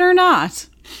 believe it or not.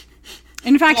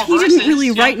 In fact, he didn't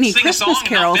really write any Christmas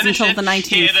carols until the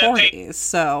 1940s,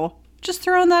 so just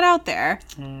throwing that out there.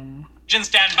 Stand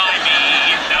by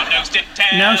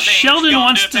me. Now Sheldon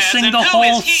wants to sing the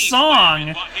whole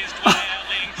song.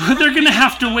 They're gonna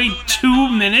have to wait 2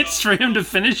 minutes for him to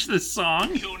finish this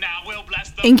song.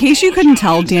 In case you couldn't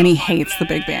tell, Danny hates The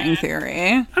Big Bang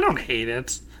Theory. I don't hate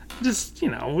it. Just,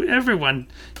 you know,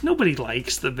 nobody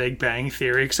likes The Big Bang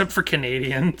Theory except for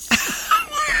Canadians.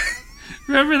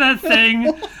 Remember that thing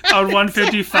on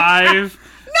 155?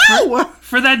 No!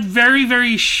 For that very,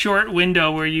 very short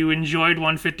window where you enjoyed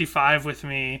 155 with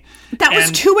me. That was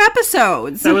 2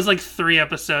 episodes. That was like 3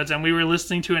 episodes, and we were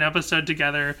listening to an episode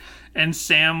together, and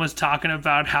Sam was talking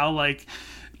about how, like,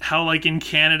 how like in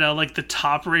Canada, like the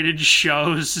top rated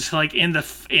shows like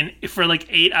for like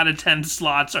 8 out of 10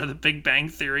 slots are the Big Bang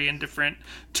Theory in different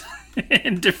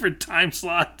time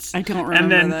slots. I don't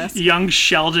remember and then this. Young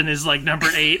Sheldon is like number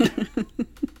 8.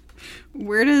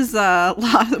 Where do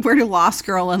Lost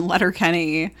Girl and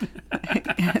Letterkenny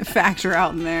factor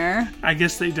out in there? I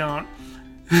guess they don't.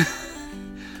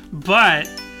 But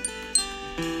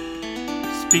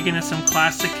speaking of some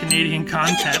classic Canadian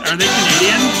content, are they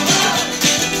Canadian?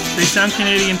 They sound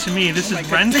Canadian to me. This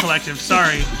is Ren Collective.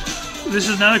 Sorry. This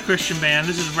is another Christian band.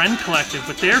 This is Ren Collective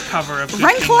with their cover of Good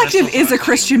Ren King Collective Wenceslas. is a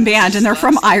Christian band, and they're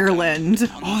from Ireland.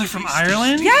 Oh, they're from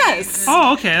Ireland? Yes.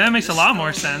 Oh, okay. That makes a lot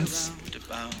more sense.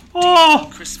 Oh,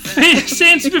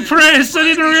 saints be praised. I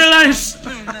didn't realize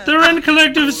the Ren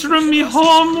Collective is from me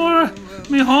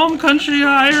home country,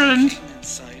 Ireland.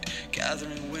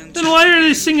 Then why are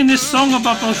they singing this song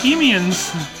about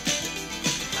Bohemians?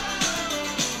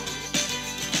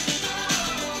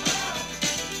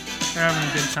 They're having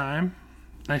a good time.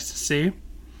 Nice to see.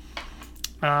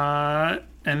 And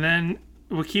then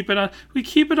we keep it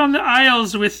on the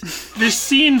aisles with this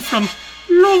scene from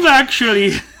Love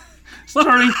Actually,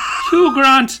 starring Hugh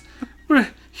Grant.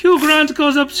 Where Hugh Grant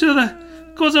goes up to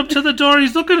the door.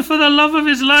 He's looking for the love of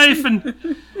his life,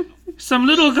 and some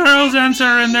little girls answer,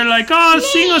 and they're like, "Oh,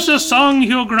 sing us a song,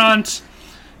 Hugh Grant.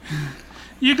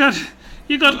 You got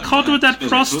caught with that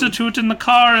prostitute in the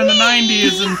car in the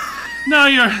 90s, and now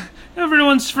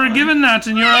everyone's forgiven that,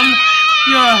 and you're a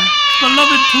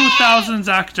beloved 2000s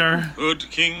actor." Good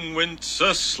King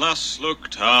Wenceslas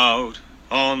looked out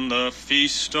on the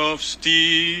feast of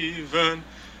Stephen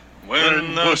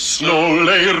when the snow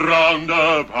lay round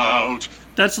about.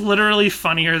 That's literally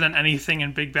funnier than anything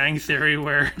in Big Bang Theory,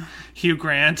 where Hugh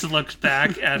Grant looks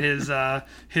back at his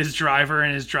driver,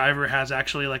 and his driver has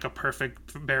actually like a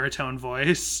perfect baritone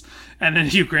voice, and then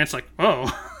Hugh Grant's like,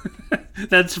 "Oh."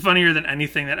 That's funnier than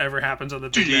anything that ever happens on the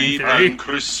Big Bang Deep Theory. and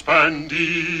crisp and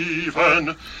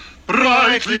even,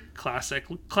 brightly.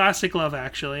 Classic Love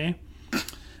Actually.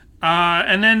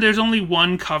 And then there's only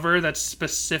one cover that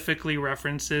specifically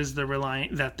references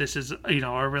that this is a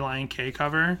Relient K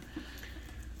cover.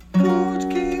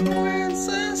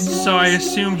 So I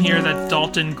assume here that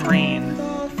Dalton Green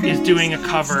is doing a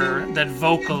cover that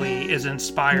vocally is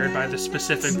inspired by the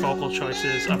specific vocal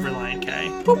choices of Relient K.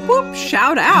 Whoop whoop!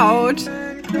 Shout out!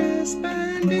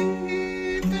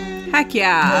 Heck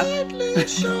yeah!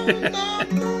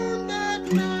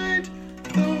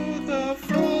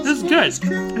 This is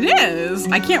good. It is.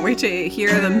 I can't wait to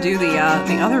hear them do the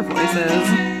other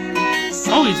voices.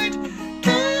 Oh,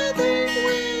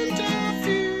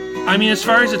 I mean, as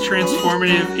far as as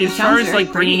far as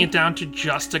like bringing it down to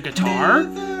just a guitar,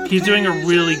 he's doing a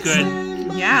really good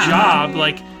job.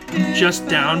 Like just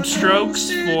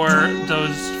downstrokes for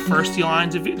those first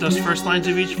lines of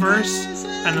each verse,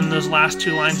 and then those last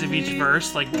 2 lines of each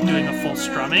verse, like doing a full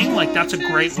strumming. Like that's a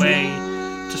great way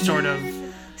to sort of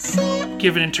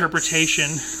give an interpretation.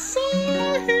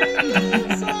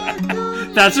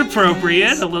 That's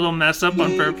appropriate. A little mess up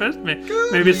on purpose.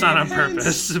 Maybe it's not on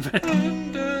purpose. But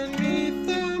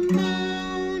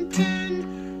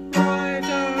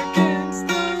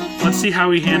let's see how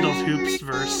he handles Hoop's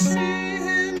verse.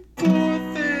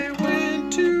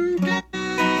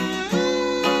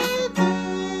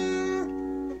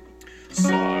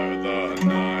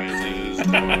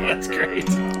 That's great.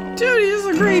 Dude, he does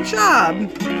a great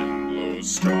job.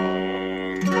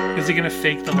 Is he gonna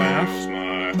fake the laugh?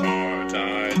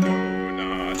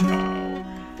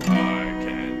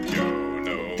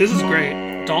 This is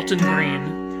great. Dalton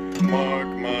Green. Mark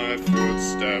my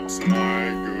footsteps, my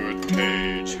good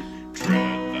page.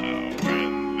 Tread thou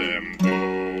in them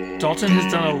bold. Dalton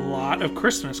has done a lot of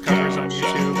Christmas covers on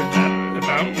YouTube, and that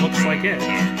about looks like it.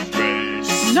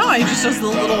 No, he just does the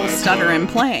little stutter and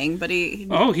playing, but he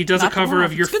does a cover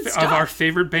of It's good of stuff. our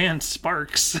favorite band,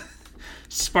 Sparks.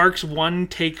 Sparks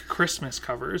one-take Christmas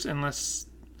covers, unless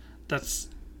that's,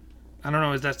 I don't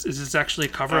know, is this actually a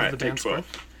cover All right, of the band take 12.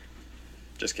 Sparks?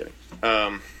 Just kidding.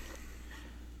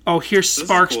 Oh, here's is a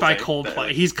Sparks cool by thing.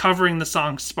 Coldplay. He's covering the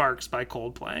song Sparks by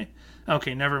Coldplay.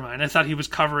 Okay, never mind. I thought he was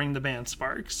covering the band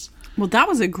Sparks. Well, that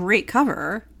was a great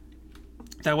cover.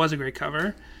 That was a great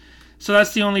cover. So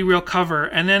that's the only real cover.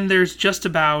 And then there's just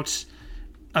about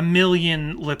a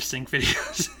million lip sync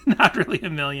videos. Not really a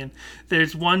million.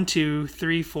 There's 1, 2,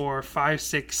 3, 4, 5,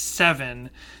 6,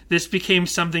 7. This became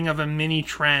something of a mini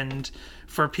trend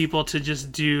for people to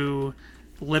just do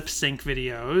lip sync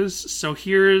videos. So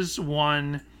here's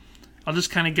one. I'll just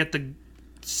kind of get the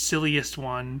silliest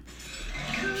one.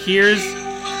 Here's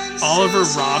Oliver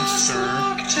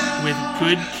Robster with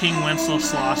Good King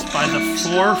Wenceslas by the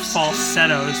Four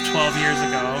Falsettos 12 years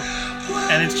ago.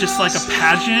 And it's just like a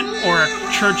pageant or a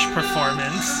church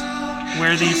performance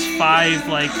where these 5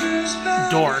 like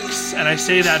dorks, and I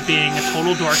say that being a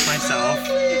total dork myself,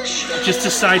 just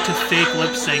decide to fake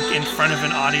lip sync in front of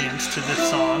an audience to this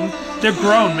song. They're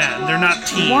grown men, they're not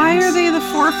teens. Why are they the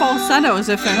 4 falsettos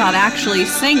if they're not actually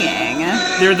singing?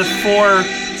 They're the 4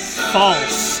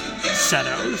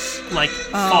 falsettos, like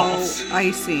false. Oh,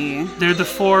 I see. They're the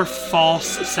 4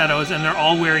 falsettos, and they're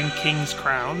all wearing king's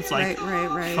crowns, like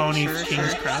Right. phony Sure,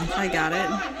 king's sure. crowns. I got it.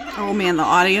 Oh man, the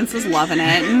audience is loving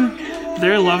it.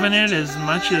 They're loving it as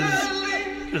much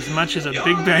as a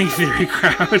Big Bang Theory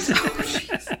crowd.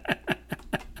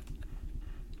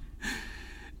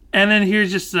 And then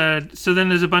here's just so then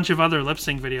there's a bunch of other lip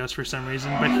sync videos for some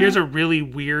reason, but here's a really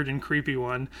weird and creepy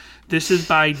one. This is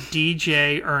by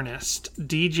DJ Ernest,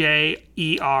 DJERNST.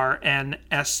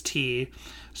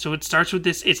 So it starts with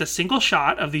this. It's a single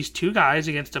shot of these 2 guys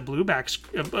against a blue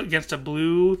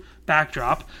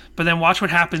backdrop. But then watch what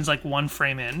happens like 1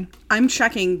 frame in. I'm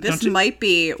checking. This might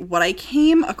be what I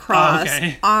came across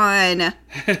on.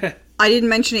 I didn't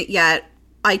mention it yet.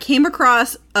 I came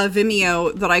across a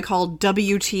Vimeo that I call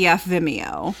WTF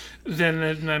Vimeo. Then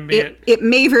It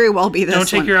may very well be this one. Don't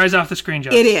take your eyes off the screen,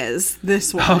 Jess. It is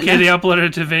this one. Okay, they uploaded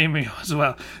it to Vimeo as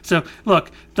well. So,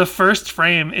 look, the first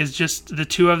frame is just the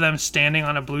 2 of them standing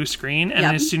on a blue screen, and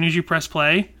as soon as you press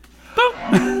play,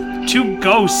 boom, 2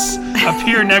 ghosts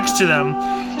appear next to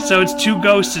them. So it's 2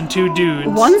 ghosts and 2 dudes.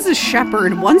 One's a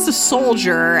shepherd, one's a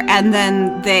soldier, and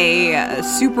then they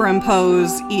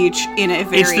superimpose each in a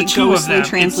very it's the 2 of them.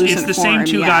 translucent It's the form, same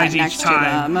 2 guys each next to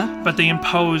time, them. but they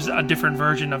impose a different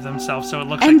version of themselves, so it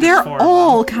looks And like there's they're 4 of them.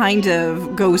 all kind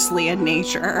of ghostly in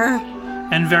nature.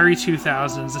 And very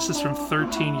 2000s. This is from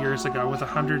 13 years ago with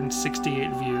 168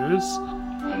 views.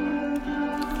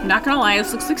 Not gonna lie,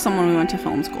 this looks like someone we went to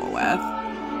film school with.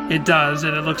 It does,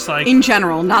 and it looks like... In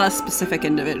general, not a specific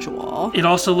individual. It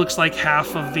also looks like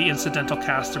half of the incidental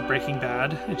cast of Breaking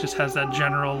Bad. It just has that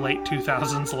general late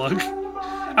 2000s look.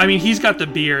 I mean, he's got the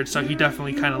beard, so he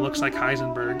definitely kind of looks like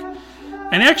Heisenberg.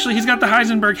 And actually, he's got the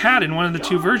Heisenberg hat in one of the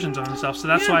 2 versions of himself, so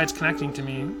that's why it's connecting to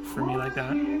me, for me like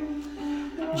that.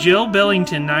 Jill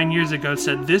Billington 9 years ago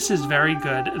said, "This is very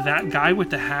good. That guy with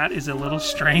the hat is a little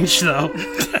strange, though."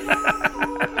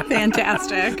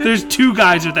 Fantastic. There's 2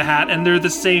 guys with the hat, and they're the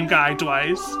same guy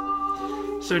twice.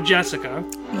 So, Jessica,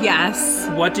 Yes.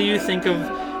 what do you think of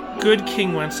Good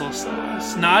King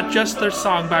Wenceslas? Not just their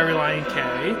song by Relient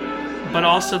K, but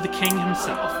also the king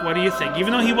himself. What do you think?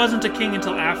 Even though he wasn't a king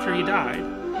until after he died,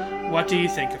 what do you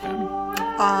think of him?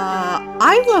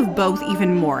 I love both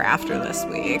even more after this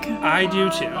week. I do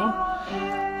too.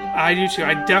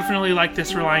 I definitely like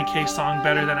this Relient K song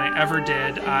better than I ever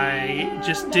did. I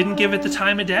just didn't give it the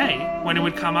time of day. When it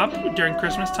would come up during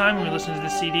Christmas time when we listened to the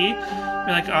CD, we're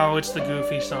like, oh, it's the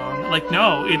Goofy song. Like,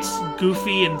 no, it's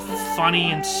goofy and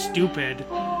funny and stupid.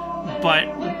 But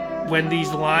when these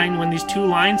 2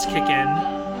 lines kick in,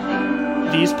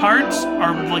 these parts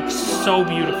are like so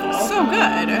beautiful. So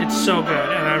good. It's so good,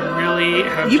 and I really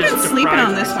have You've just been sleeping deprived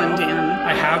on this myself. one, Dan.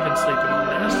 I have been sleeping on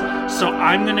this. So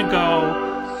I'm gonna go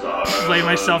lay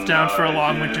myself down for a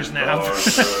long winter's nap.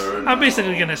 I'm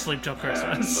basically gonna sleep till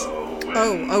Christmas.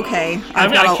 Oh, okay. I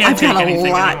can't take I've got a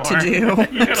anything lot to anymore.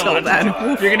 do You got a until lot to then.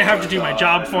 do. You're gonna have to do my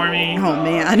job for me. Oh,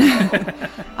 man.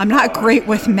 I'm not great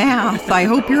with math. I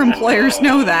hope your employers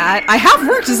know that. I have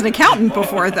worked as an accountant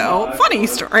before, though. Funny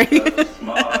story.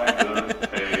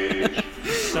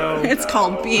 So It's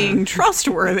called being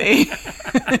trustworthy.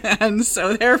 And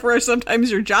so, therefore,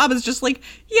 sometimes your job is just like,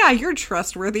 yeah, you're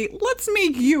trustworthy. Let's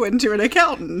make you into an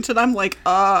accountant. And I'm like,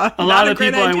 a lot of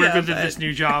people I work with but... at this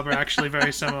new job are actually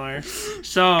very similar.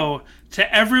 So,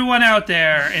 to everyone out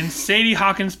there in Sadie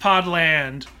Hawkins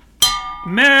Podland,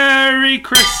 Merry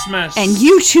Christmas! And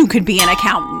you too could be an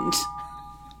accountant.